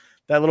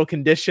 that little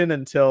condition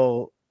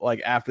until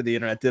like after the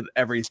internet did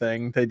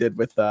everything they did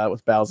with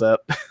Bowsette.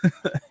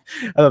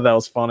 I thought that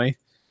was funny.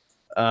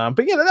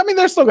 But yeah, I mean,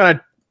 they're still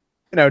gonna,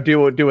 do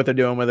what they're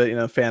doing with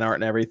it, fan art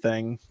and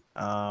everything.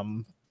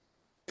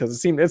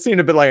 Because it seemed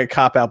a bit like a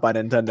cop out by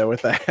Nintendo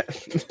with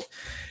that.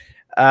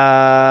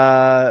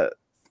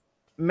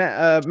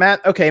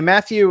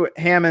 Matthew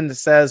Hammond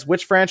says,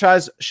 which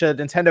franchise should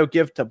Nintendo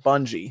give to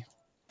Bungie?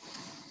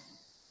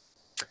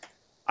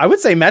 I would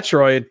say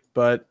Metroid,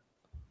 but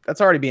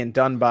that's already being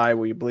done by,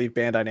 we believe,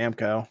 Bandai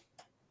Namco.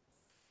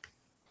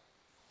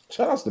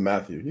 Shout outs to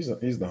Matthew. He's the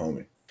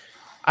homie.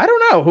 I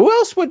don't know. Who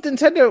else would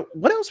Nintendo?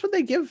 What else would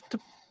they give to?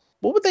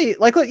 What would they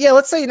like? Yeah,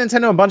 let's say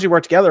Nintendo and Bungie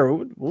work together.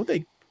 What would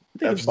they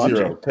give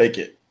F-Zero. Bungie?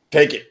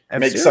 Take it.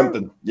 Make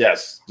something.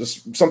 Yes,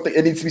 just something.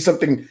 It needs to be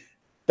something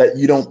that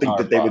you don't think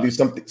that they would do.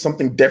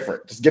 Something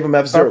different. Just give them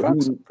F-Zero.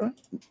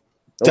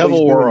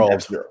 Devil World.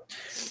 F-Zero.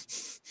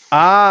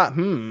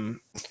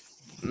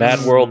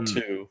 Mad World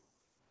 2.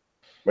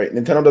 Wait,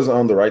 Nintendo doesn't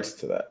own the rights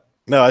to that.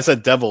 No, I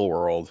said Devil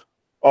World.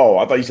 Oh,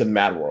 I thought you said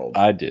Mad World.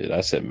 I did. I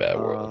said Mad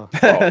World.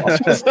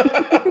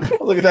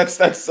 Look at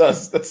that's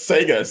us. That's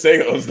Sega.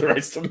 Sega owns the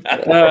rights to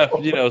Mad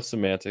World.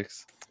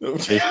 Semantics.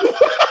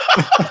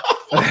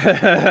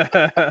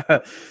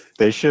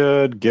 They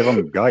should give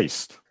them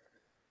Geist.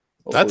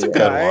 That's a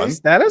good one.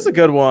 That is a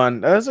good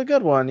one. That is a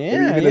good one.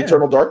 Yeah. Maybe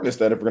Eternal Darkness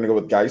then, if we're gonna go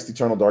with Geist,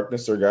 Eternal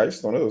Darkness or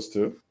Geist, one of those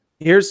two.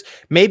 Here's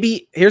what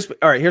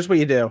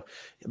you do.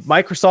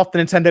 Microsoft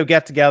and Nintendo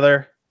get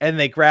together and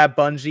they grab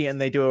Bungie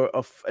and they do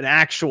an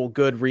actual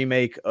good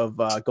remake of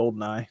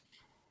GoldenEye.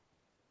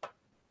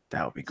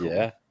 That would be cool.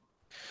 Yeah.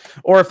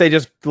 Or if they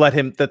just let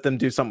them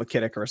do something with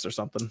Kid Icarus or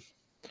something.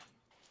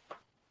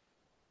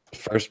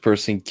 First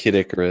person Kid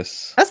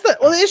Icarus.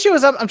 The issue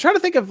is I'm trying to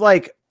think of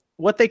like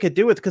what they could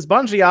do with, because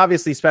Bungie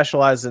obviously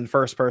specializes in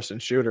first person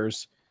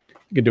shooters.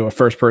 You could do a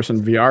first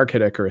person VR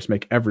Kid Icarus,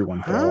 make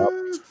everyone throw up.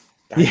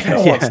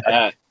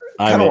 I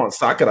kind of want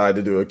Sakurai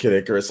to do a Kid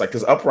Icarus,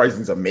 because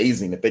Uprising's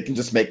amazing. If they can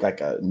just make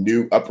like a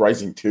new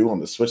Uprising 2 on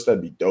the Switch,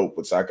 that'd be dope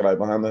with Sakurai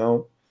behind the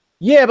helm.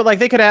 Yeah, but like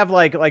they could have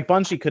like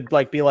Bungie could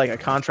like be like a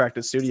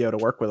contracted studio to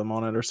work with them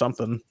on it or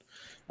something.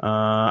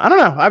 I don't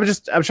know.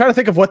 I'm trying to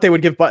think of what they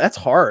would give, but that's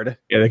hard.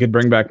 Yeah, they could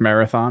bring back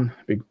Marathon.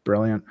 Be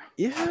brilliant.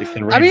 Yeah, they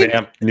can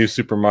revamp New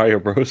Super Mario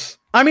Bros.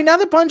 I mean, now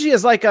that Bungie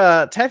is like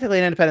technically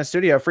an independent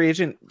studio, free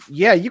agent,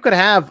 yeah, you could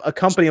have a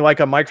company like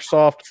a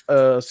Microsoft,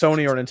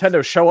 Sony, or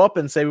Nintendo show up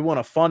and say, we want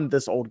to fund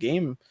this old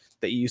game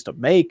that you used to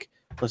make.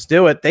 Let's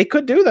do it. They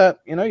could do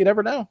that. You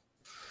never know.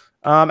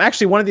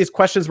 Actually, one of these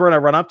questions we're going to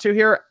run up to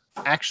here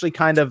actually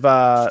kind of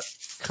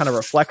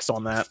reflects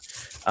on that.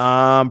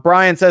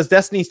 Brian says,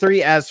 Destiny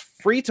 3 as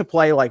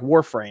free-to-play like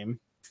Warframe.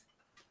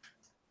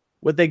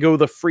 Would they go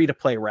the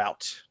free-to-play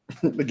route?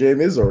 The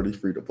game is already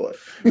free to play.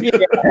 Yeah.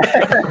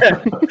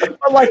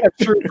 But like a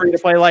true free to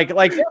play, like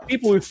there are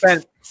people who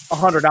spent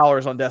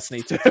 $100 on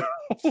Destiny 2,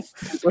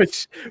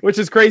 which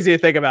is crazy to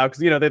think about because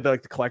they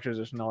like the collector's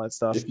edition and all that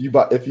stuff.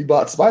 If you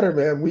bought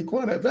Spider-Man week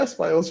 1 at Best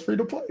Buy, it was free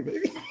to play,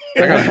 baby.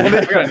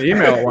 I got an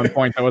email at one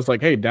point that was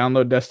like, "Hey,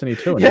 download Destiny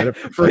 2 and get it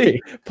for free."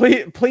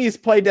 Please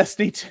play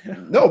Destiny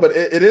 2. No, but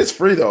it is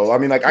free though. I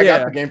mean, like I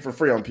got the game for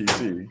free on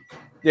PC.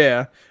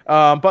 Yeah.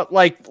 But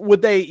like,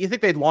 you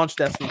think they'd launch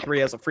Destiny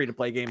 3 as a free to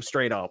play game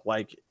straight up?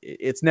 Like,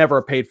 it's never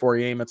a paid for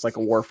game. It's like a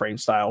Warframe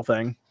style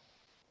thing.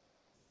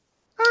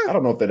 I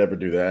don't know if they'd ever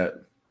do that.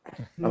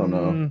 I don't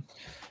know.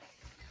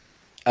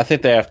 I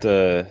think they have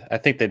to. I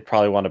think they'd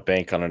probably want to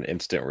bank on an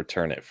instant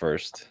return at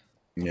first.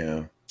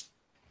 Yeah.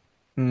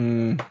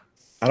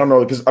 I don't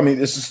know, because I mean,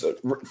 it's just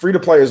free to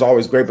play is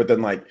always great, but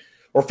then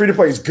free to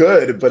play is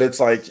good, but it's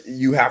like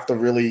you have to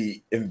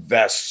really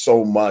invest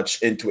so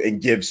much into it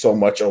and give so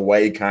much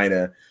away, kind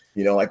of.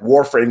 Like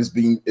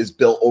Warframe is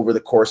built over the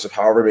course of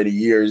however many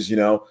years.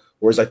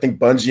 Whereas I think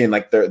Bungie and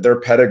like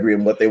their pedigree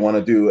and what they want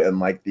to do and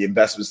like the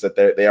investments that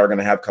they are going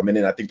to have coming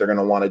in, I think they're going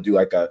to want to do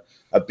like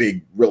a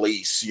big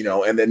release,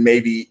 and then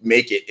maybe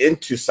make it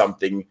into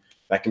something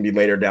that can be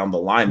later down the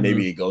line.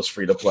 Maybe it goes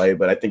free to play,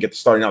 but I think it's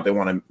starting out, they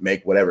want to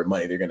make whatever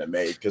money they're going to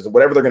make, because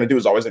whatever they're going to do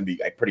is always going to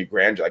be like pretty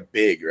grand, like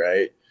big,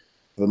 right?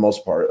 For the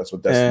most part, that's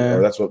what Destiny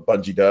or that's what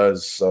Bungie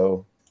does.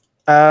 So,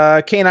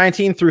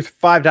 K19 threw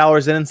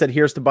 $5 in and said,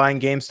 "Here's to buying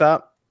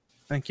GameStop."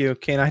 Thank you,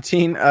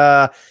 K19.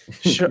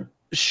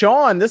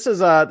 Sean, this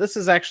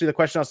is actually the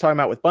question I was talking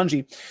about with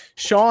Bungie.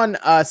 Sean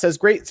says,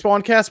 "Great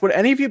Spawncast. Would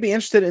any of you be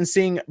interested in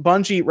seeing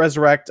Bungie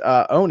resurrect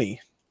Oni?"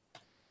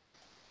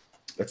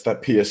 That's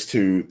that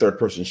PS2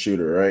 third-person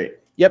shooter, right?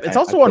 Yep, it's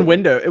also on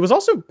Windows. It was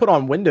also put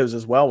on Windows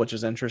as well, which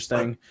is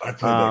interesting. I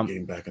played that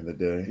game back in the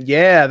day.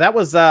 Yeah, that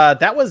was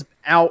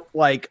out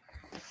like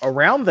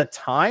around the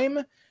time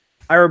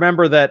I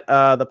remember that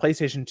the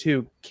PlayStation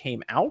 2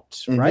 came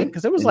out, right?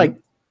 Because it was like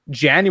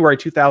January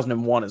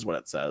 2001 is what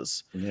it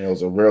says. Yeah, it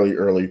was a really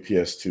early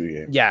PS2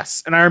 game.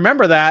 Yes, and I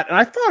remember that, and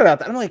I thought about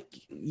that. I'm like,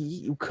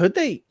 could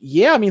they?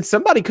 Yeah, I mean,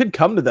 somebody could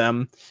come to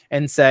them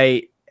and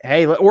say,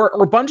 "Hey,"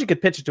 or Bungie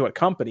could pitch it to a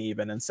company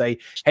even and say,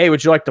 "Hey,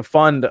 would you like to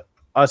fund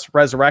us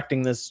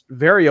resurrecting this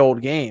very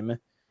old game?"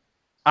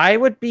 I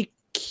would be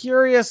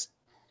curious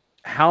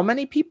how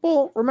many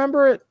people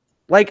remember it.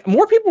 Like,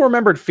 more people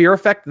remembered Fear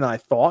Effect than I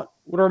thought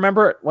would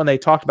remember it when they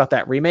talked about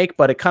that remake,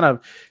 but it kind of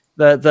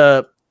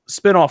the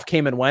spinoff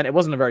came and went. It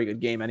wasn't a very good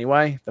game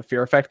anyway, the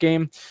Fear Effect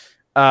game.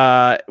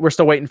 We're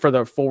still waiting for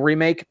the full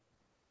remake.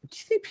 Do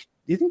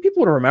you think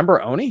people would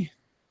remember Oni?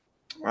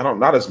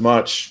 Not as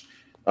much.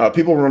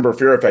 People remember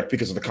Fear Effect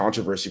because of the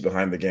controversy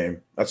behind the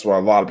game. That's why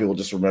a lot of people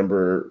just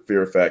remember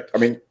Fear Effect. I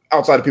mean,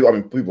 outside of people,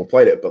 people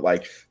played it, but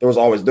like there was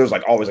always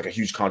a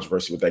huge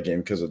controversy with that game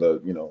because of the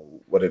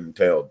what it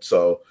entailed.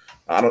 So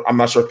I'm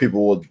not sure if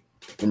people would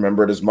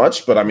remember it as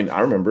much, but I mean, I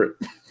remember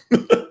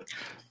it.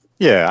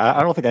 Yeah,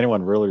 I don't think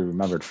anyone really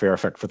remembered Fear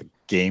Effect for the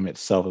game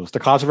itself. It was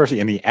the controversy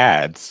in the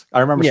ads.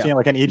 I remember seeing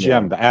like an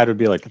EGM, the ad would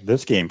be like,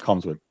 "This game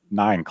comes with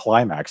 9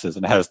 climaxes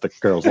and has the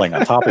girls laying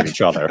on top of each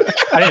other."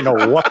 I didn't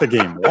know what the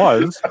game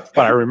was,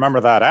 but I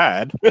remember that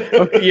ad.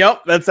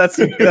 Yep,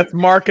 that's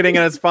marketing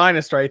at its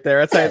finest right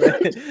there. That's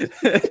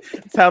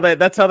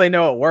how they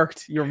know it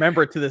worked. You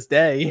remember it to this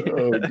day.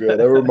 Oh god,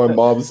 I remember my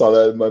mom saw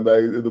that in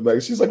the magazine.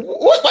 She's like,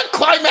 "What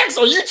climax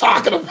are you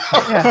talking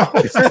about?" Yeah.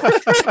 I'm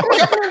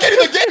getting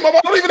the game.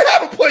 I don't even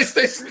have a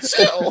PlayStation.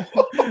 Chill.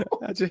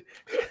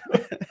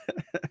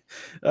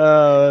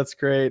 Oh, that's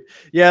great.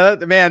 Yeah,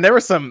 man, there were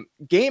some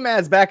game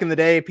ads back in the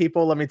day,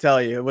 people. Let me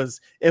tell you,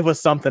 it was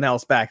something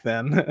else back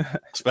then.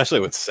 Especially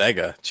with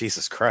Sega.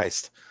 Jesus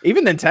Christ.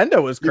 Even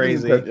Nintendo was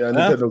crazy.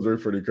 Nintendo's were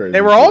pretty crazy.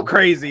 They were all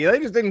crazy. They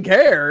just didn't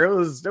care. It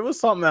was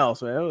something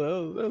else, man.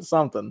 It was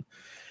something.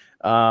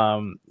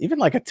 Even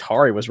like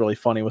Atari was really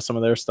funny with some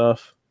of their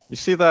stuff. You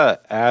see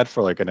that ad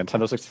for like a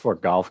Nintendo 64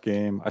 golf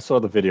game? I saw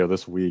the video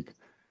this week.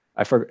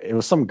 I forgot, it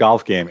was some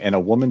golf game, and a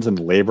woman's in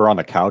labor on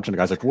the couch, and the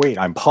guy's like, "Wait,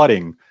 I'm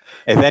putting,"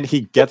 and then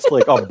he gets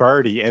like a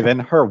birdie, and then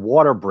her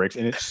water breaks,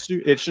 and it's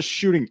just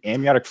shooting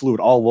amniotic fluid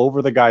all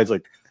over the guy's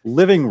like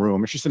living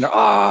room, and she's sitting there,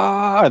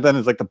 and then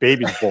it's like the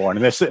baby's born,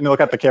 and they're sitting and look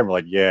at the camera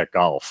like, "Yeah,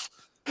 golf."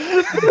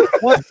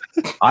 What?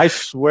 I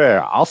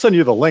swear, I'll send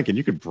you the link, and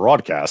you could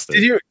broadcast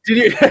it.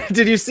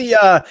 Did you see?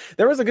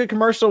 There was a good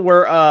commercial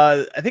where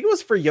I think it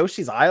was for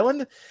Yoshi's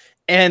Island.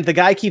 And the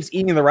guy keeps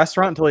eating in the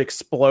restaurant until he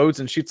explodes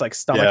and shoots like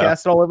stomach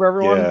acid all over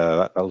everyone.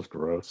 Yeah, that was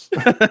gross.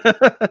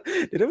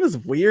 Dude, it was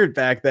weird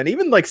back then.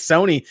 Even like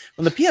Sony,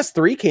 when the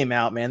PS3 came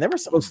out, man, there were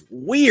some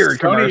weird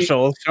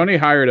commercials. Sony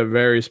hired a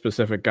very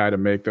specific guy to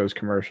make those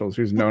commercials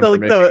who's known for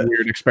making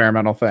weird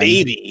experimental things.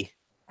 Baby.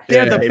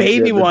 Yeah, the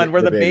baby one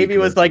where the baby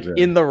was like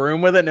in the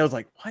room with it, and it was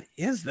like, what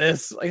is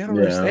this? Like, I don't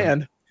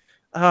understand.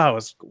 Oh, it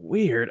was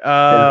weird.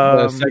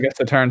 The Sega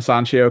Saturn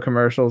Sanchio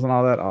commercials and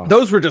all that. Oh.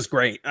 Those were just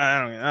great. I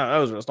don't know.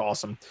 Those were just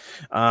awesome.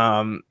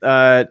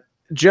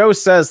 Joe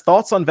says,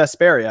 thoughts on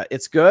Vesperia?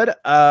 It's good.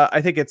 I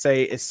think it's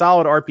a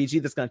solid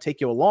RPG that's going to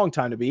take you a long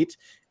time to beat,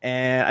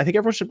 and I think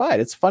everyone should buy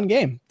it. It's a fun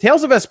game.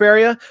 Tales of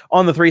Vesperia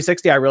on the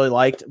 360 I really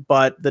liked,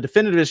 but the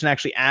Definitive Edition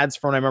actually adds,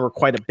 from what I remember,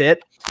 quite a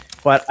bit.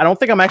 But I don't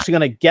think I'm actually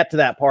going to get to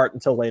that part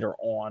until later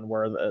on,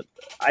 where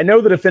I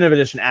know the Definitive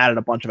Edition added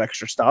a bunch of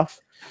extra stuff.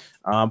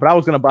 But I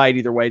was going to buy it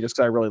either way just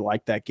because I really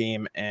liked that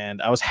game.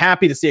 And I was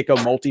happy to see it go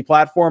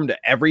multi-platform to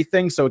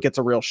everything, so it gets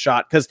a real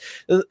shot. Because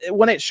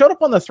when it showed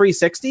up on the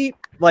 360,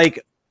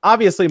 like,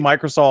 obviously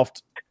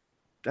Microsoft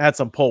had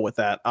some pull with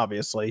that,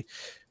 obviously.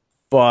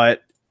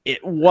 But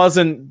it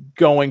wasn't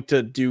going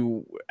to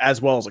do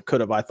as well as it could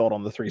have, I thought,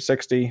 on the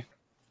 360.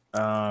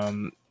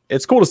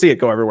 It's cool to see it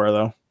go everywhere,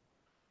 though.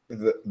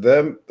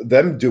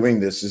 Them doing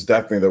this is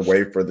definitely the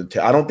way for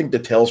I don't think the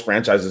Tales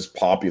franchise is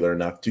popular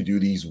enough to do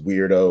these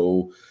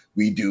weirdo,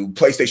 we do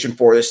PlayStation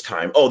 4 this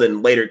time. Oh,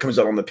 then later it comes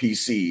out on the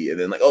PC. And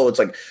then like, oh, it's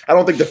like, I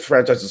don't think the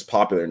franchise is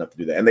popular enough to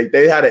do that. And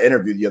they had an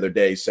interview the other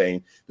day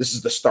saying this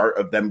is the start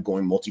of them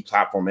going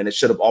multi-platform, and it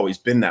should have always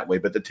been that way.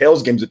 But the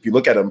Tales games, if you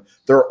look at them,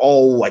 they're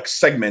all like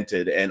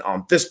segmented and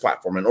on this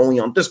platform and only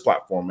on this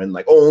platform, and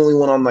like, oh, only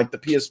one on like the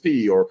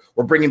PSP, or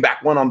we're bringing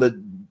back one on the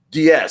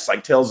DS,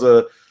 like Tales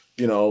of,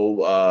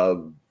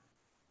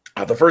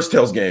 the first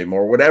Tales game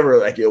or whatever,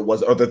 like it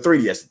was, or the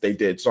 3DS that they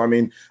did. So I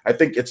mean, I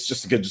think it's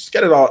just good. Just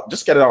get it out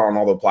on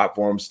all the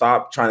platforms.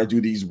 Stop trying to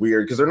do these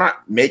weird, because they're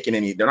not making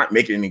any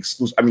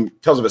exclusive. I mean,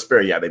 Tales of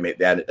Vesperia,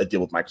 they had a deal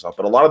with Microsoft,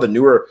 but a lot of the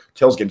newer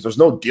Tales games, there's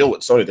no deal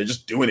with Sony. They're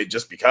just doing it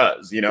just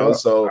because, Well,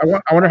 so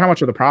I wonder how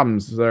much of the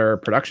problems is their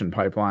production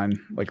pipeline.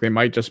 Like, they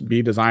might just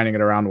be designing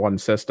it around one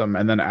system,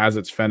 and then as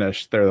it's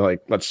finished, they're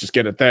like, let's just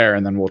get it there,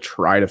 and then we'll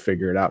try to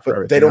figure it out for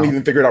everything. They don't else.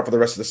 even figure it out for the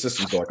rest of the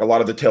systems. So like a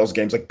lot of the Tales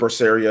games, like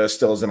Berseria,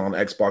 still isn't on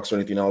Xbox or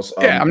anything else.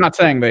 Yeah, I'm not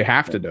saying they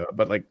have to do it,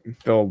 but like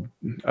they'll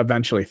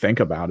eventually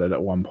think about it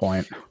at one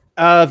point.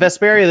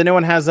 Vesperia, the new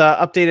one, has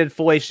updated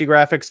full HD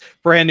graphics,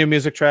 brand new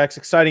music tracks,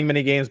 exciting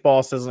mini games,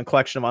 bosses, and a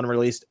collection of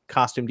unreleased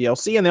costume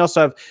DLC. And they also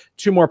have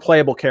 2 more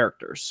playable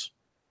characters.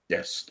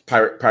 Yes,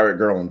 Pirate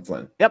Girl and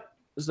Flynn. Yep.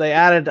 So they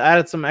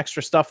added some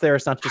extra stuff there.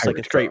 It's not just like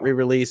a straight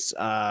re-release.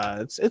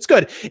 It's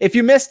good. If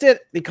you missed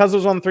it because it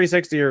was on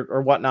 360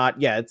 or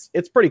whatnot, yeah,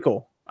 it's pretty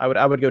cool.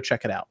 I would go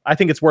check it out. I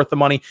think it's worth the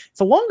money.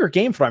 It's a longer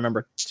game from I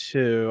remember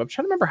too. I'm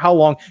trying to remember how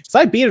long because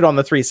I beat it on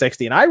the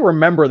 360 and I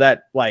remember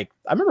that I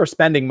remember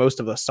spending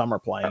most of the summer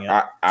playing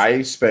it.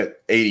 I spent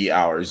 80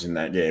 hours in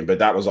that game, but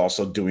that was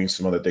also doing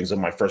some other things on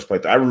my first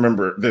playthrough. I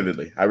remember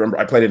vividly.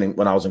 I played it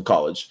when I was in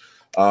college.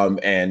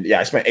 And yeah,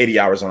 I spent 80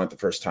 hours on it the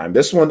first time.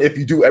 This one, if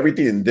you do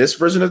everything in this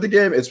version of the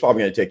game, it's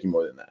probably going to take you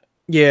more than that.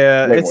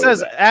 Yeah, it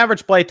says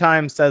average play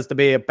time says to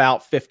be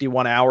about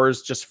 51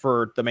 hours just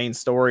for the main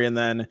story, and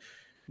then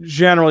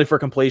generally for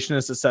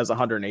completionists it says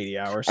 180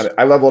 hours.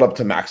 I leveled up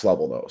to max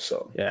level though,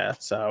 so yeah,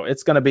 so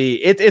it's gonna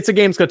be it's a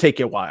game that's gonna take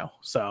you a while.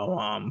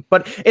 So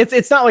but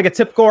it's not like a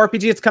typical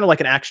RPG. It's kind of like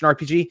an action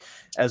RPG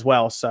as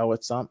well. So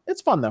it's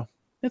fun though.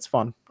 It's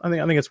fun. I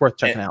think it's worth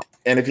checking out.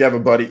 And if you have a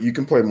buddy, you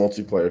can play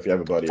multiplayer if you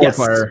have a buddy.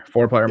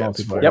 Four player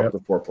multiplayer. Yep. The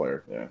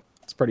 4-player. Yeah.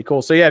 It's pretty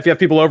cool. So yeah, if you have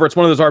people over, it's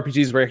one of those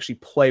RPGs where you actually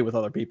play with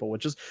other people,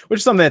 which is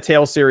something that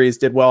Tales series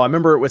did well. I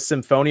remember it with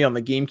Symphony on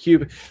the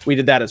GameCube. We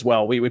did that as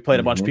well. We played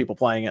a bunch of people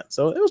playing it,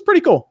 so it was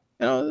pretty cool.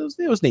 You know,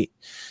 it was neat.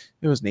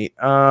 It was neat.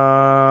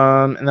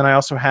 And then I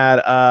also had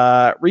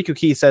Riku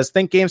Key says,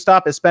 think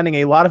GameStop is spending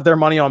a lot of their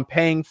money on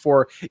paying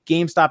for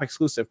GameStop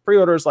exclusive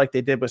pre-orders like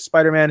they did with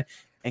Spider-Man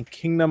and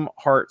Kingdom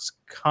Hearts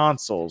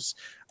consoles.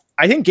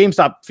 I think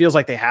GameStop feels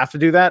like they have to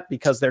do that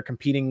because they're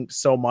competing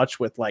so much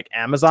with like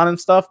Amazon and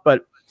stuff,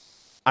 but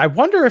I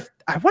wonder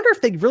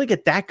if they really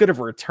get that good of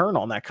a return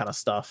on that kind of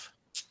stuff.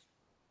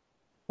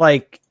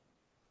 Like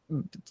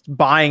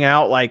buying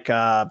out like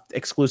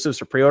exclusives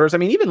for pre-orders. I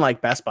mean, even like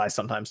Best Buy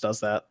sometimes does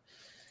that.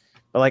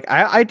 But like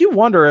I do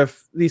wonder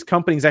if these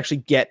companies actually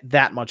get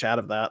that much out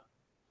of that.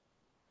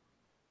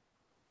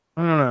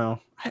 I don't know.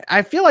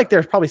 I feel like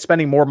they're probably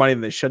spending more money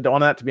than they should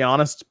on that, to be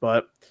honest,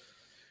 but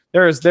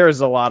there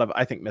is a lot of,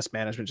 I think,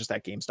 mismanagement just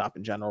at GameStop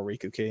in general,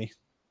 Riku Key.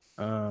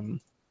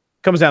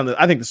 Comes down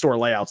to, I think the store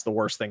layout's the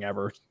worst thing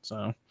ever.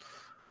 So,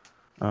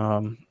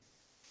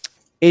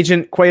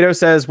 Agent Quato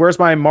says, "Where's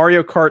my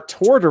Mario Kart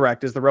Tour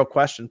Direct?" is the real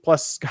question.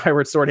 Plus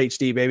Skyward Sword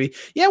HD, baby.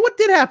 Yeah, what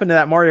did happen to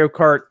that Mario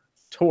Kart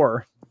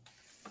Tour?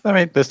 I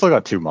mean, they still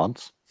got 2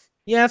 months.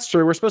 Yeah, that's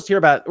true. We're supposed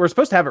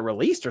to have it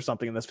released or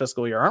something in this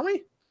fiscal year, aren't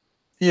we?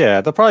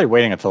 Yeah, they're probably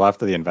waiting until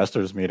after the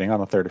investors meeting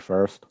on the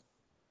 31st.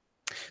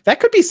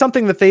 That could be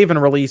something that they even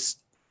released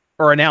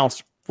or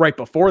announced right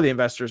before the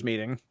investors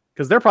meeting,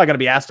 because they're probably going to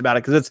be asked about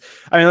it. Because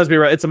let's be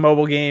real, it's a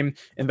mobile game.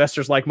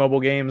 Investors like mobile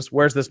games.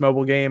 Where's this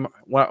mobile game?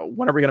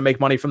 When are we going to make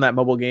money from that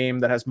mobile game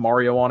that has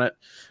Mario on it?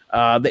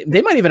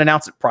 They might even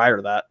announce it prior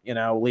to that,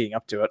 leading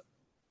up to it.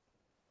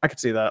 I could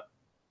see that.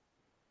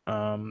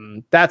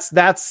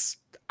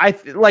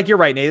 You're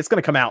right, Nate. It's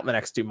going to come out in the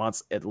next 2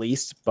 months at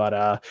least,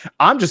 but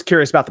I'm just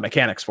curious about the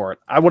mechanics for it.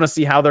 I want to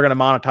see how they're going to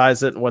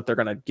monetize it and what they're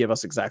going to give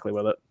us exactly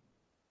with it.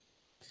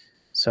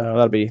 So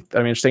that'll be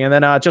interesting. And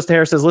then Just a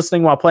Hair says,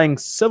 listening while playing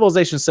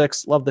Civilization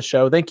 6. Love the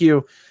show. Thank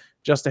you,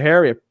 Just a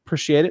Hair. We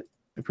appreciate it.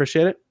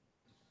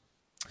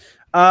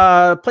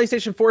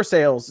 PlayStation 4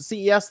 sales.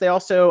 CES, they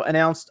also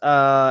announced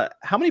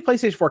how many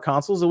PlayStation 4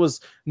 consoles. It was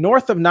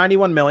north of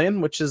 91 million,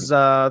 which is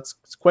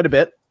it's quite a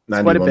bit.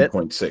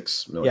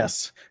 91.6 million.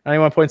 Yes,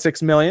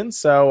 91.6 million.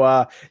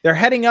 So they're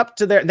heading up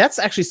to their. That's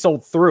actually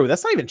sold through.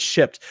 That's not even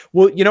shipped.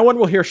 Well, when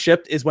we'll hear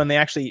shipped is when they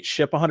actually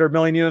ship 100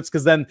 million units,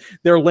 because then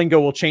their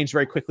lingo will change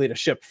very quickly to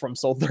ship from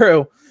sold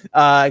through.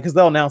 Because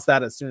they'll announce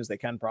that as soon as they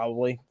can,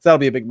 probably. So that'll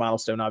be a big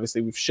milestone.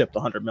 Obviously, we've shipped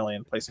 100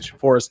 million PlayStation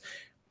 4s.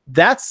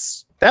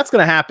 That's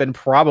going to happen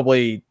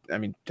probably. I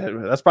mean,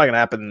 that's probably going to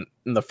happen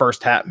in the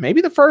first half.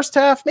 Maybe the first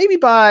half. Maybe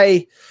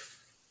by.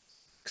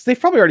 Because they've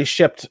probably already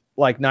shipped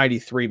like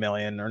 93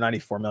 million or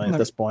 94 million at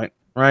this point,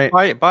 right?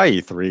 By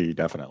E3,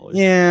 definitely.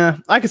 Yeah,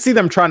 I could see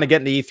them trying to get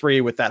into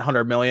E3 with that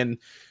 100 million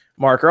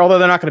marker, although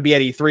they're not going to be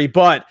at E3.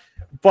 But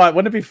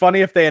wouldn't it be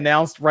funny if they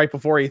announced right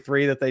before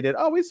E3 that they did,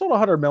 we sold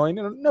 100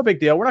 million, no big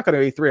deal. We're not going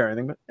to E3 or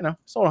anything, but,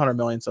 sold 100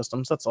 million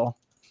systems, that's all.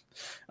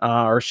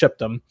 Or shipped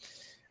them.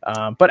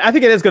 But I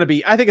think it's going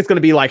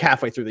to be like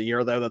halfway through the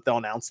year, though, that they'll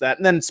announce that.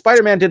 And then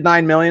Spider-Man did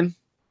 9 million.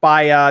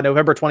 By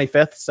November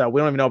 25th, so we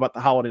don't even know about the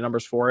holiday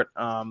numbers for it.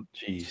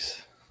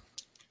 Jeez.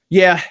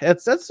 Yeah,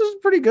 that's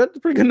pretty good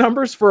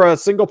numbers for a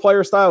single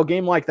player style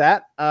game like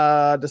that.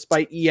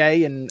 Despite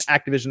EA and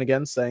Activision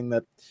again saying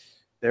that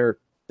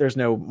there's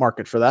no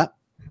market for that.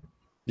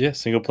 Yeah,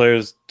 single player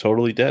is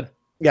totally dead.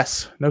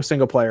 Yes, no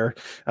single player.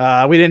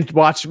 We didn't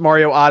watch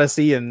Mario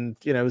Odyssey and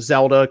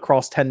Zelda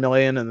cross 10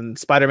 million, and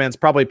Spider-Man's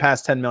probably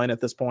past 10 million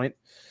at this point.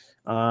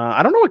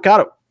 I don't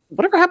know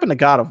whatever happened to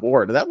God of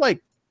War. Did that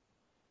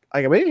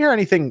we didn't hear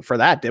anything for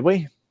that, did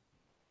we?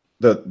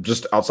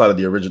 Just outside of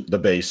the original, the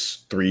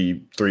base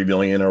 3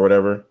 million or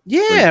whatever.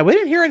 Yeah, we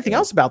didn't hear anything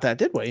else about that,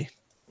 did we?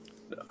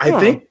 I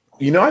think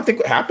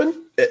what happened.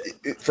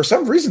 For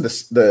some reason,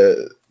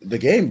 the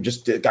game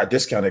just got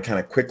discounted kind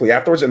of quickly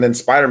afterwards, and then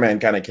Spider-Man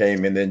kind of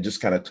came and then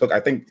just kind of took. I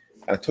think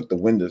kind of took the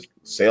wind of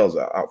sales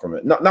out from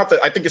it. Not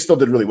that I think it still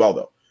did really well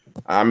though.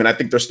 I mean, I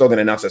think they're still going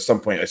to announce at some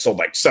point it sold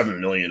like 7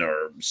 million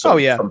or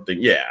something.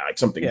 Yeah, like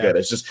something good.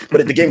 It's just,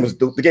 but the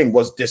game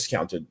was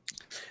discounted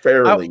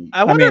fairly.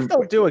 I wonder if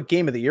they'll do a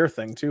Game of the Year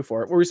thing too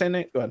for it. What were you saying,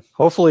 Nate? Go ahead.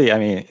 Hopefully, I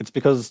mean, it's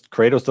because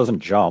Kratos doesn't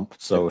jump,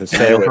 so his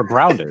sales are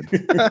grounded.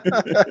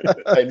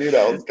 I knew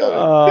that was coming.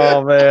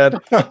 Oh man.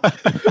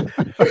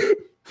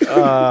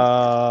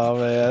 Oh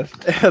man,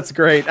 that's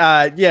great.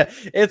 Yeah,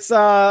 it's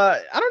I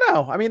don't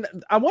know. I mean,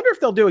 I wonder if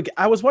they'll do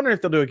I was wondering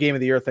if they'll do a Game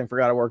of the Year thing for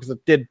God of War, because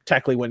it did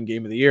technically win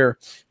Game of the Year,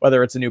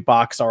 whether it's a new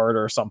box art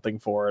or something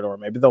for it, or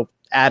maybe they'll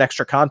add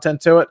extra content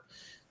to it.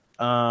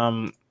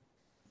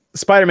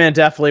 Spider-Man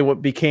definitely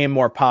became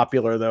more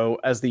popular though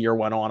as the year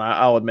went on.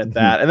 I'll admit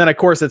that. And then of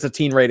course it's a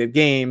teen-rated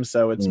game,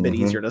 so it's a bit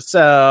easier to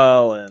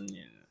sell, and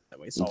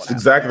it's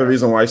exactly the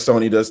reason why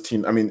Sony does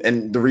teen. I mean,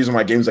 and the reason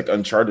why games like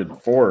Uncharted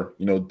 4,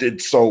 did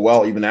so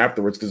well even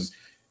afterwards, because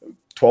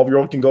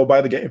 12-year-old can go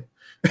buy the game.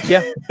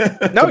 Yeah,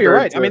 no, you're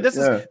right. I mean, this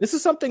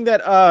is something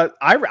that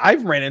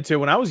I've ran into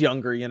when I was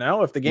younger.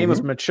 If the game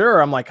was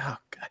mature, I'm like, oh,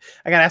 God,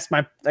 I gotta ask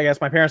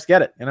my parents to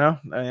get it.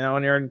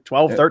 When you're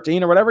 12,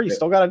 13 or whatever, you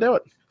still got to do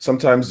it.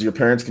 Sometimes your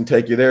parents can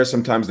take you there.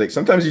 Sometimes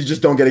you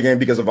just don't get a game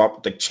because of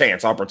the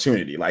chance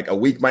opportunity. Like a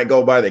week might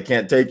go by, they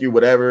can't take you,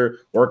 whatever,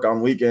 work on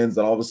weekends,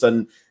 and all of a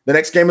sudden the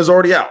next game is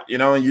already out,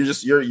 and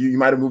you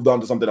might have moved on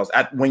to something else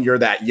when you're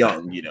that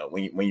young,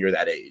 when you're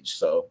that age.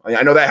 So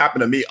I know that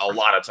happened to me a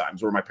lot of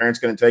times where my parents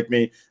couldn't take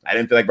me. I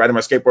didn't feel like riding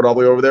my skateboard all the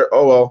way over there.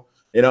 Oh, well,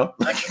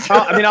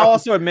 I mean, I'll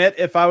also admit,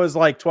 if I was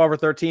like 12 or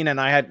 13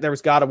 and there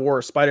was God of War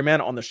or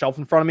Spider-Man on the shelf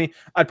in front of me,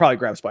 I'd probably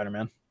grab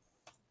Spider-Man.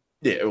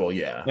 Yeah, well,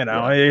 yeah.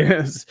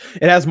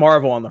 It has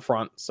Marvel on the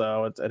front,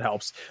 so it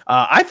helps.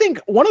 I think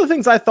one of the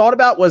things I thought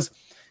about was,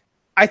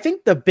 I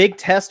think the big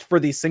test for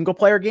these single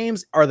player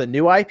games are the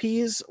new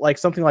IPs, like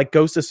something like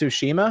Ghost of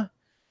Tsushima,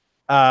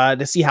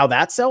 to see how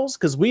that sells,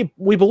 because we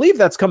believe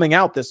that's coming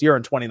out this year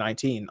in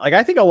 2019. Like,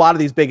 I think a lot of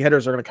these big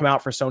hitters are going to come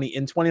out for Sony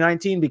in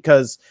 2019,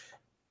 because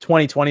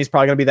 2020 is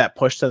probably going to be that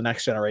push to the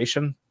next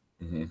generation.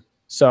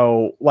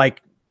 So,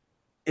 like,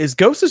 is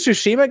Ghost of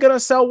Tsushima going to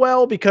sell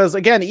well? Because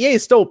again, EA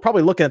is still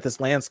probably looking at this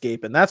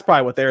landscape, and that's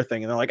probably what they're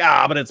thinking. They're like,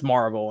 but it's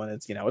Marvel, and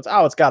it's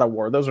God of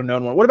War. Those are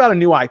known ones. What about a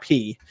new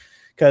IP?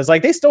 Because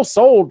like they still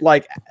sold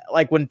like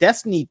when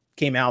Destiny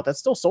came out, that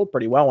still sold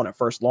pretty well when it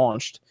first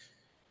launched.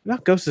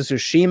 Not Ghost of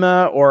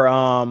Tsushima or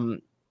I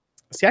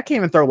can't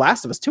even throw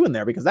Last of Us 2 in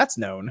there because that's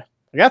known.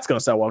 Like, that's going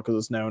to sell well because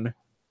it's known.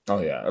 Oh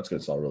yeah, that's going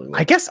to sell really well.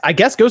 I guess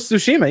Ghost of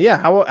Tsushima. Yeah,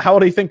 how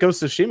do you think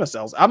Ghost of Tsushima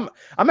sells? I'm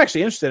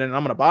actually interested in it, and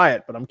I'm going to buy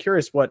it, but I'm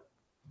curious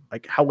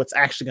how it's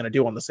actually going to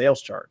do on the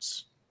sales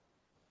charts.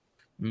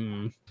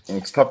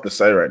 It's tough to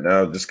say right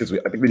now, just because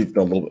I think we need to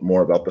know a little bit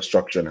more about the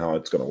structure and how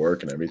it's going to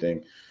work and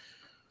everything.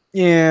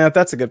 Yeah,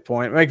 that's a good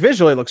point. Like,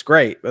 visually it looks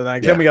great, but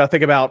then we got to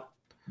think about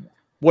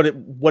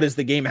what is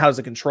the game, how does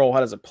it control, how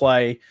does it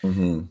play,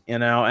 and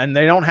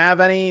they don't have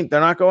any. They're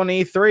not going to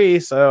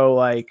E3, so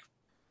like,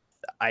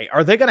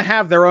 are they going to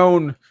have their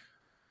own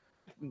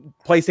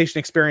PlayStation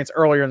experience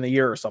earlier in the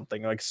year or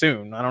something, like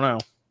soon? I don't know.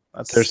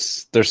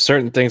 There's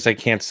certain things I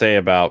can't say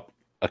about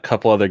a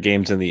couple other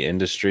games in the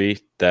industry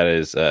that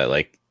is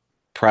like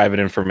private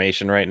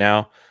information right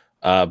now.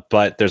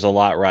 But there's a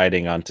lot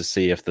riding on to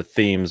see if the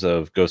themes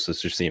of Ghost of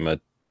Tsushima,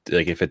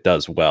 like if it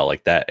does well,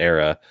 like that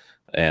era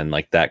and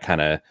like that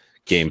kind of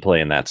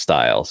gameplay in that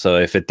style. So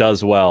if it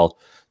does well,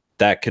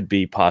 that could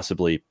be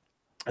possibly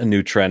a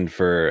new trend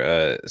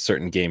for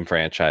certain game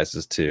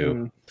franchises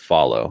to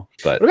follow.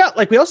 But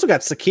we also got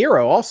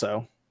Sekiro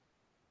also.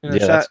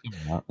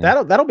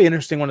 That'll be an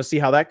interesting one to see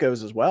how that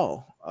goes as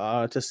well.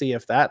 To see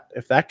if that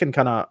can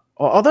kind of,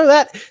 although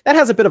that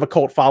has a bit of a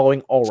cult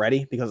following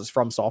already because it's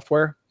from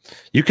Software.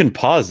 You can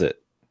pause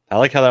it. I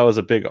like how that was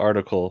a big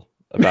article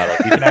about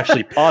it. You can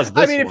actually pause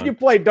this. I mean, if you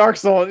play Dark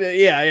Souls,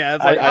 yeah.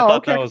 It's like, I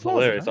thought that was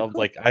hilarious. I was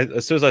like,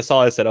 as soon as I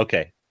saw it, I said,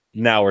 okay,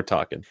 now we're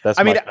talking. That's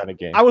my kind of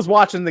game. I was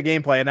watching the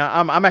gameplay, and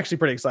I'm actually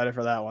pretty excited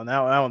for that one.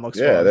 That one looks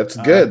fun. That's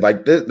good.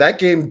 Like that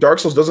game, Dark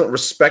Souls doesn't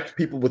respect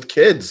people with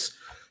kids.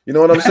 You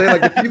know what I'm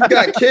saying? Like, if you've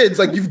got kids,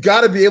 like, you've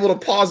got to be able to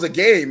pause a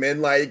game.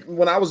 And like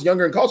when I was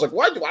younger in college, like,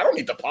 I don't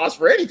need to pause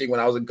for anything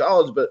when I was in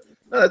college. But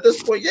at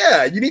this point,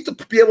 you need to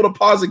be able to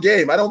pause a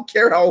game. I don't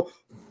care how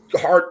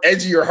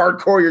edgy or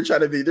hardcore you're trying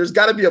to be. There's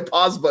got to be a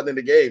pause button in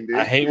the game, dude.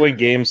 I hate when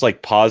games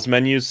like pause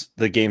menus,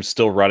 the game's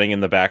still running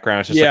in the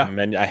background. It's just like a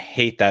menu. I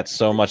hate that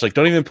so much. Like,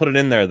 don't even put it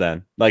in there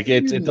then. Like,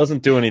 it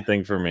doesn't do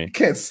anything for me.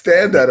 Can't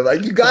stand that.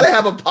 Like, you got to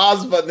have a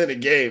pause button in a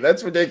game.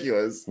 That's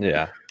ridiculous.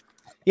 Yeah.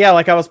 Yeah,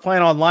 like I was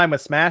playing online with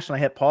Smash and I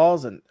hit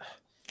pause and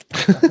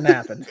nothing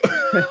happened.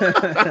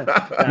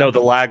 No, the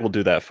lag will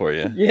do that for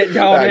you. Yeah,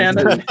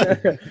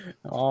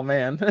 oh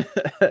man.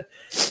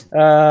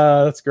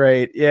 That's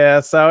great.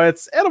 Yeah, so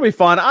it'll be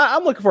fun.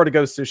 I'm looking forward to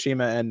Ghost of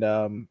Tsushima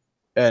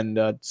and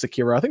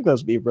Sekiro. I think those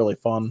would be really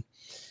fun.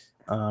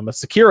 But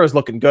Sekiro is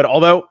looking good,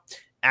 although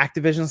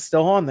Activision's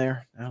still on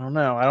there. I don't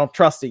know. I don't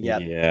trust it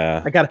yet.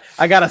 Yeah.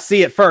 I gotta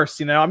see it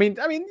first, I mean,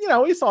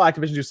 we saw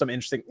Activision do some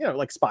interesting,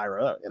 like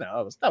Spyro,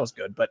 that was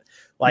good, but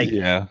like,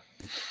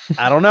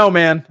 I don't know,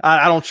 man.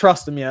 I don't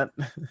trust them yet.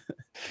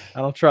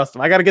 I don't trust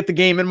them. I got to get the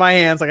game in my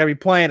hands. I got to be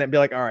playing it and be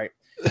like, all right,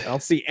 I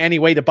don't see any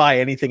way to buy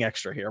anything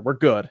extra here. We're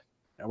good.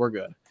 Yeah, we're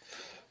good.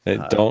 Hey,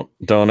 don't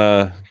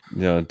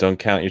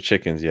count your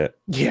chickens yet.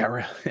 Yeah.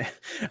 Really.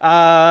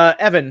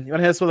 Evan, you want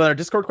to hit us with another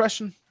Discord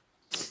question?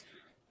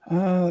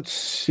 Let's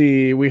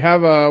see. We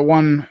have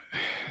one.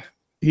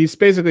 He's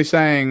basically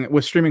saying,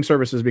 with streaming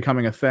services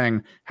becoming a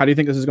thing, how do you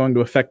think this is going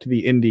to affect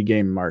the indie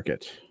game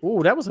market?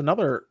 Ooh, that was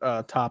another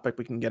topic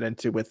we can get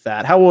into with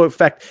that. How will it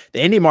affect the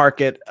indie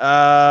market?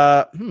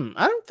 I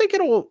don't think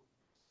it'll.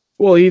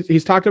 Well,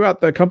 he's talked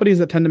about the companies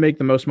that tend to make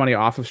the most money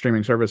off of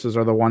streaming services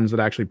are the ones that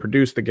actually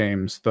produce the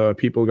games. The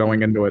people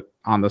going into it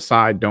on the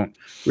side don't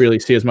really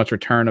see as much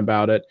return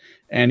about it.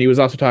 And he was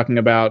also talking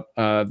about,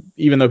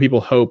 even though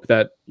people hope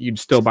that you'd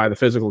still buy the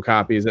physical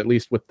copies, at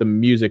least with the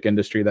music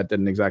industry, that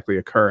didn't exactly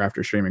occur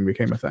after streaming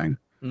became a thing.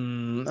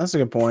 That's a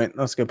good point.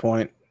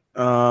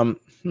 Are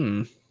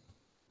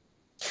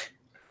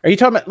you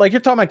talking about, like,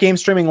 you're talking about game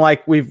streaming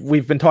like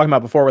we've been talking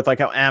about before with like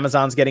how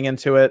Amazon's getting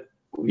into it?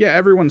 Yeah,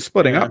 everyone's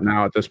splitting up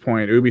now at this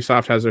point.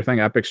 Ubisoft has their thing.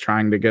 Epic's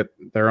trying to get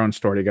their own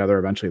store together.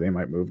 Eventually, they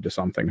might move to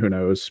something. Who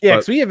knows? Yeah,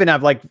 because we even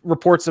have like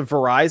reports of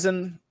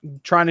Verizon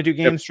trying to do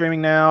game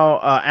streaming now.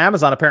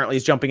 Amazon apparently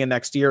is jumping in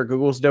next year.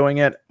 Google's doing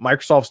it.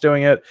 Microsoft's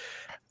doing it.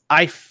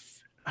 I'm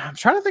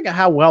trying to think of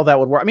how well that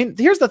would work. I mean,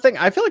 here's the thing.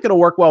 I feel like it'll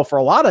work well for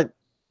a lot of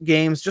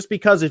games just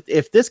because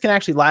if this can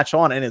actually latch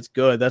on and it's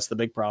good, that's the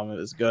big problem.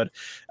 It is good.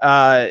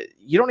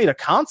 You don't need a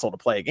console to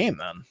play a game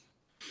then.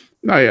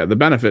 No, yeah, the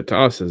benefit to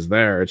us is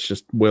there. It's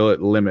just, will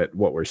it limit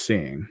what we're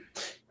seeing?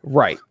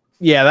 Right.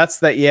 Yeah,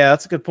 that's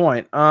a good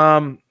point.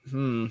 I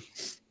don't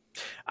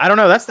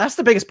know. That's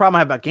the biggest problem I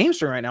have about game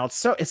streaming right now.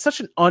 It's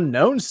such an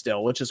unknown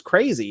still, which is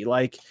crazy.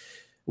 Like,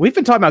 we've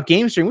been talking about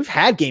game streaming. We've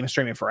had game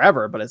streaming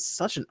forever, but it's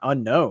such an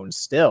unknown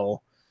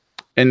still.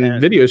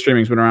 And video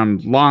streaming's been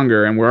around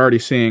longer, and we're already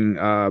seeing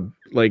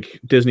like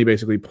Disney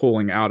basically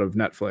pulling out of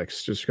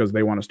Netflix just because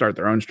they want to start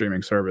their own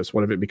streaming service.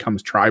 What if it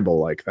becomes tribal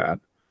like that?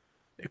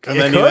 And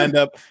then you end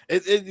up,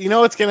 you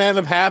know what's going to end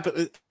up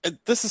happening?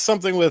 This is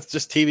something with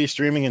just TV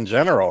streaming in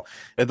general,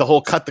 the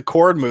whole cut the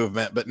cord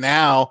movement. But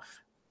now,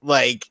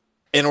 like,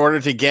 in order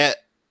to get,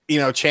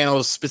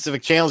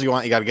 specific channels you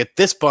want, you got to get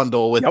this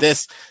bundle with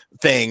this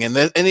thing. And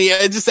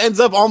it just ends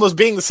up almost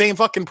being the same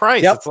fucking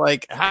price. It's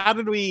like, how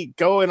did we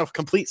go in a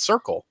complete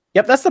circle?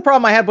 Yep, that's the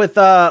problem I had with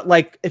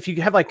like if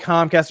you have like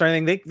Comcast or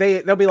anything,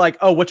 they'll be like,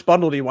 oh, which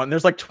bundle do you want? And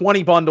there's like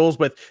 20 bundles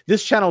with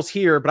this channel's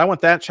here, but I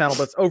want that channel,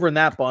 but it's over in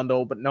that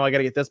bundle. But no, I got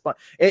to get this. But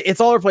it's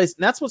all over the place,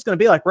 and that's what's going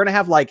to be like. We're going to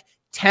have like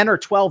 10 or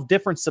 12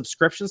 different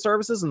subscription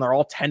services, and they're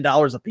all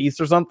 $10 a piece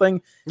or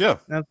something. Yeah,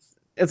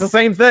 it's the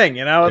same thing,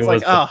 It's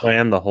like the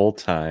plan the whole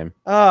time.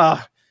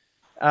 Yeah,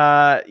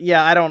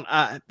 I don't.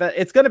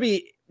 It's going to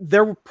be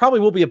there.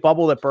 Probably will be a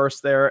bubble that bursts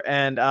there,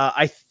 and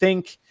I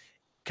think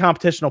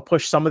competition will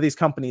push some of these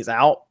companies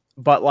out,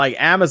 but like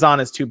Amazon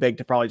is too big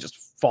to probably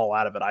just fall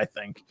out of it, I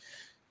think.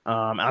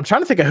 I'm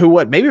trying to think of who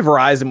would. Maybe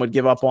Verizon would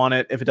give up on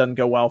it if it doesn't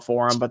go well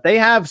for them, but they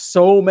have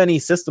so many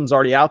systems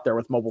already out there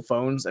with mobile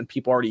phones and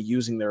people already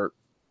using their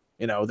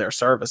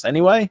service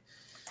anyway.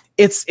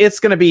 It's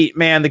going to be,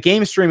 man, the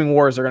game streaming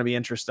wars are going to be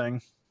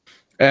interesting.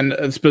 And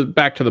it's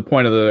back to the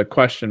point of the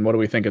question, what do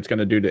we think it's going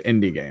to do to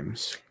indie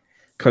games?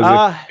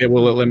 Because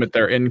will it limit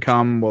their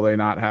income? Will they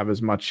not have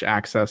as much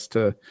access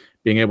to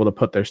being able to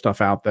put their stuff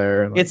out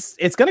there? Like,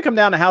 it's going to come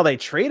down to how they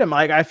treat them.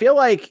 Like, I feel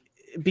like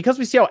because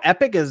we see how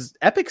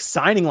Epic's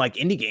signing like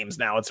indie games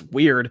now, it's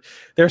weird.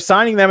 They're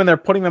signing them and they're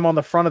putting them on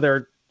the front of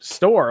their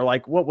store.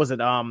 Like, what was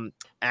it?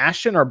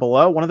 Ashen or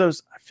Below? One of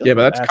those. I feel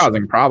but that's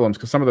causing problems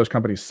because some of those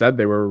companies said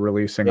they were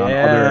releasing on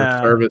other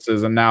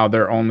services, and now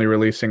they're only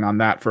releasing on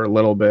that for a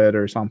little bit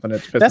or something.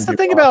 That's the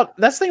thing about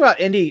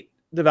indie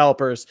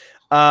developers.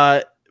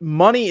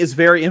 Money is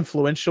very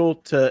influential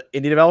to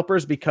indie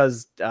developers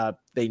because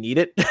they need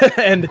it,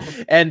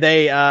 and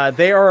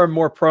they are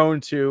more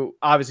prone to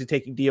obviously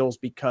taking deals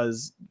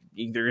because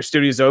either your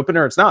studio's open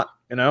or it's not.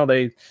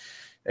 They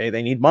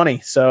need money,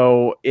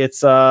 so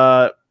it's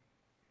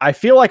I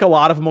feel like a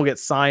lot of them will get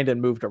signed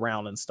and moved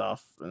around and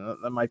stuff.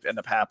 That might end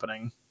up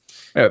happening.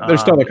 Yeah,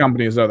 there's still the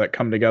companies though that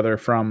come together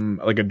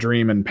from like a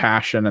dream and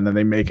passion, and then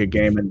they make a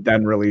game and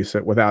then release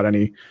it without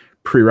any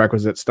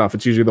prerequisite stuff.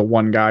 It's usually the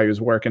one guy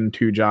who's working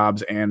 2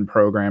 jobs and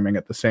programming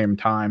at the same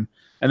time,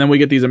 and then we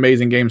get these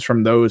amazing games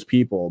from those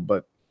people.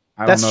 But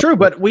that's true.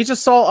 But we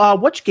just saw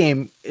which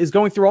game is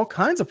going through all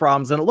kinds of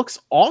problems, and it looks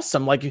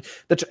awesome. Like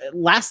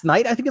Last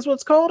Night, I think is what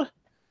it's called.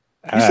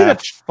 You see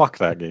that? Fuck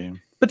that game.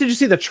 But did you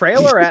see the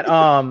trailer at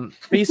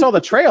you saw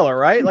the trailer,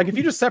 right? Like if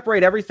you just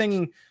separate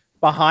everything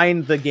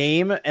behind the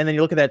game and then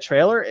you look at that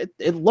trailer,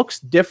 it looks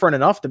different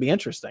enough to be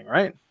interesting,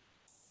 right?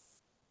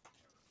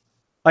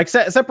 Like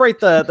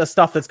separate the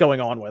stuff that's going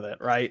on with it,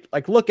 right?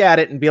 Like look at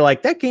it and be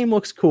like, that game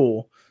looks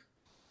cool.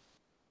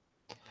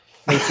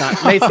 Nate's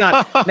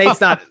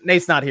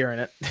not hearing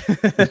it.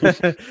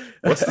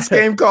 What's this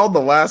game called?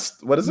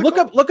 What is it?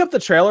 Look up the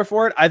trailer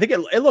for it. I think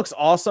it looks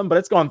awesome, but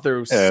it's gone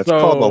through it's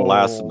called The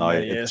Last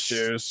Night.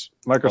 Issues.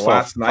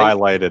 Microsoft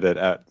highlighted it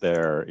at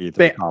their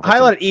E3 conference.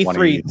 Highlighted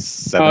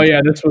E3. Oh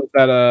yeah, this was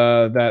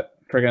that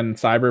friggin'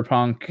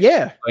 Cyberpunk.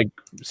 Yeah, Like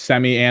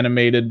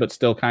semi-animated, but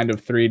still kind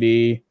of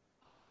 3D.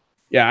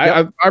 Yeah,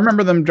 Yep. I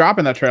remember them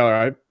dropping that trailer.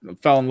 I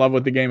fell in love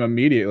with the game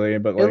immediately,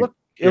 but like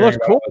it looked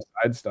cool. The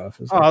side stuff.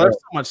 Is Oh, there's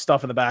so much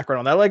stuff in the background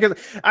on that. Like,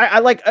 I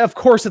like. Of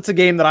course, it's a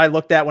game that I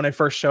looked at when I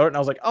first showed it, and I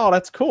was like, "Oh,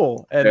 that's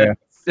cool." And Yeah.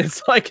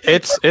 it's like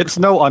It's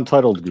no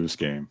Untitled Goose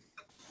Game.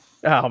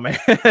 oh man,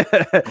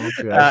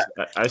 Okay,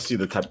 I see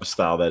the type of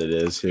style that it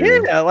is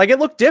here. yeah, like it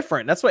looked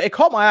different. That's why it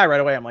caught my eye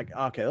right away. I'm like,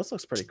 okay, this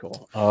looks pretty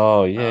cool.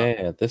 Oh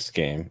yeah, this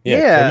game.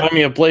 Yeah. Remind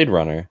me of Blade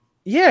Runner.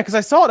 Yeah, because I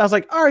saw it, and I was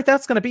like, all right,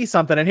 that's gonna be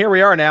something. And here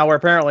we are now, where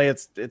apparently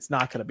it's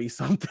not gonna be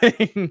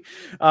something,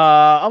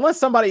 unless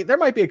there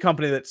might be a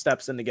company that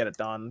steps in to get it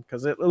done,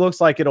 because it looks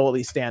like it'll at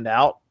least stand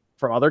out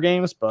from other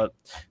games. But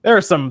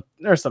there's some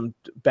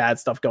bad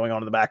stuff going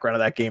on in the background of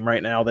that game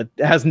right now that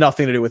has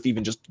nothing to do with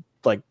even just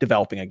like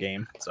developing a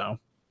game. So,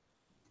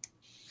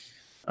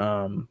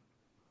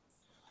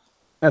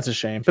 that's a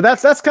shame. But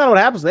that's kind of what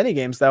happens with any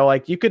games, though.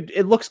 Like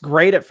it looks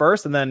great at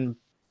first, and then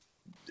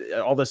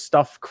all this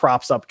stuff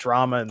crops up,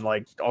 drama and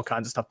like all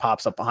kinds of stuff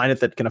pops up behind it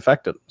that can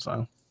affect it.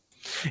 So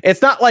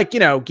it's not like,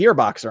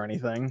 Gearbox or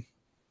anything.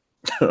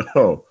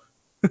 Oh.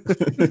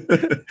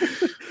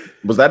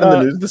 Was that in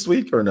the news this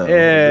week or no?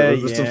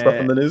 Was there some stuff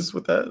in the news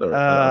with that? Or,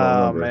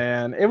 oh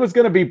man, it was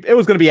gonna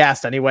be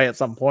asked anyway at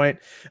some point.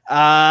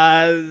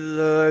 Yeah,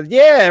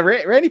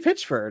 Randy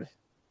Pitchford.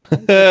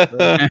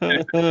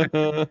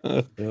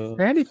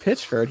 Randy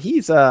Pitchford.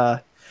 He's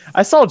I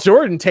saw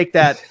Jordan take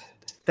that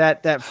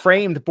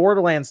framed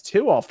Borderlands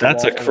 2 off the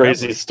That's wall a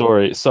crazy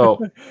story. So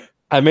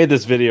I made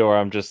this video where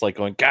I'm just like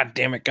going, God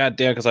damn it,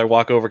 because I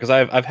walk over, because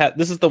I've had,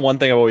 this is the one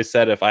thing I've always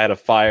said, if I had a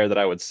fire that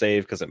I would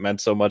save because it meant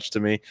so much to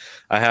me.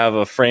 I have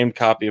a framed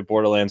copy of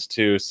Borderlands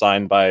 2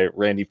 signed by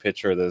Randy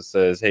Pitcher that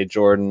says, hey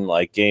Jordan,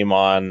 like game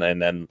on.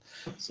 And then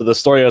so the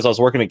story is I was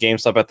working at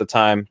GameStop at the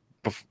time,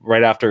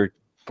 right after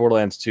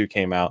Borderlands 2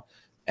 came out.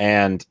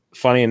 And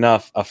funny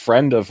enough, a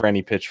friend of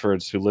Randy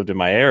Pitchford's who lived in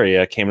my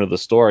area came to the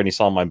store and he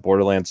saw my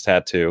Borderlands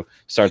tattoo,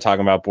 started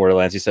talking about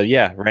Borderlands. He said,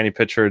 yeah, Randy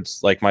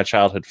Pitchford's like my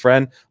childhood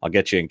friend. I'll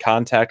get you in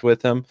contact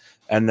with him.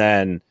 And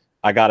then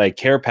I got a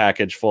care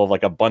package full of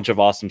like a bunch of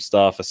awesome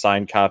stuff, a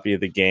signed copy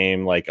of the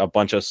game, like a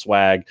bunch of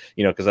swag,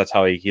 because that's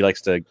how he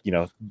likes to,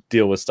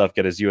 deal with stuff,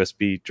 get his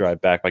USB drive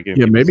back by giving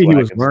people maybe he swag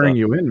was and luring stuff.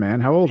 you in, man.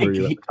 How old were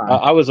you at the time?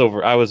 I was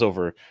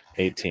over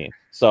 18.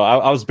 So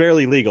I was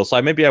barely legal. So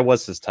maybe I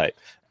was his type.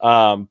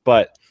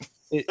 But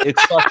it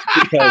sucks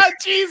because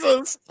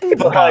Jesus.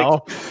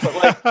 Wow.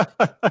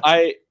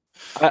 I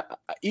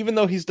even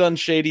though he's done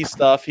shady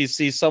stuff,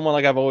 he's someone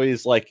like I've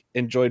always like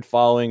enjoyed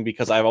following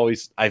because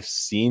I've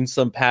seen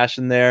some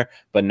passion there.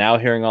 But now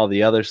hearing all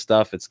the other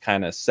stuff, it's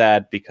kind of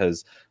sad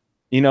because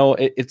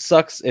it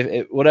sucks.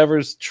 If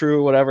whatever's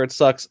true, whatever, it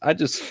sucks. I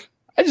just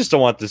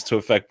don't want this to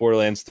affect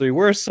Borderlands 3.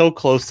 We're so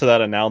close to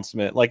that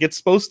announcement. Like it's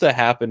supposed to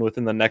happen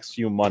within the next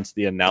few months,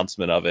 the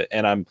announcement of it.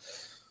 And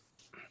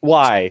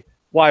why,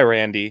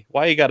 Randy?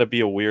 Why you got to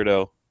be a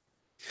weirdo?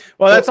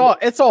 Well,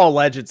 it's all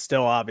alleged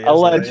still, obviously.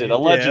 Alleged. Yeah,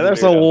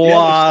 there's weirdo. a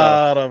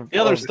lot of the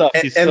other stuff.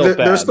 He's And still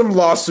there's bad. some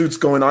lawsuits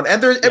going on.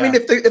 And I mean,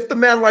 if the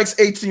man likes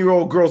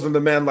 18-year-old girls and the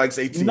man likes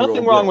 18-year-old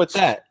Nothing wrong with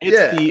girls. that.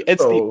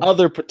 It's the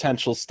other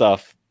potential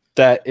stuff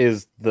that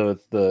is the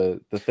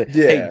thing.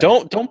 Yeah. Hey,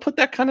 don't put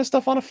that kind of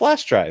stuff on a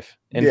flash drive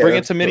and Yeah, bring it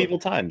that's to true. medieval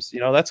times.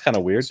 That's kind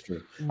of weird.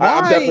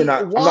 I'm definitely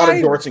not. I'm not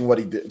endorsing what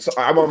he did. So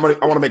I want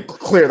to make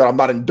clear that I'm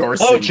not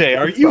endorsing. OJ,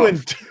 are you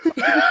in?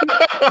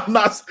 I'm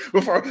not.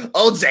 Before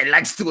OJ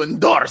likes to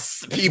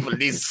endorse people,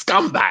 these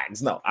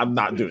scumbags. No, I'm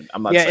not doing.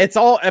 I'm not. Yeah, saying. it's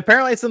all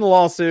apparently it's in the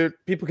lawsuit.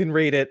 People can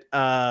read it.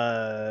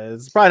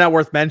 It's probably not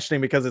worth mentioning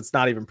because it's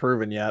not even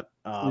proven yet.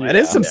 And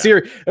it's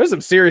there's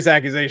some serious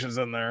accusations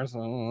in there.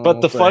 So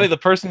But the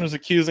person who's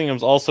accusing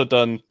him's also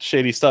done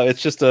shady stuff.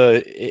 It's just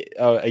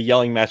a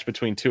yelling match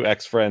between two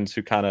ex-friends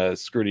who kind of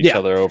screwed each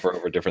other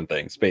over different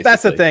things. Basically,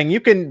 that's the thing.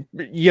 You can,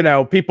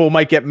 people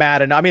might get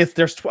mad, and I mean,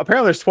 there's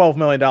 $12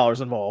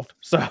 million involved.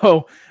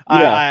 So,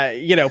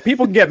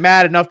 people can get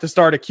mad enough to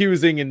start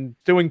accusing and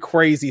doing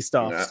crazy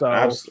stuff.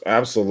 Yeah, So,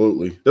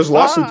 absolutely, there's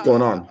lawsuits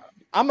going on.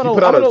 I'm He gonna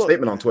put out a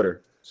statement on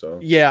Twitter. So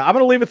yeah, I'm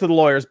gonna leave it to the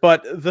lawyers.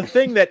 But the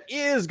thing that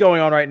is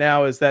going on right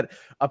now is that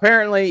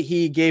apparently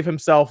he gave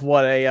himself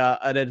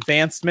an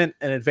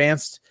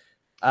advanced,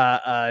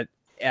 I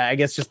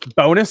guess just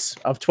bonus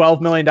of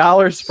 $12 million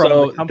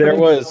from the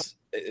company.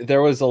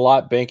 There was a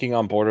lot banking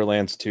on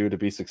Borderlands 2 to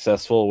be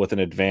successful with an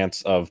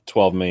advance of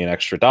 $12 million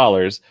extra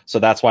dollars. So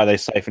that's why they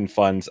siphoned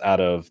funds out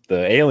of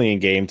the Alien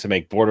game to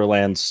make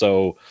Borderlands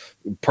so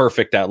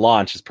perfect at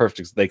launch, as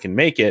perfect as they can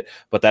make it.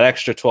 But that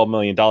extra $12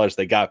 million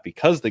they got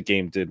because the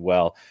game did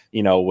well,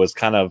 was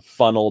kind of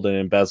funneled and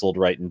embezzled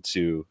right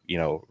into,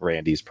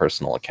 Randy's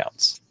personal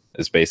accounts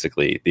is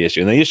basically the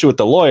issue. And the issue with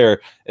the lawyer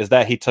is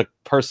that he took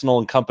personal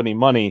and company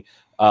money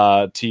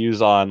to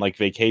use on like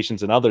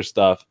vacations and other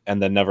stuff,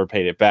 and then never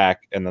paid it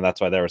back. And then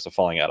that's why there was a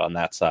falling out on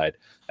that side.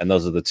 And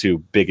those are the two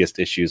biggest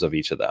issues of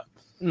each of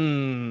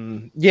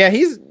them. Yeah,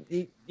 he's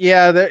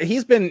Yeah,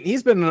 he's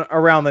been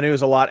around the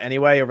news a lot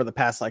anyway over the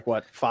past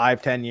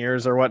 5-10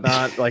 years or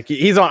whatnot. Like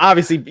he's on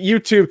obviously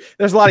YouTube.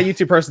 There's a lot of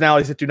YouTube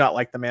personalities that do not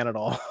like the man at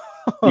all.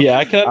 Yeah,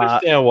 I can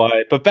understand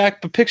why. But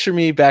picture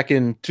me back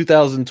in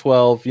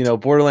 2012.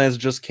 Borderlands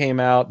just came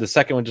out. The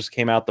second one just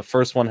came out. The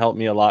first one helped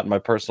me a lot in my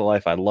personal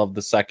life. I love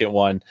the second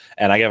one,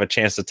 and I have a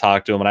chance to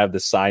talk to him. And I have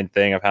this signed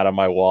thing I've had on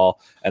my wall.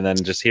 And then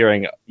just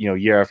hearing,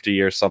 year after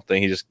year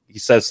something, he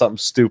says something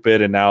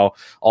stupid, and now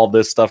all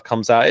this stuff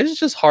comes out. It's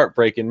just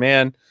heartbreaking,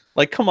 man.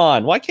 Like, come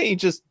on, why can't you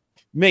just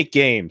make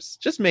games?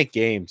 Just make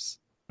games.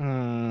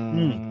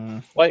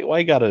 Why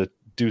you gotta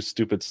do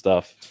stupid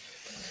stuff?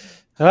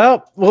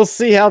 Well, we'll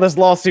see how this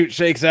lawsuit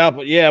shakes out.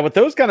 But yeah, with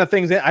those kind of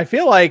things, I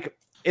feel like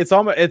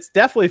it's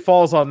definitely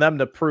falls on them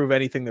to prove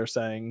anything they're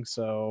saying.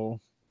 So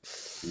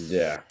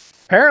yeah,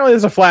 apparently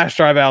there's a flash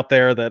drive out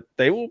there that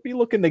they will be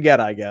looking to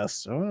get, I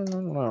guess. I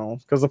don't know.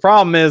 Because the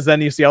problem is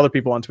then you see other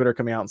people on Twitter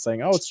coming out and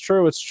saying, oh, it's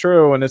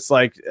true. And it's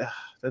like,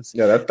 that's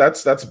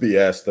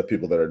BS. The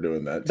people that are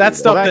doing that. That's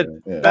stuff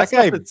that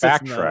guy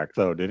backtracked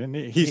though, didn't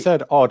he? He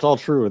said, "Oh, it's all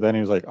true." Then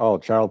he was like, "Oh,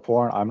 child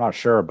porn. I'm not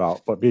sure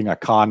about, but being a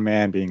con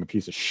man, being a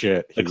piece of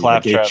shit, he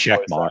gave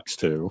check marks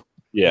too."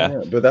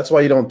 Yeah, but that's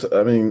why you don't.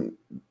 I mean,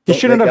 he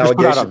shouldn't have just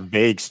put out a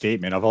vague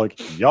statement of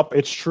like, "Yup,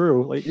 it's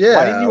true." Like,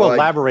 why didn't you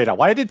elaborate on?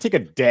 Why did it take a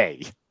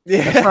day?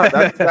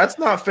 Yeah, that's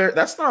not fair.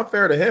 That's not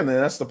fair to him, and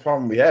that's the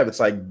problem we have. It's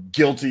like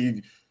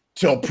guilty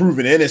till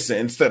proven innocent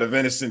instead of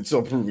innocent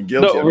till proven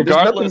guilty. No,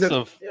 regardless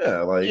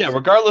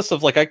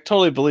of I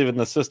totally believe in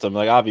the system.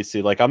 Like,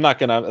 obviously, like I'm not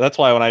gonna. That's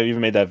why when I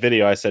even made that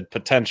video, I said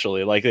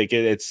potentially. Like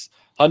it's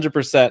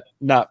 100%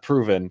 not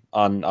proven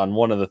on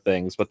one of the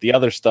things, but the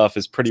other stuff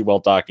is pretty well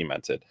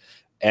documented.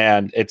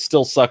 And it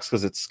still sucks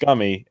because it's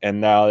scummy,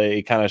 and now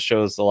it kind of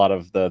shows a lot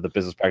of the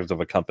business practice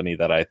of a company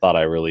that I thought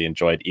I really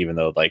enjoyed, even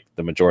though like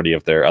the majority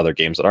of their other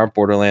games that aren't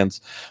Borderlands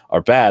are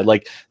bad.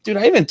 Like, dude,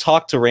 I even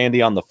talked to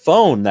Randy on the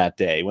phone that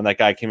day when that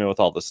guy came in with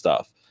all this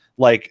stuff.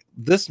 Like,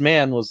 this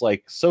man was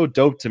like so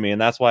dope to me, and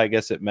that's why I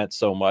guess it meant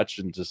so much.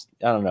 And just,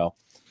 I don't know,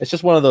 it's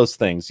just one of those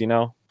things,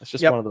 It's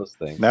just one of those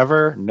things.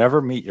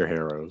 Never meet your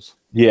heroes.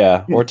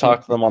 Yeah, or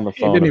talk to them on the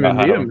phone. Didn't even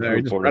meet him there.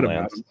 He just read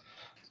about him.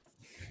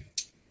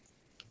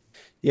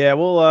 Yeah,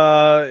 we'll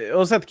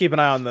just have to keep an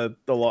eye on the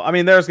law. I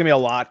mean, there's gonna be a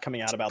lot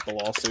coming out about the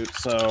lawsuit,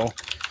 so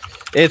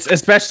it's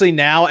especially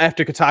now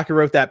after Kotaku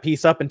wrote that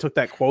piece up and took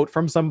that quote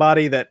from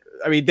somebody that,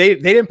 I mean, they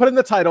didn't put in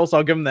the title, so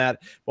I'll give them that.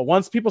 But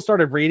once people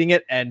started reading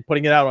it and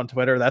putting it out on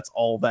Twitter, that's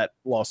all that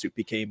lawsuit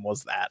became,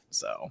 was that.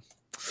 So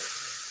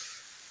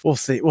we'll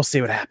see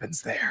what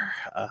happens there,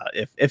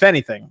 if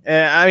anything.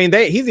 I mean,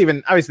 he's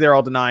even obviously they're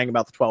all denying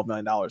about the $12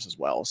 million as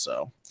well,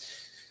 so.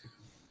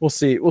 We'll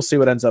see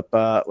what ends up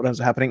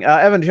happening.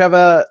 Evan, do you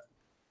have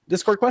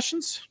Discord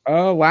questions?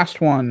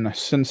 Last one.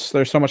 Since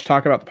there's so much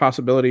talk about the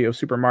possibility of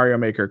Super Mario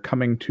Maker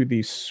coming to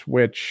the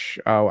Switch,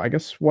 I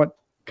guess what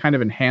kind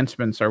of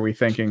enhancements are we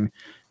thinking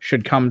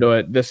should come to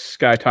it? This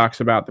guy talks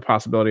about the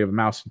possibility of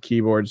mouse and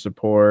keyboard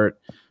support.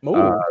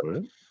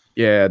 You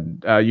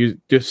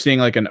just seeing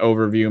like an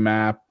overview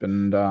map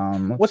and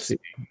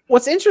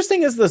what's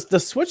interesting is the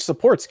Switch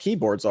supports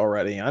keyboards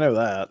already. I know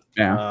that.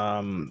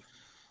 Yeah.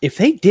 If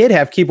they did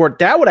have keyboard,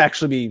 that would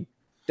actually be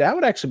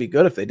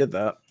good if they did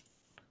that.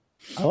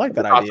 I like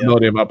that idea.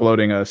 Possibility of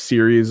uploading a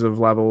series of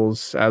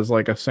levels as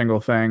like a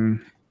single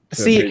thing.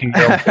 See,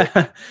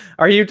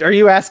 are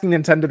you asking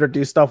Nintendo to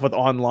do stuff with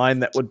online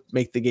that would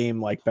make the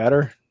game like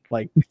better?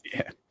 Like,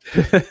 yeah.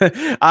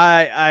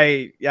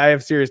 I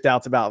have serious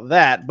doubts about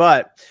that,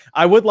 but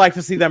I would like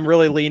to see them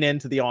really lean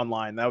into the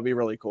online. That would be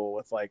really cool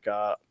with like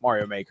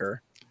Mario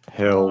Maker.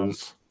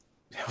 Hills.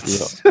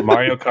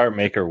 Mario Kart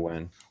Maker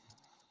win.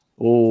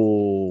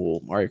 Oh,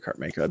 Mario Kart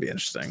Maker, that'd be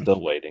interesting. Still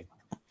waiting.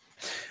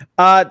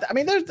 I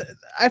mean,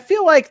 I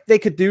feel like they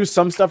could do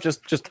some stuff,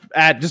 just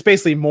add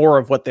basically more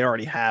of what they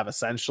already have.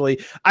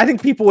 Essentially, I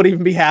think people would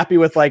even be happy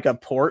with like a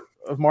port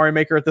of Mario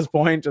Maker at this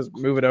point. Just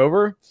move it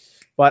over,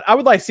 but I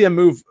would like to see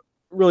them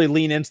really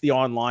lean into the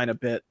online a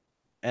bit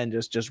and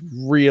just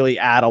really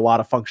add a lot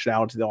of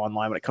functionality to the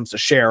online when it comes to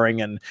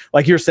sharing and,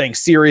 like you're saying,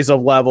 series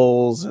of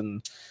levels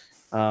and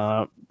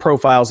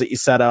profiles that you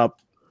set up.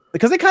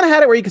 Because they kind of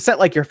had it where you could set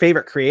like your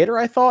favorite creator,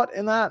 I thought,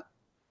 in that.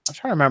 I'm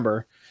trying to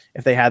remember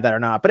if they had that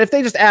or not. But if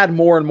they just add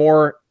more and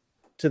more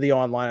to the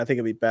online, I think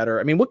it'd be better.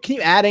 I mean, can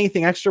you add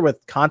anything extra with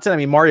content? I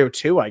mean, Mario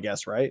 2, I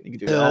guess, right? You could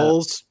do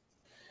Hills.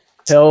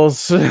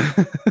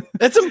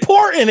 It's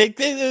important.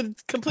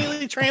 It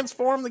completely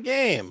transformed the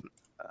game.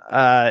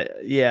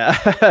 Yeah.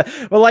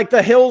 Well, like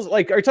the hills,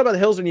 like, are you talking about the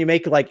hills when you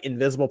make like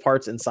invisible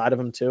parts inside of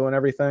them too and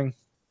everything?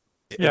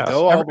 Yeah,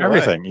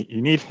 everything.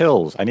 You need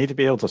hills. I need to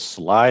be able to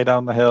slide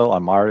down the hill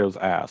on Mario's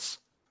ass.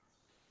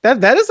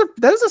 That is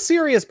a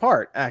serious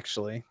part,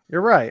 actually.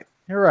 You're right.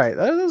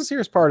 That is a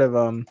serious part of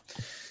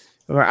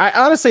I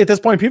honestly at this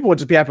point people would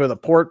just be happy with a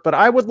port, but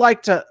I would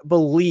like to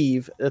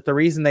believe that the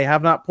reason they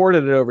have not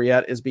ported it over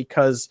yet is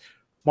because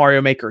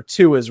Mario Maker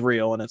 2 is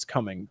real and it's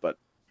coming, but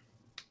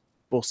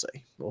we'll see.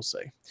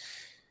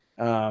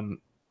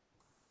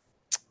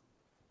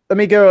 Let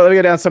me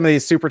go down some of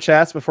these super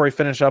chats before we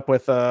finish up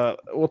with.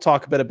 We'll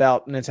talk a bit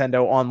about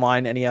Nintendo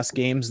Online NES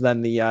games,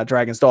 then the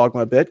Dragon's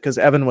Dogma bit, because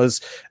Evan was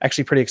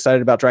actually pretty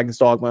excited about Dragon's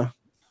Dogma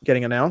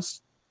getting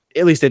announced.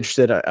 At least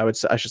interested, I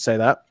should say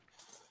that.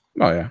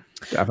 Oh yeah,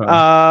 definitely.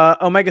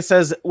 Omega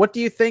says, "What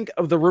do you think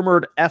of the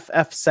rumored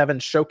FF7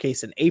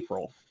 showcase in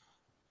April?"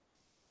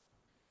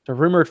 The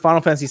rumored Final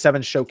Fantasy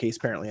VII showcase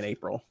apparently in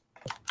April.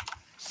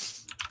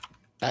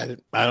 I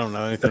don't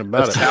know anything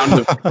about it. Sound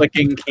of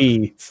clicking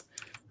keys.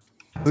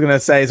 I was gonna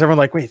say, is everyone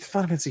like, wait,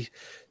 Final Fantasy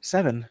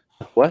VII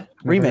What?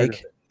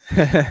 remake?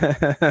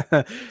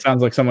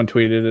 Sounds like someone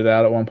tweeted it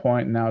out at one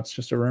point, and now it's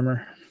just a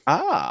rumor.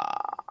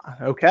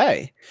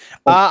 Okay.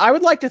 I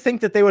would like to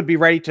think that they would be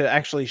ready to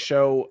actually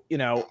show,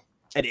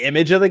 an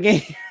image of the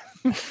game.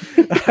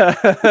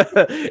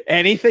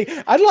 Anything.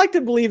 I'd like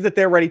to believe that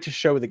they're ready to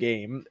show the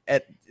game.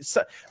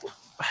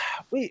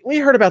 We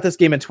heard about this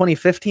game in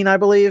 2015, I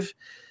believe,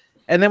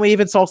 and then we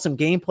even saw some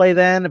gameplay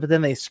then, but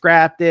then they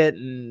scrapped it,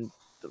 and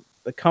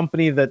the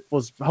company that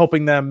was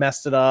helping them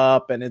messed it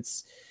up, and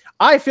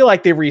I feel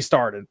like they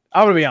restarted.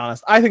 I'm gonna be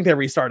honest. I think they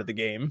restarted the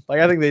game.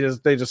 Like I think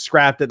they just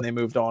scrapped it and they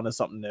moved on to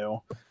something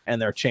new,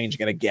 and they're changing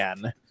it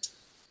again.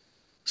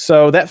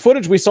 So that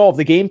footage we saw of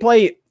the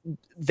gameplay,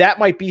 that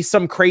might be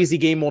some crazy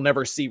game we'll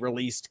never see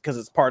released because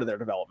it's part of their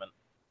development.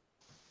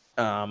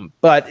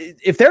 But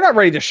if they're not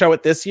ready to show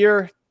it this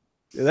year,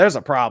 there's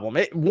a problem.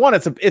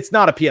 It's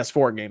not a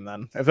PS4 game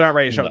then. If they're not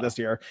ready to show it this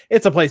year,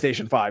 it's a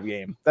PlayStation 5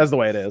 game. That's the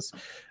way it is.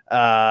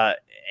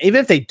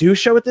 Even if they do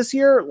show it this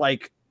year,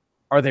 like,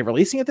 are they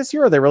releasing it this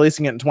year or are they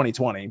releasing it in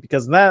 2020?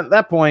 Because at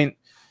that point,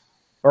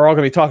 we're all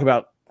going to be talking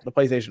about the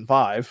PlayStation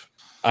 5.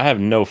 I have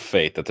no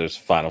faith that there's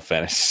Final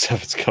Fantasy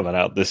VII coming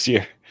out this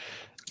year.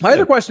 My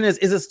other question is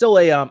it still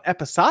a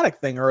episodic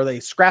thing, or are they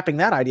scrapping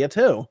that idea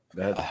too?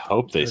 I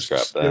hope they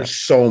scrap that. There's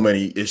so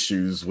many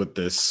issues with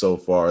this so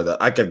far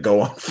that I could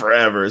go on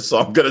forever. So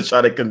I'm gonna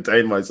try to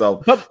contain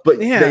myself.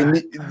 But yeah,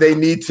 they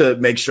need to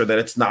make sure that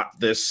it's not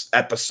this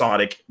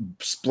episodic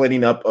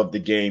splitting up of the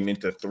game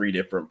into 3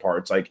 different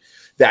parts. Like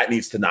that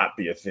needs to not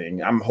be a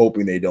thing. I'm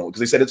hoping they don't,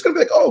 because they said it's gonna be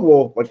like, oh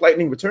well, like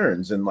Lightning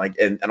Returns, and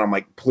I'm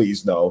like,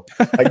 please no,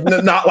 like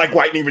not like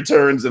Lightning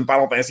Returns and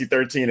Final Fantasy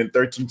 13 and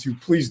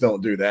 13-2. Please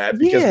don't do that,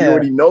 because we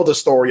already know the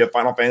story of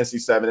Final Fantasy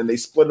 7, and they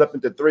split it up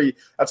into 3.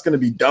 That's gonna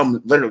be dumb.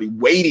 Literally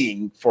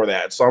waiting for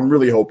that. So I'm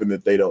really hoping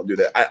that they don't do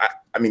that.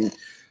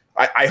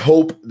 I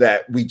hope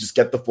that we just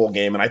get the full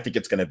game, and I think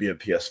it's going to be a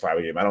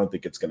PS5 game. I don't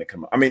think it's going to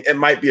come. I mean, it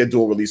might be a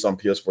dual release on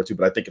PS4 too,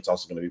 but I think it's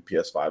also going to be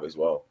PS5 as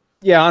well.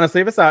 Yeah, honestly,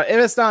 if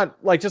it's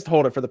not like, just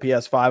hold it for the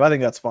PS5. I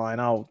think that's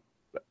fine.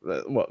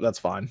 That's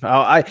fine.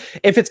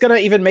 If it's going to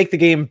even make the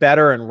game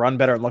better and run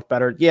better and look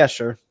better, yeah,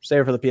 sure,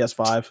 save it for the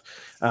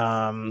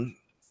PS5.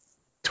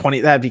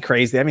 20, that'd be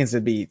crazy. That means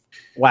it'd be,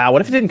 wow,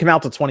 what if it didn't come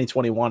out to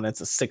 2021?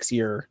 It's a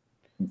 7-year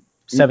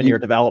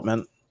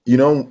development. You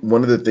know,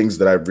 one of the things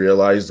that I've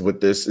realized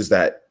with this is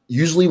that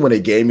usually when a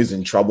game is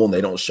in trouble and they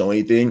don't show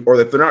anything, or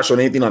if they're not showing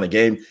anything on a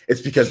game, it's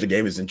because the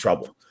game is in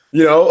trouble,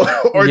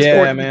 or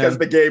because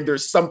the game,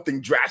 there's something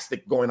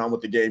drastic going on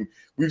with the game.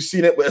 We've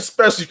seen it,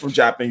 especially from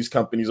Japanese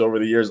companies over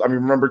the years. I mean,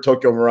 remember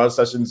Tokyo Mirage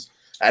Sessions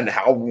and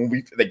how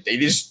when they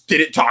just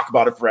didn't talk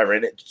about it forever,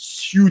 and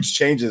it's huge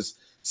changes.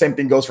 Same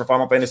thing goes for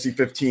Final Fantasy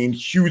 15.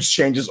 Huge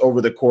changes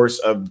over the course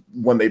of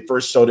when they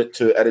first showed it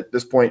to at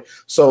this point.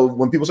 So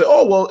when people say,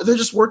 oh, well, they're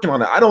just working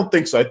on it, I don't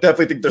think so. I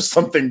definitely think there's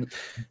something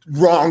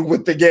wrong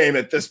with the game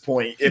at this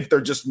point if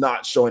they're just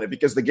not showing it,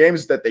 because the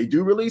games that they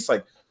do release,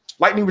 like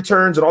Lightning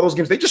Returns and all those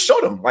games, they just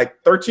showed them.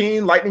 Like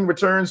 13, Lightning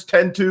Returns,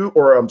 10-2,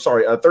 or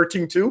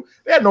 13-2.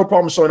 They had no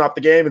problem showing off the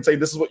game and saying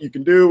this is what you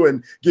can do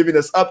and giving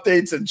us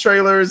updates and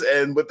trailers.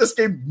 And with this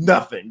game,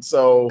 nothing.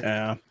 So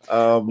yeah.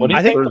 What do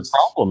you think the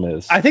problem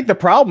is? I think the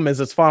problem is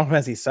it's Final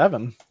Fantasy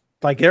VII.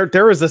 Like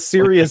there is a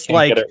serious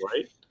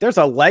there's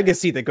a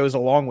legacy that goes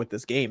along with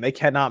this game. They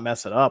cannot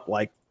mess it up.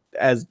 Like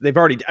as they've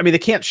already, they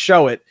can't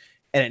show it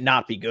and it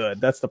not be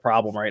good. That's the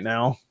problem right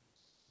now.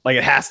 Like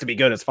it has to be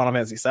good. It's Final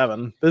Fantasy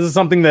VII. This is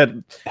something that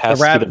has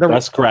to be the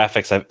best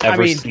graphics I've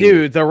ever seen.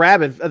 Dude,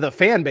 the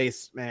fan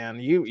base, man,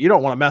 you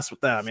don't want to mess with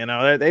them.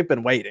 They've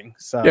been waiting.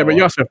 So yeah, but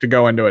you also have to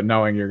go into it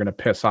knowing you're going to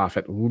piss off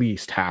at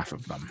least half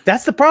of them.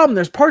 That's the problem.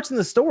 There's parts in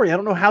the story I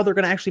don't know how they're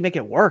going to actually make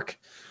it work.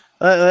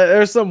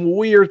 There's some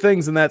weird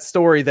things in that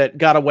story that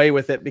got away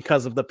with it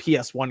because of the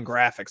PS1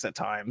 graphics at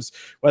times,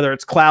 whether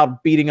it's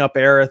Cloud beating up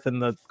Aerith in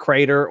the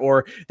crater,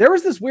 or there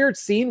was this weird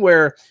scene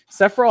where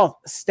Sephiroth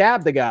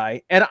stabbed the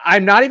guy. And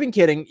I'm not even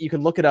kidding. You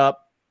can look it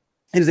up.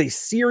 It is a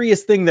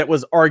serious thing that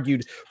was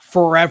argued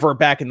forever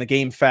back in the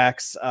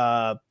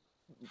GameFAQs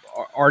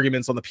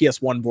arguments on the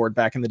PS1 board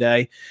back in the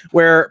day,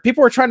 where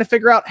people were trying to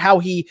figure out how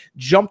he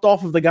jumped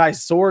off of the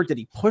guy's sword. Did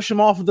he push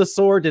him off of the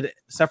sword? Did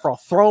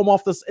Sephiroth throw him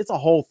off this? It's a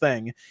whole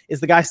thing.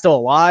 Is the guy still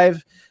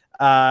alive?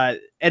 And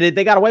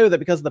they got away with it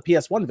because of the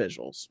PS1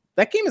 visuals.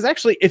 That game is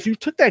actually, if you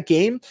took that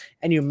game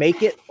and you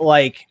make it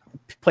like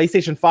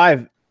PlayStation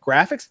 5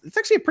 graphics, it's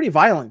actually a pretty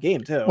violent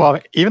game too. Well,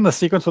 even the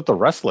sequence with the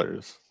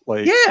wrestlers,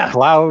 like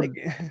Cloud,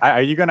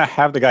 are you going to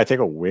have the guy take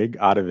a wig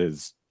out of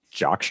his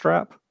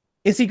jockstrap?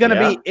 Is he going to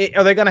Yeah. be?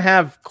 Are they going to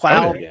have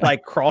Cloud yeah.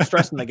 like cross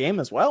dress in the game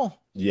as well?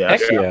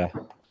 Yes. Heck yeah.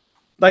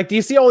 Like, do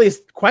you see all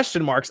these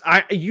question marks?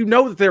 You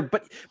know that they're,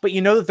 but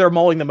you know that they're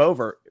mulling them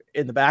over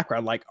in the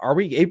background. Like, are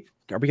we going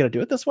to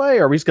do it this way?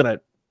 Or are we just going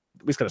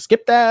to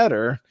skip that?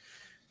 Or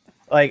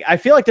like, I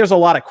feel like there's a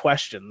lot of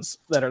questions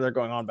that are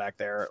going on back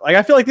there. Like,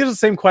 I feel like these are the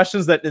same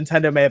questions that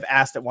Nintendo may have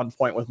asked at one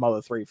point with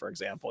Mother 3, for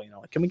example. You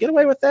know, like, can we get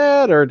away with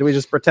that, or do we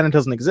just pretend it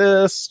doesn't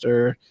exist?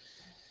 Or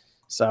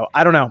so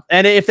I don't know.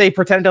 And if they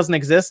pretend it doesn't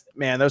exist,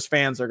 man, those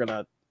fans are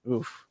gonna,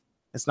 oof,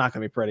 it's not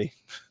gonna be pretty.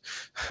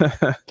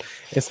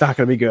 It's not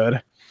gonna be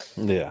good.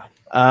 Yeah.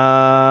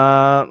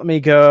 Let me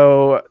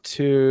go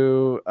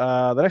to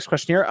the next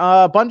question here.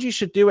 Bungie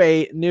should do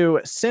a new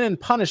Sin and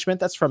Punishment.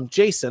 That's from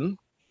Jason.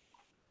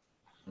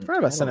 I forgot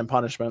about Sin and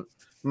Punishment.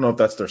 I don't know if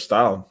that's their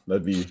style. I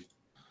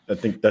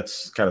think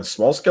that's kind of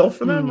small scale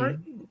for them, right?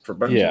 For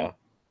Bungie. Yeah.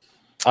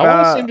 I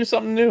want to see him do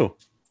something new.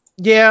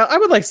 Yeah, I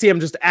would like to see them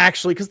just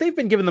actually, because they've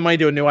been given the money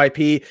to a new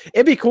IP.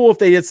 It'd be cool if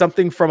they did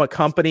something from a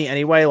company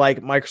anyway,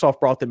 like Microsoft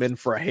brought them in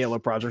for a Halo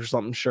project or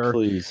something, sure.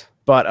 Please.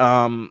 But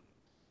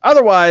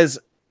otherwise,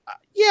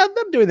 yeah,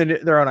 them doing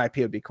their own IP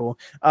would be cool.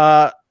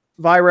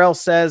 Virel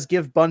says,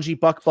 give Bungie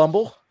Buck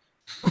Bumble.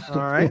 All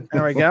right,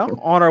 there we go.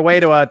 On our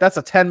way to that's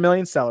a 10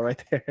 million seller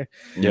right there.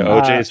 Yeah,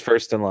 OJ's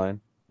first in line.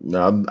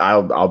 No,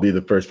 I'll be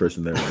the first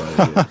person there.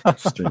 To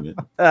stream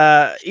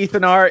it.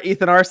 Ethan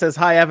R says,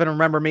 hi, Evan.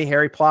 Remember me,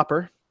 Harry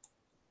Plopper?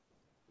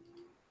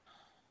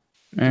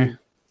 Eh.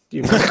 Do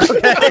you remember?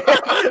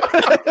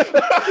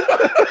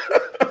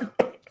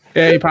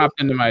 Yeah, he popped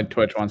into my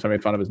Twitch once. I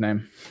made fun of his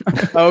name.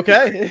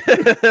 Okay.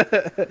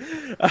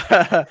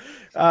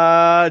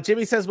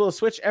 Jimmy says, will the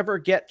Switch ever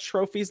get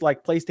trophies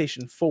like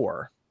PlayStation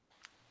 4?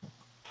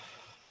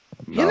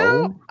 You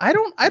know, I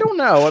don't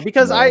know,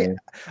 because No.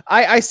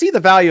 I see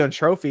the value in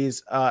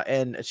trophies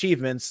and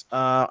achievements.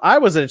 I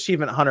was an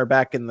achievement hunter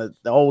back in the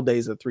old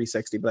days of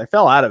 360, but I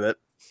fell out of it,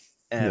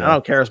 and I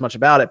don't care as much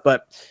about it.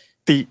 But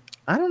The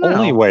I don't know.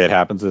 only way it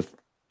happens is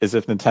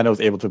if Nintendo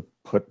is able to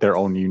put their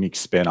own unique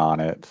spin on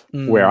it,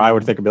 where I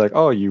would think it'd be like,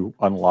 oh, you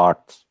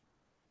unlocked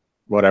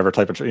whatever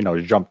type of,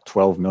 you jumped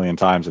 12 million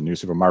times in New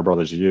Super Mario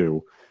Brothers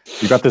U.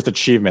 You got this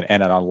achievement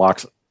and it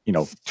unlocks,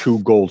 2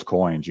 gold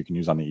coins you can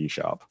use on the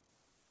eShop.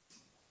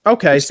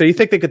 Okay, so you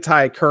think they could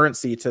tie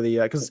currency to the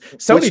because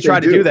Sony Which they tried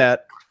to do. do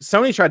that.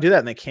 Sony tried to do that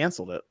and they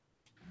canceled it.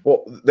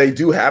 Well, they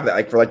do have that,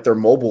 like for like their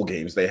mobile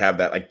games, they have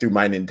that like through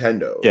My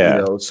Nintendo.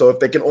 Yeah. So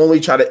if they can only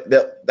try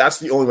to, that's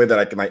the only way that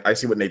I can. I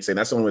see what Nate's saying.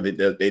 That's the only way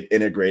they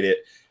integrate it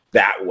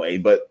that way.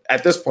 But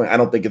at this point, I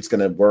don't think it's going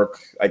to work.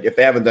 Like if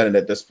they haven't done it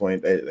at this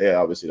point, they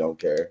obviously don't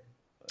care.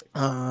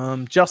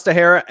 Just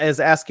Hera is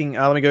asking.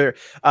 Let me go here.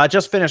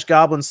 Just finished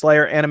Goblin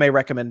Slayer anime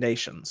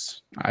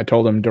recommendations. I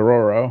told him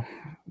Dororo,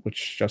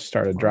 which just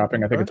started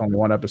dropping. I think it's only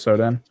one episode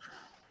in.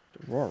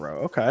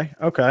 Roro. Okay.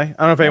 I don't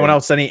know if anyone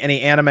else any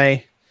anime.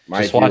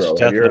 My Just watch Hero.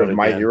 Death Have you heard of Note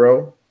My again.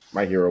 Hero?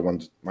 My Hero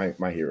one's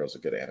my Hero's a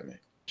good anime.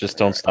 Just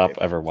don't stop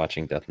ever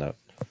watching Death Note.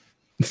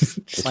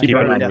 Just My keep it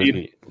Hero on Death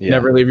repeat. Yeah.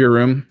 Never leave your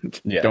room.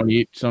 Yeah. Don't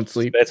eat. Don't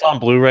sleep. It's on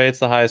Blu-ray. It's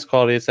the highest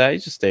quality it's at. You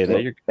just stay there.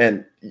 You're,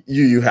 And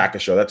Yu Yu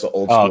Hakusho, that's an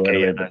old Oh, school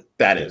okay, anime, yeah, but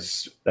that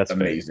is that's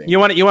fair. amazing. You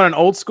want an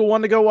old school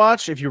one to go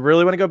watch? If you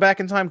really want to go back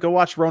in time, go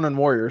watch Ronin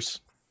Warriors.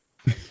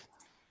 If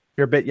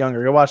you're a bit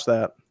younger, go watch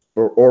that.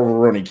 or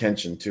Rurouni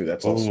Kenshin too.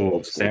 That's also Ooh,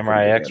 old school.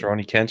 Samurai X,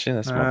 Roni Kenshin.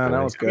 That's my that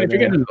boy. was I mean, if good. you're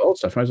getting Yeah. into the old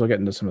stuff, might as well get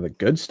into some of the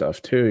good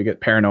stuff too. You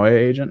get Paranoia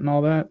Agent and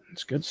all that.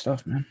 It's good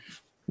stuff, man.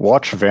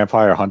 Watch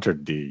Vampire Hunter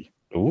D.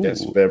 Ooh.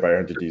 Yes, Vampire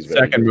Hunter D is very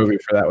Second good. movie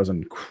for that was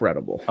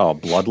incredible. Oh,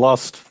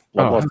 Bloodlust.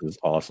 Bloodlust is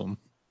awesome.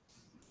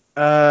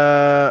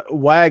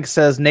 Wag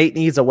says Nate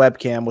needs a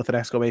webcam with an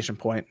exclamation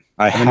point.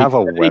 I have a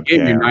He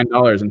gave me webcam.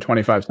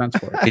 $9.25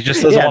 for it. He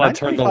just doesn't Yeah, want to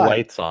turn the 9.25.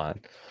 lights on.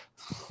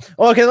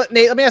 Well, okay,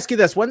 Nate, let me ask you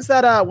this: when's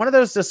that? One of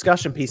those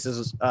discussion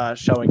pieces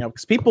showing up?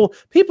 Because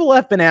people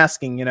have been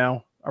asking,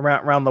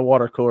 around the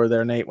water cooler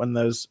there, Nate. When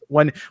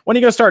you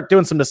gonna start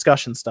doing some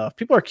discussion stuff?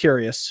 People are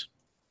curious.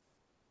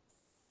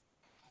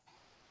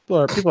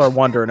 People are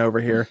wondering over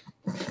here.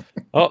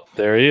 Oh,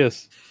 there he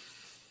is.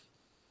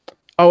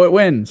 Oh, it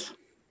wins.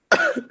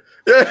 And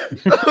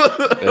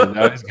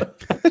now he's got-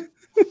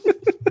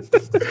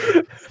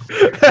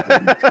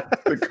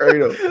 The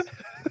Kratos.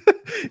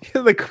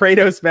 The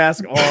Kratos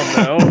mask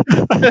on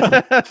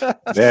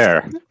though.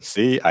 There.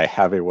 See, I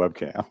have a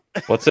webcam.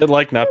 What's it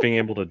like not being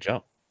able to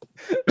jump?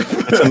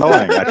 It's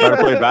annoying. I try to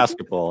play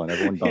basketball and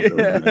everyone does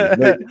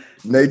it.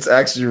 Nate's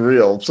actually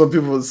real. Some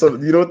people,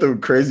 you know what the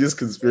craziest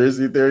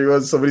conspiracy theory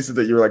was? Somebody said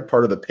that you were like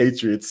part of the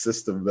Patriot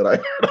system that I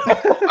heard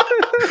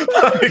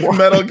of. Like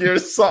Metal Gear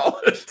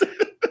Solid.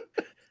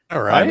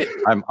 All right.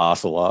 I'm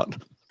Ocelot.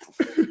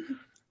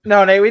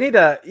 No, Nate, we need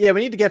to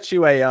get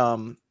you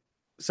a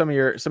some of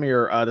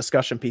your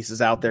discussion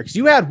pieces out there, because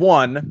you had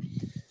one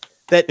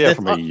that Yeah, that's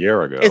from a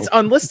year ago. it's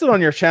unlisted on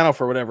your channel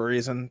for whatever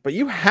reason, but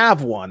you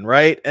have one,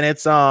 right? And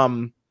it's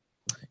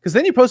because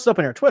then you posted up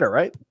on your Twitter,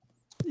 right?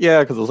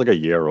 Yeah, because it was like a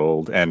year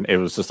old, and it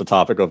was just the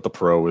topic of the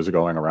Pro was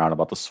going around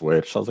about the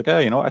Switch. I was like,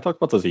 hey, I talked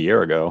about this a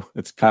year ago.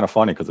 It's kind of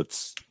funny because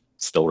it's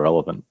still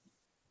relevant.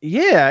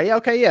 Yeah,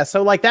 okay, yeah.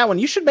 So like that one,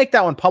 you should make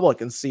that one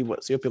public and see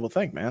what people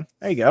think, man.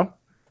 There you go.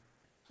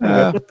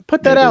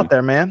 Put that out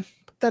there, man.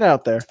 Put that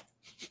out there.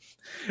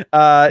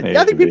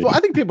 Yeah, I think people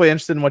are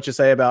interested in what you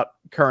say about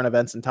current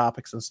events and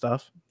topics and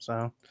stuff.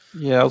 So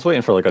yeah, I was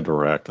waiting for like a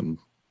direct, and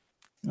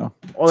well,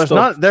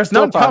 there's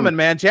none coming,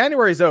 man.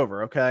 January's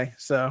over, okay?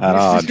 So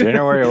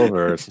January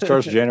over. It's the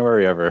first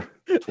January ever.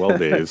 12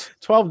 days.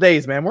 12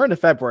 days, man. We're into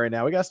February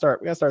now. We gotta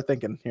start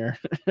thinking here.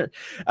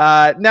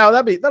 No,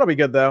 that'll be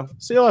good though.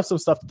 So you'll have some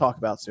stuff to talk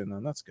about soon,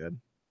 then. That's good.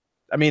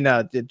 I mean,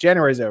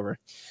 January's over.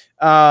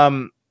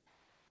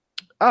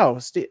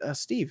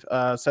 Steve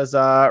says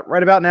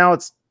right about now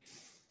it's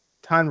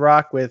time to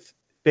rock with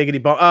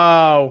Biggity Bump.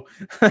 Oh,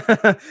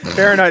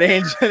 Paranoid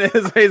Ancient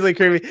is basically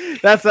creepy.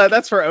 That's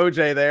for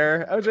OJ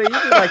there. OJ, you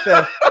do like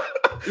the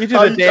you do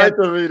the dance.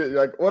 To read it. You're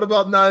like, what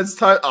about Nine's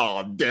time?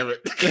 Oh, damn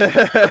it.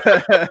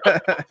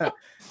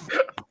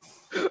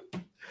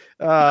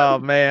 Oh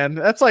man,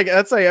 that's like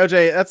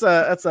OJ.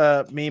 That's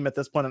a meme at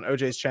this point on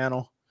OJ's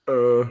channel.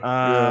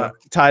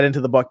 Tied into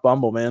the Buck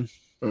Bumble, man.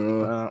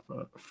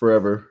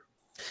 Forever.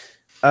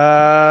 Make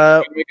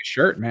a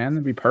shirt, man.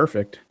 That'd be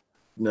perfect.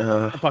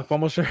 No, Buck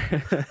Bumble shirt.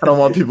 I don't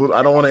want people.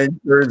 I don't want to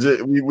encourage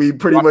it. We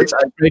pretty much.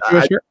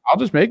 I'll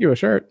just make you a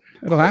shirt.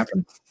 It'll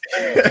happen.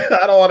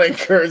 I don't want to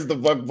encourage the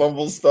Buck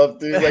Bumble stuff,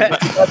 dude.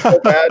 Like, so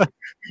bad.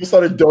 People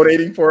started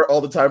donating for it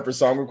all the time for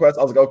song requests.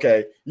 I was like,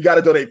 okay, you got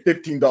to donate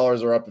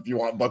 $15 or up if you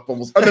want Buck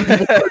Bumbles. And then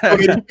people started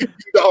donating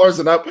 $15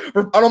 and up.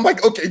 And I'm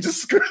like, okay,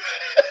 just screw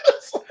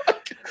it.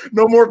 Like,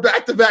 no more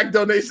back-to-back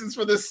donations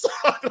for this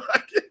song.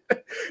 Like,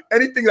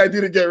 anything I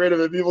do to get rid of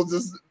it, people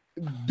just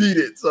beat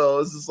it. So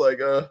it's just like,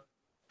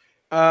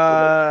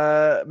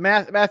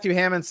 Matthew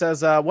Hammond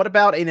says, what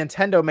about a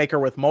Nintendo Maker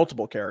with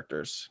multiple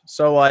characters?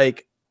 So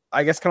like,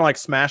 I guess kind of like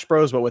Smash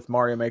Bros, but with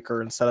Mario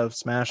Maker instead of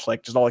Smash,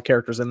 like just all the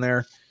characters in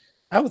there.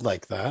 I would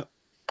like that.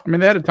 I mean,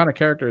 they had a ton of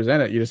characters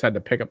in it. You just had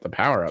to pick up the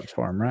power-ups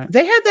for them, right?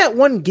 They had that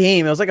one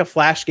game. It was like a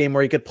Flash game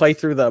where you could play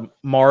through the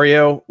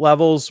Mario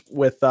levels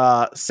with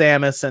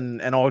Samus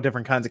and all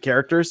different kinds of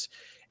characters.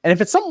 And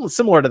if it's something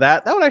similar to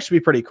that, that would actually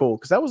be pretty cool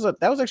because that was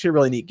actually a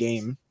really neat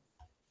game.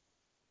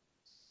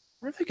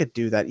 I wonder if they could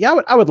do that. Yeah,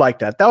 I would like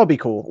that. That would be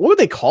cool. What would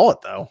they call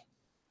it though?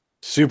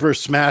 Super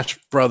Smash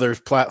Brothers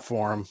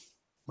platform.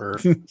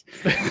 There's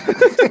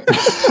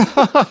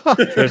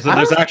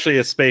actually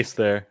a space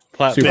there.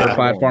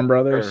 Platform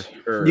Brothers.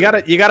 You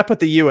gotta put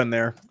the U in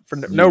there for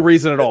no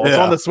reason at all. It's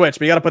on the Switch,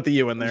 but you gotta put the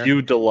U in there.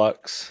 U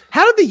Deluxe.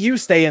 How did the U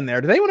stay in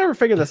there? Did anyone ever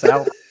figure this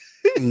out?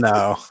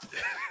 No.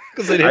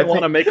 Because they didn't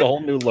want to make a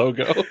whole new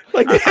logo.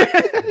 Like,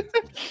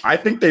 I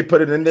think they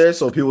put it in there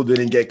so people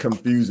didn't get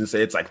confused and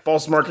say it's like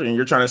false marketing.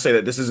 You're trying to say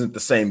that this isn't the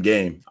same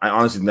game. I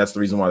honestly think that's the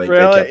reason why they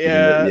kept it in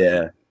there.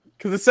 Yeah.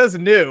 Because it says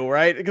new,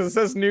 right? Because it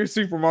says new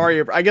Super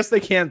Mario. I guess they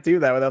can't do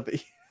that without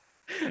the.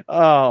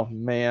 Oh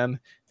man,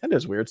 that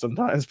is weird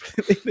sometimes.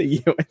 Leave the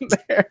U in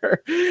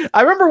there.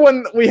 I remember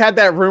when we had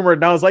that rumor,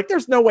 and I was like,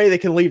 "There's no way they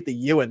can leave the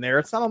U in there.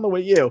 It's not on the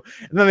Wii U."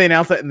 And then they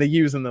announced that, and the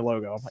U's in the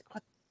logo. I'm like,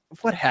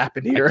 what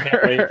happened here? I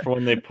can't wait for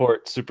when they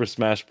port Super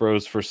Smash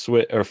Bros. For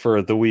Switch or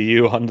for the Wii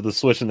U onto the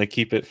Switch, and they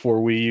keep it for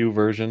Wii U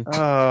version.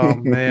 Oh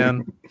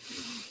man.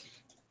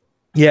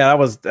 Yeah, that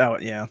was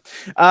yeah.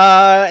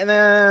 And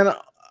then.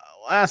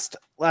 Last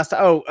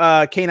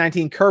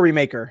K19 Kirby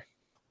Maker.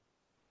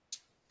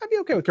 I'd be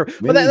okay with Kirby.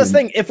 But that's the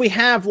thing. If we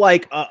have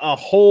like a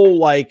whole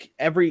like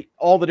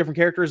all the different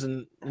characters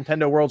in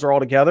Nintendo worlds are all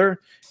together,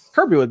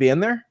 Kirby would be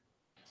in there.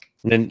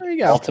 There you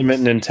go.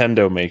 Ultimate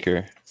Nintendo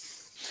Maker.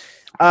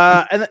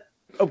 And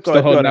I'm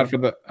still holding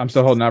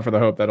out for the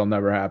hope that'll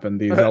never happen.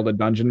 The Zelda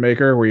Dungeon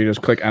Maker, where you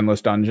just click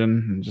endless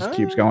dungeon and just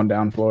keeps going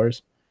down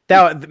floors.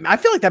 I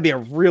feel like that'd be a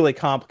really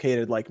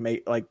complicated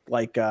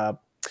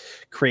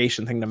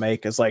creation thing to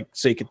make, is like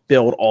so you could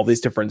build all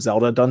these different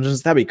Zelda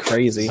dungeons. That'd be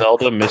crazy.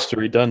 Zelda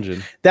Mystery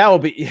Dungeon. That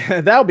would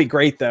be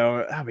great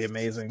though. That'd be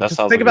amazing. That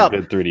sounds like a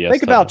good 3DS.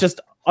 Think about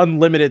just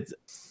unlimited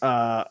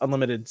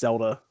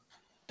Zelda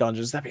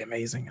dungeons. That'd be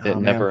amazing. It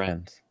never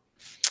ends.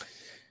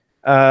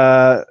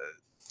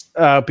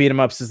 Beat 'em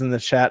ups is in the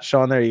chat,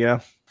 Sean. There you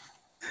go.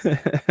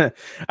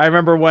 I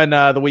remember when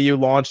the Wii U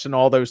launched and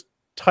all those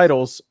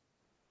titles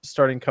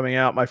starting coming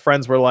out. My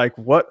friends were like,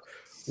 "What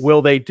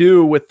will they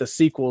do with the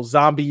sequel?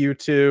 Zombie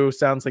U2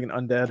 sounds like an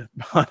Undead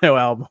Bono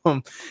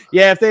album."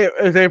 Yeah,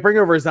 if they bring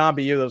over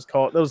Zombie U,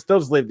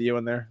 those leave the U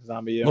in there.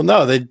 Zombie U. Well,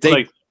 no, they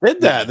did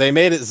that. They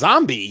made it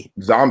Zombie.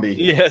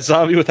 Yeah,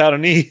 Zombie without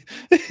an E.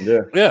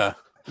 Yeah.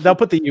 They'll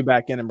put the U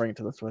back in and bring it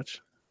to the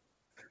Switch.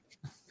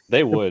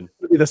 They would.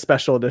 Be the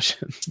special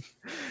edition.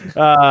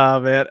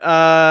 Man.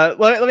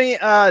 Let me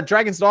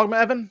Dragon's Dogma,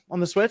 Evan,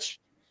 on the Switch.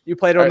 You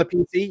played it on the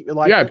PC?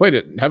 I played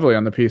it heavily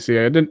on the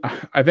PC.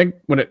 I think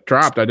when it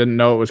dropped, I didn't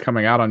know it was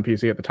coming out on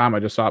PC at the time. I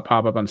just saw it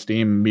pop up on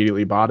Steam,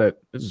 immediately bought it.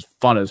 This is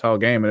fun as hell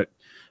game. And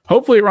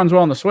hopefully it runs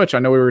well on the Switch. I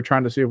know we were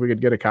trying to see if we could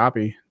get a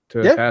copy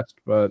to test,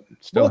 but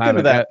still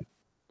haven't yet.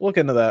 Look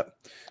into that.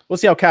 We'll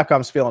see how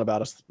Capcom's feeling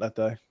about us that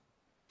day.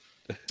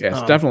 Yeah,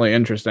 it's definitely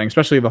interesting,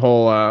 especially the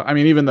whole. I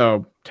mean, even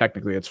though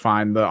technically it's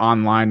fine, the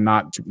online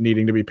not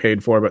needing to be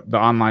paid for, but the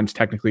online's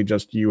technically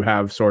just you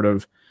have sort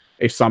of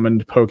a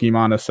summoned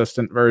Pokemon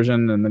assistant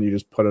version, and then you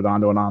just put it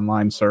onto an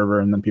online server,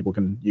 and then people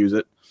can use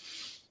it.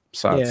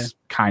 So it's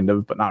kind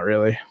of, but not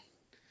really.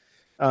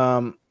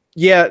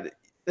 Yeah,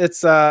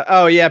 it's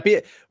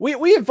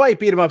we invite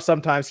beat him up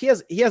sometimes. He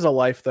has a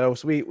life though,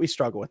 so we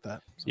struggle with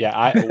that. Yeah,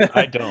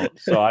 I don't.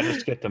 So I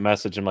just get the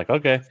message. I'm like,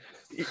 okay.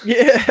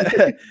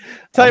 Yeah.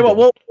 Tell you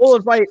what, we'll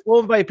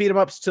invite beat 'em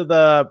ups to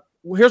the.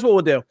 Here's what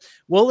we'll do.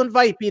 We'll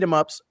invite beat 'em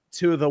ups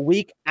to the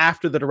week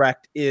after the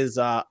direct is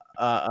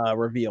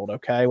revealed.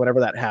 Okay, whenever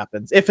that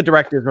happens, if a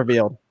direct is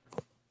revealed.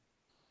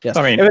 Yes,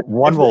 I mean,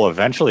 one will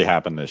eventually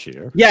happen this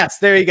year. Yes,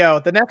 there you go.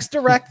 The next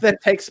direct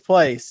that takes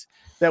place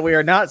that we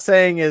are not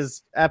saying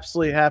is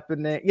absolutely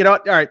happening. You know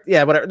what? All right,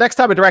 yeah, whatever. Next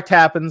time a direct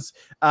happens,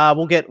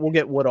 we'll get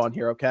Wood on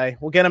here, okay?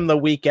 We'll get him the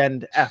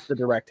weekend after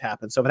direct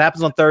happens. So if it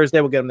happens on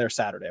Thursday, we'll get him there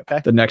Saturday,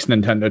 okay? The next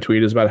Nintendo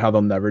tweet is about how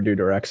they'll never do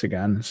directs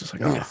again. It's just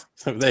like,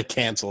 They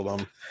canceled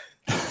them.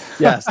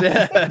 Yes.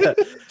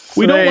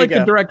 We don't like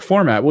the direct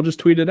format. We'll just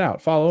tweet it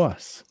out. Follow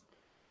us.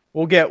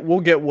 We'll get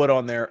Wood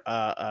on there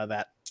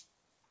that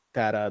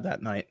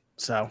night.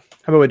 So how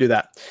about we do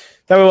that?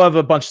 Then we'll have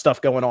a bunch of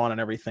stuff going on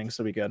and everything,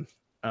 so it'll be good.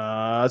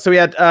 So we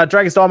had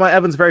Dragon's Dogma.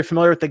 Evan's very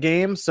familiar with the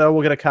game, so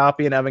we'll get a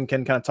copy and Evan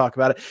can kind of talk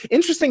about it.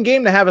 Interesting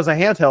game to have as a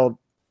handheld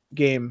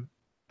game,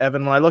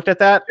 Evan. When I looked at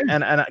that,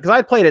 and because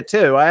I played it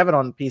too, I have it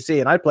on PC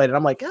and I played it.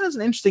 I'm like, that's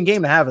an interesting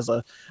game to have as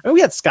a. I mean,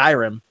 we had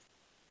Skyrim,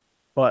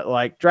 but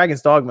like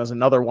Dragon's Dogma is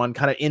another one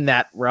kind of in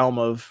that realm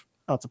of.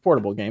 Oh, it's a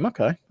portable game.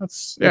 Okay,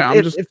 that's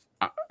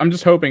I'm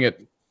just hoping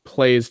it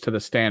plays to the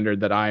standard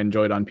that I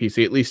enjoyed on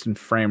PC, at least in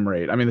frame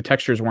rate. I mean, the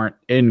textures weren't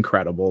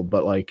incredible,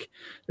 but like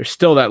there's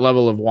still that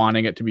level of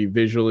wanting it to be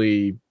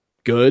visually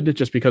good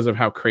just because of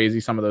how crazy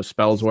some of those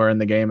spells were in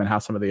the game and how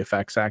some of the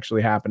effects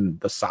actually happened,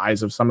 the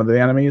size of some of the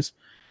enemies.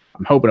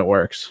 I'm hoping it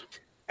works.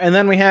 And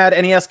then we had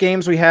NES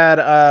games. We had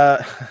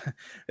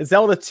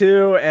Zelda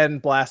 2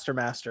 and Blaster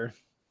Master.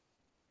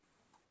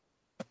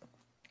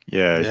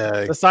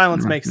 Yeah. The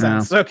silence makes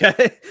sense.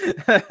 Okay.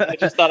 I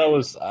just thought I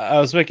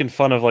was making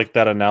fun of like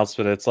that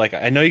announcement. It's like,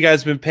 I know you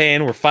guys have been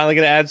paying. We're finally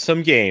going to add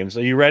some games.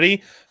 Are you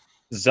ready?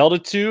 Zelda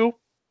 2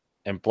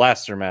 and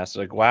Blaster Master.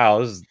 Like, wow,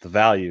 this is the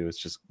value. It's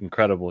just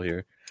incredible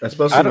here.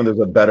 Especially when there's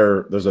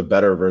a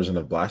better version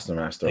of Blaster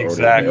Master.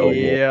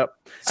 Exactly. Yep.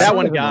 That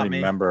one got me.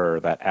 Remember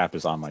that app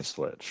is on my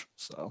Switch.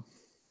 So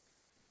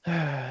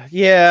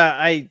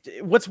yeah,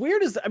 what's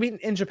weird is, I mean,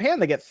 in Japan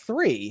they get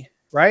 3,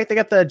 right? They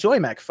got the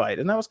Joy-Mech fight,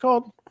 isn't that what's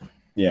called?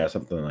 Yeah,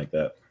 something like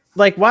that.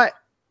 Like, why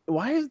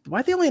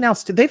they only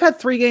announced 2? They've had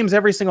 3 games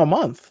every single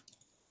month.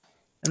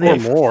 And or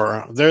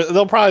more.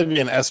 There'll probably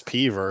be an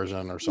SP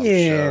version or some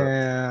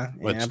shit,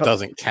 which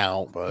doesn't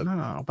count. But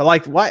no, but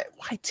like, why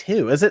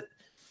 2? Is it?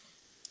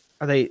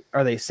 Are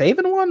they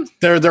saving one?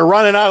 They're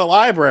running out of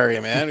library,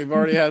 man. We've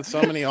already had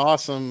so many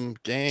awesome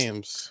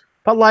games.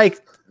 But like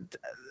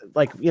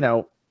you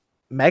know,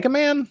 Mega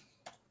Man.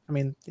 I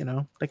mean, you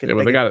know, they could. Yeah,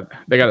 well, they got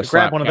to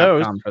grab one of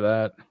those for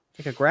that.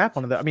 They could grab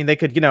one of those. I mean, they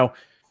could,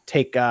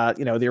 take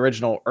the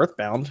original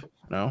Earthbound,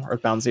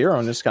 Earthbound 0,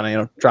 and just kind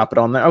of drop it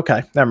on there.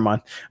 Okay, never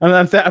mind.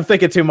 I'm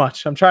thinking too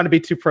much. I'm trying to be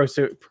too pro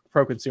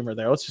consumer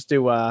there. Let's just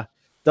do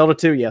Zelda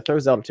 2. Yeah, throw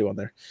Zelda 2 on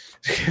there.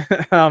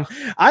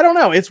 I don't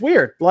know. It's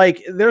weird.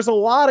 Like, there's a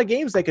lot of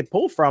games they could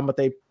pull from, but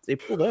they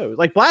pull those.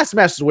 Like Blaster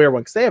Master is a weird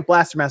one because they have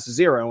Blaster Master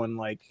 0, and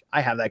like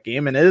I have that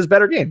game, and it is a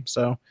better game.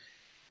 So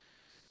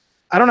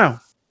I don't know.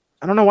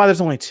 I don't know why there's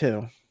only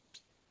 2.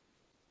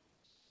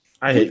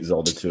 I hate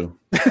Zelda 2.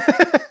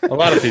 A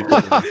lot of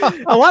people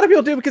do. A lot of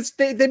people do because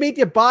they made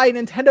you buy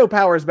Nintendo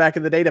Powers back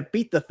in the day to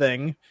beat the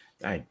thing.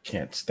 I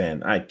can't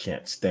stand. I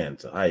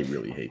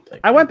really hate that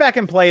game. I went back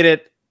and played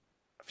it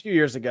a few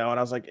years ago, and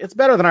I was like, it's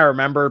better than I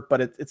remember,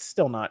 but it's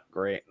still not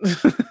great.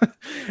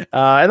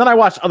 And then I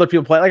watched other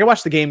people play. Like I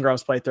watched the Game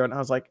Grumps play through it, and I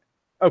was like,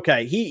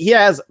 okay, he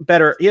has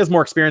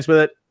more experience with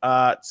it.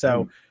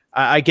 So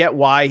I get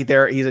why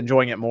he's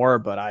enjoying it more,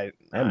 but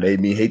that made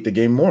me hate the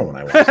game more when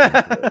I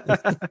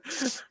watched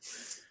it.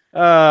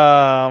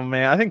 Oh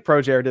man, I think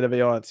ProJair did a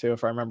video on it too,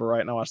 if I remember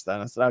right. And I watched that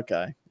and I said,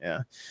 okay,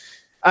 yeah.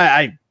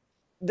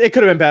 It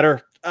could have been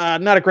better.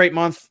 Not a great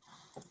month.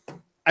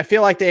 I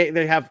feel like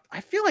they have.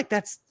 I feel like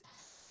there's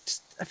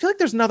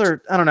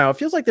another. I don't know. It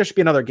feels like there should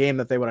be another game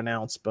that they would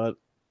announce, but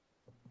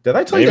did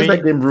I tell you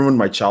that game ruined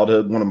my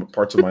childhood? One of the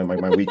parts of my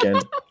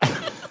weekend.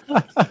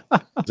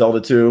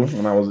 Zelda 2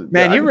 when I was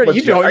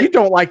you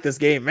don't like this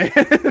game, man.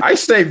 I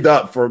saved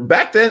up for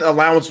back then.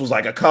 Allowance was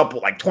like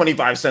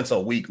 25 cents a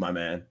week, my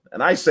man,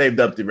 and I saved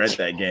up to rent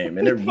that game,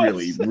 and it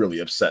really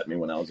upset me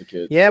when I was a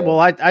kid. Yeah,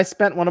 well, I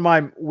spent one of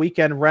my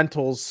weekend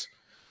rentals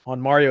on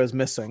Mario is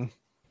Missing.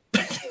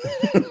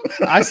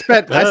 I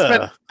spent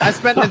an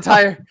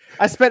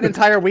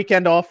entire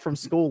weekend off from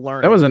school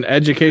learning. That was an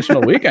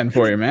educational weekend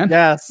for you, man.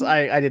 Yes,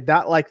 I did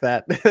not like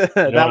that.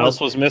 What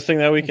else was missing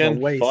that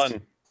weekend?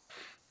 Fun.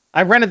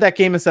 I rented that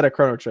game instead of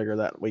Chrono Trigger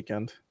that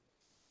weekend.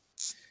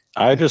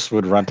 I just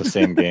would rent the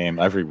same game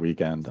every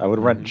weekend. I would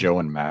rent Joe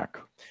and Mac.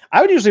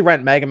 I would usually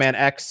rent Mega Man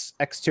X,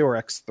 X2,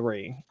 or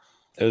X3.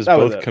 It was That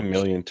was both it.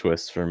 chameleon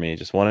twists for me,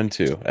 just 1 and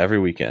 2 every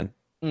weekend.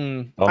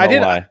 Don't know I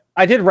did. why.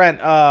 I did rent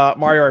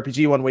Mario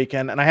RPG one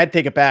weekend, and I had to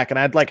take it back, and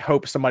I'd like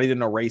hope somebody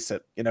didn't erase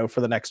it,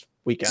 for the next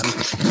weekend.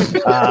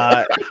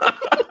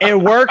 It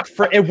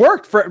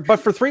worked but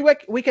for 3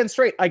 weekends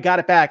straight, I got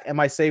it back, and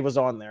my save was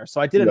on there, so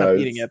I did end up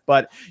beating it.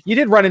 But you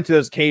did run into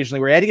those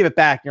occasionally where you had to give it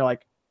back, and you're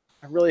like,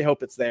 I really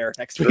hope it's there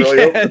next weekend.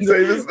 Really hope the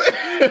save is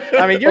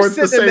there. I mean, Or it's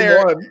the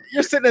same one.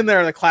 you're sitting in there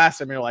in the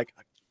classroom, and you're like,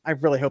 I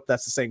really hope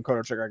that's the same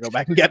Chrono Trigger I go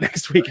back and get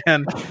next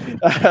weekend.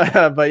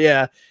 But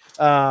yeah,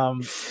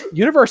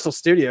 Universal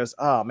Studios.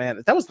 Oh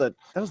man, that was the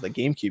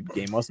GameCube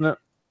game, wasn't it?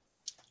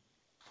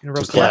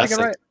 Universal, Yeah, I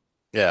think, right?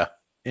 Yeah.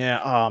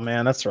 Yeah. Oh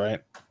man, that's right.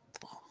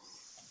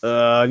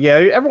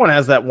 Yeah, everyone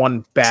has that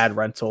one bad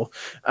rental.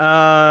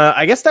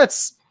 I guess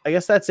that's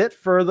it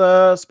for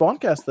the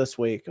Spawncast this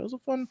week. It was a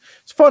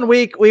fun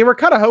week. We were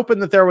kind of hoping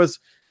that there was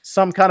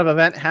some kind of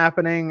event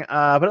happening,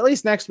 but at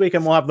least next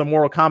weekend we'll have the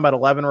Mortal Kombat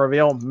 11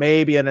 reveal,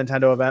 maybe a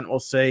Nintendo event. We'll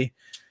see,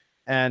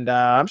 and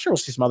I'm sure we'll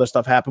see some other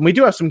stuff happen. We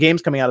do have some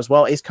games coming out as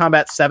well. Ace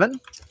Combat 7,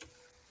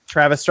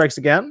 Travis Strikes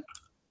Again.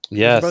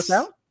 Yes. Both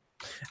out.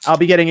 I'll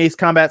be getting Ace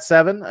Combat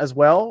 7 as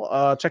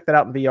well. Check that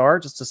out in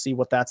VR just to see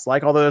what that's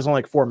like. Although there's only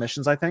like 4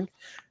 missions, I think,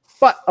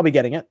 but I'll be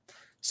getting it.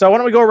 So why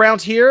don't we go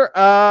around here?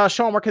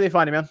 Sean, where can they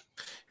find you, man?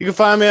 You can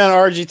find me on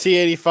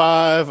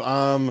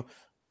RGT85.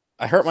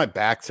 I hurt my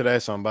back today,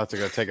 so I'm about to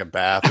go take a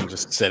bath and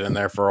just sit in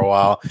there for a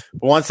while.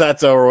 But once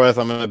that's over with,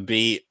 I'm going to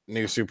beat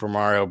New Super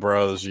Mario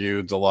Bros.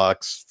 U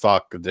Deluxe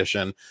Fuck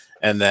Edition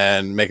and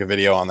then make a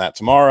video on that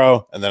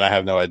tomorrow. And then I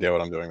have no idea what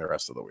I'm doing the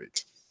rest of the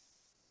week.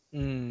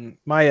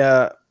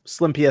 My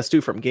Slim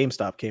PS2 from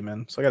GameStop came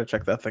in, so I got to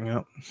check that thing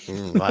out.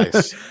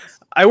 Nice.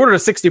 I ordered a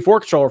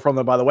 64 controller from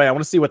them, by the way. I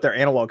want to see what their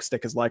analog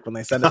stick is like when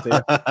they send it to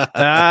you.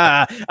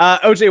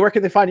 OJ, where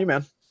can they find you,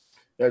 man?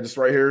 Yeah, just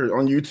right here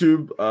on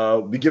YouTube.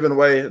 We'll be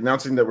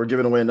announcing that we're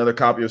giving away another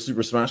copy of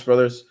Super Smash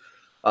Brothers.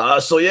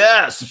 So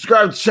yeah,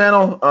 subscribe to the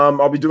channel.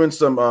 I'll be doing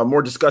some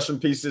more discussion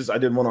pieces. I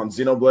did one on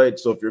Xenoblade.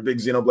 So if you're a big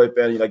Xenoblade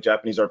fan, you like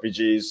Japanese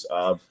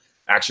RPGs,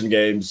 action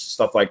games,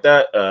 stuff like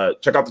that,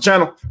 check out the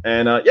channel.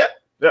 And yeah.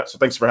 So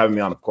thanks for having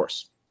me on, of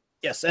course.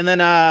 Yes, and then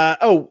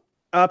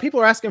people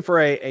are asking for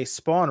a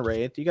spawn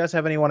raid. Do you guys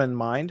have anyone in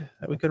mind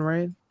that we could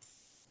raid?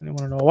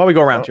 Anyone to know? While we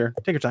go around here,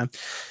 take your time.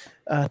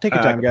 Take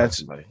your time,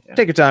 guys. Yeah.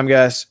 Take your time,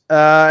 guys.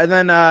 And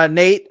then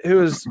Nate,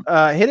 who's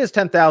hit his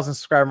 10,000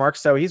 subscriber mark,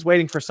 so he's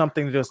waiting for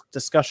something to do a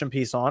discussion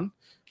piece on.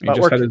 He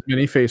just had his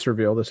mini face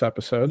reveal this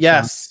episode.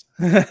 Yes.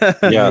 So.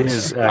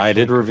 Yes, I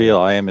did reveal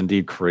I am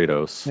indeed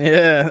Kratos.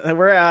 Yeah,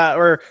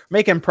 we're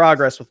making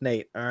progress with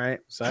Nate. All right,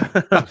 so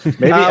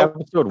maybe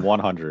episode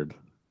 100.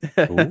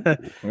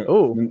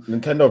 Ooh.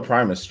 Nintendo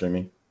Prime is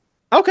streaming.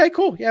 Okay,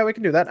 cool. Yeah, we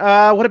can do that.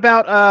 What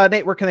about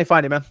Nate? Where can they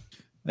find you, man?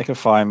 They can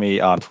find me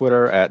on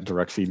Twitter at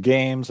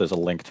DirectFeedGames. There's a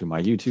link to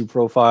my YouTube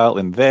profile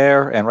in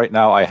there. And right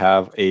now I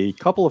have a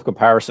couple of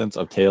comparisons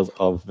of Tales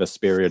of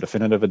Vesperia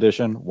Definitive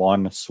Edition.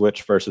 One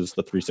Switch versus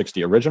the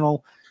 360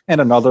 original,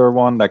 and another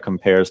one that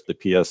compares the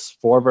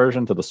PS4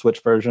 version to the Switch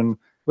version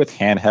with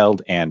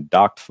handheld and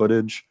docked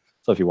footage.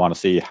 So if you want to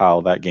see how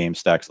that game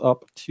stacks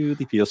up to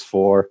the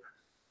PS4,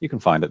 you can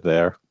find it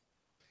there.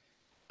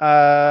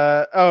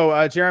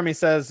 Jeremy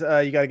says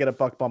you got to get a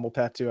Buck Bumble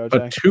tattoo, OJ.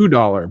 A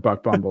 $2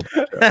 Buck Bumble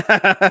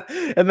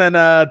tattoo. And then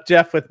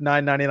Jeff with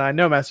 $9.99.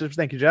 No message.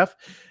 Thank you, Jeff.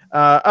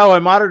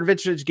 And Modern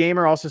Vintage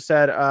Gamer also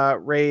said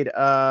raid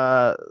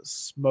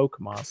Smoke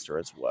Monster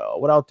as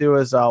well. What I'll do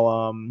is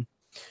I'll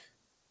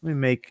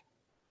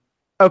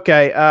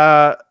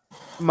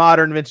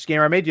Modern Vintage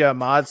Gamer, I made you a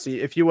mod, so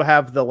if you will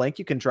have the link,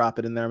 you can drop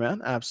it in there, man.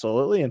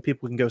 Absolutely, and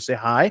people can go say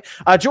hi.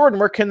 Jordan,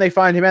 where can they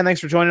find you, man? Thanks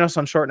for joining us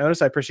on short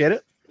notice. I appreciate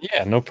it.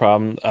 Yeah, no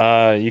problem.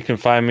 You can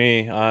find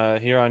me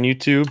here on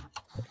YouTube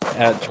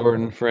at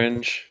Jordan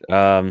Fringe.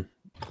 I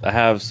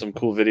have some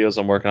cool videos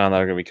I'm working on that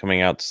are going to be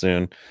coming out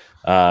soon.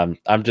 I'm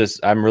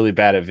really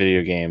bad at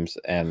video games,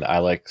 and I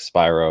like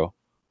Spyro.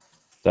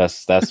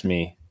 That's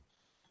me.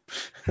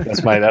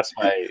 That's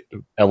my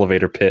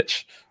elevator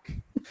pitch.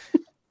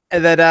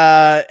 And then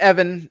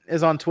Evan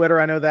is on Twitter.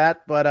 I know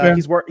that, but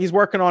he's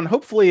working on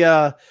hopefully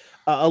a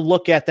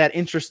look at that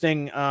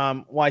interesting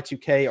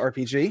Y2K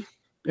RPG.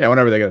 Yeah,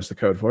 whenever they get us the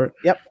code for it.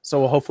 Yep. So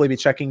we'll hopefully be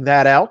checking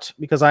that out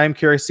because I am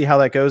curious to see how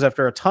that goes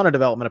after a ton of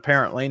development.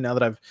 Apparently, now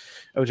that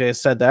OJ has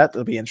said that,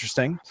 it'll be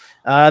interesting.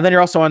 Then you're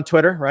also on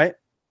Twitter, right?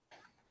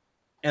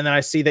 And then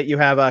I see that you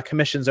have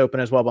commissions open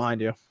as well behind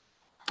you.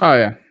 Oh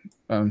yeah,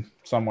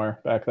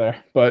 somewhere back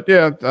there. But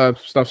yeah,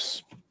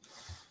 stuff's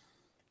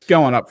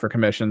going up for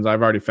commissions.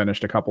 I've already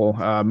finished a couple.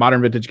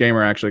 Modern Vintage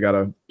Gamer actually got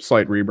a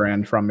slight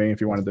rebrand from me.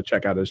 If you wanted to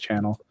check out his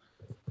channel.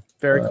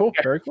 Very cool.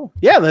 Very cool.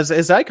 Yeah,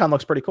 his icon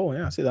looks pretty cool.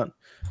 Yeah, I see that.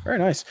 Very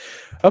nice.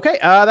 Okay,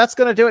 that's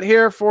going to do it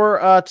here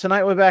for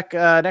tonight. We'll be back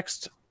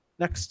next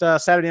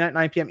Saturday night,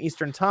 9 p.m.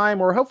 Eastern time,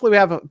 where hopefully we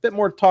have a bit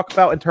more to talk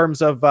about in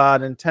terms of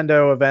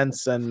Nintendo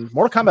events and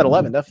Mortal Kombat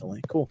 11,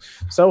 definitely. Cool.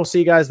 So we'll see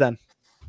you guys then.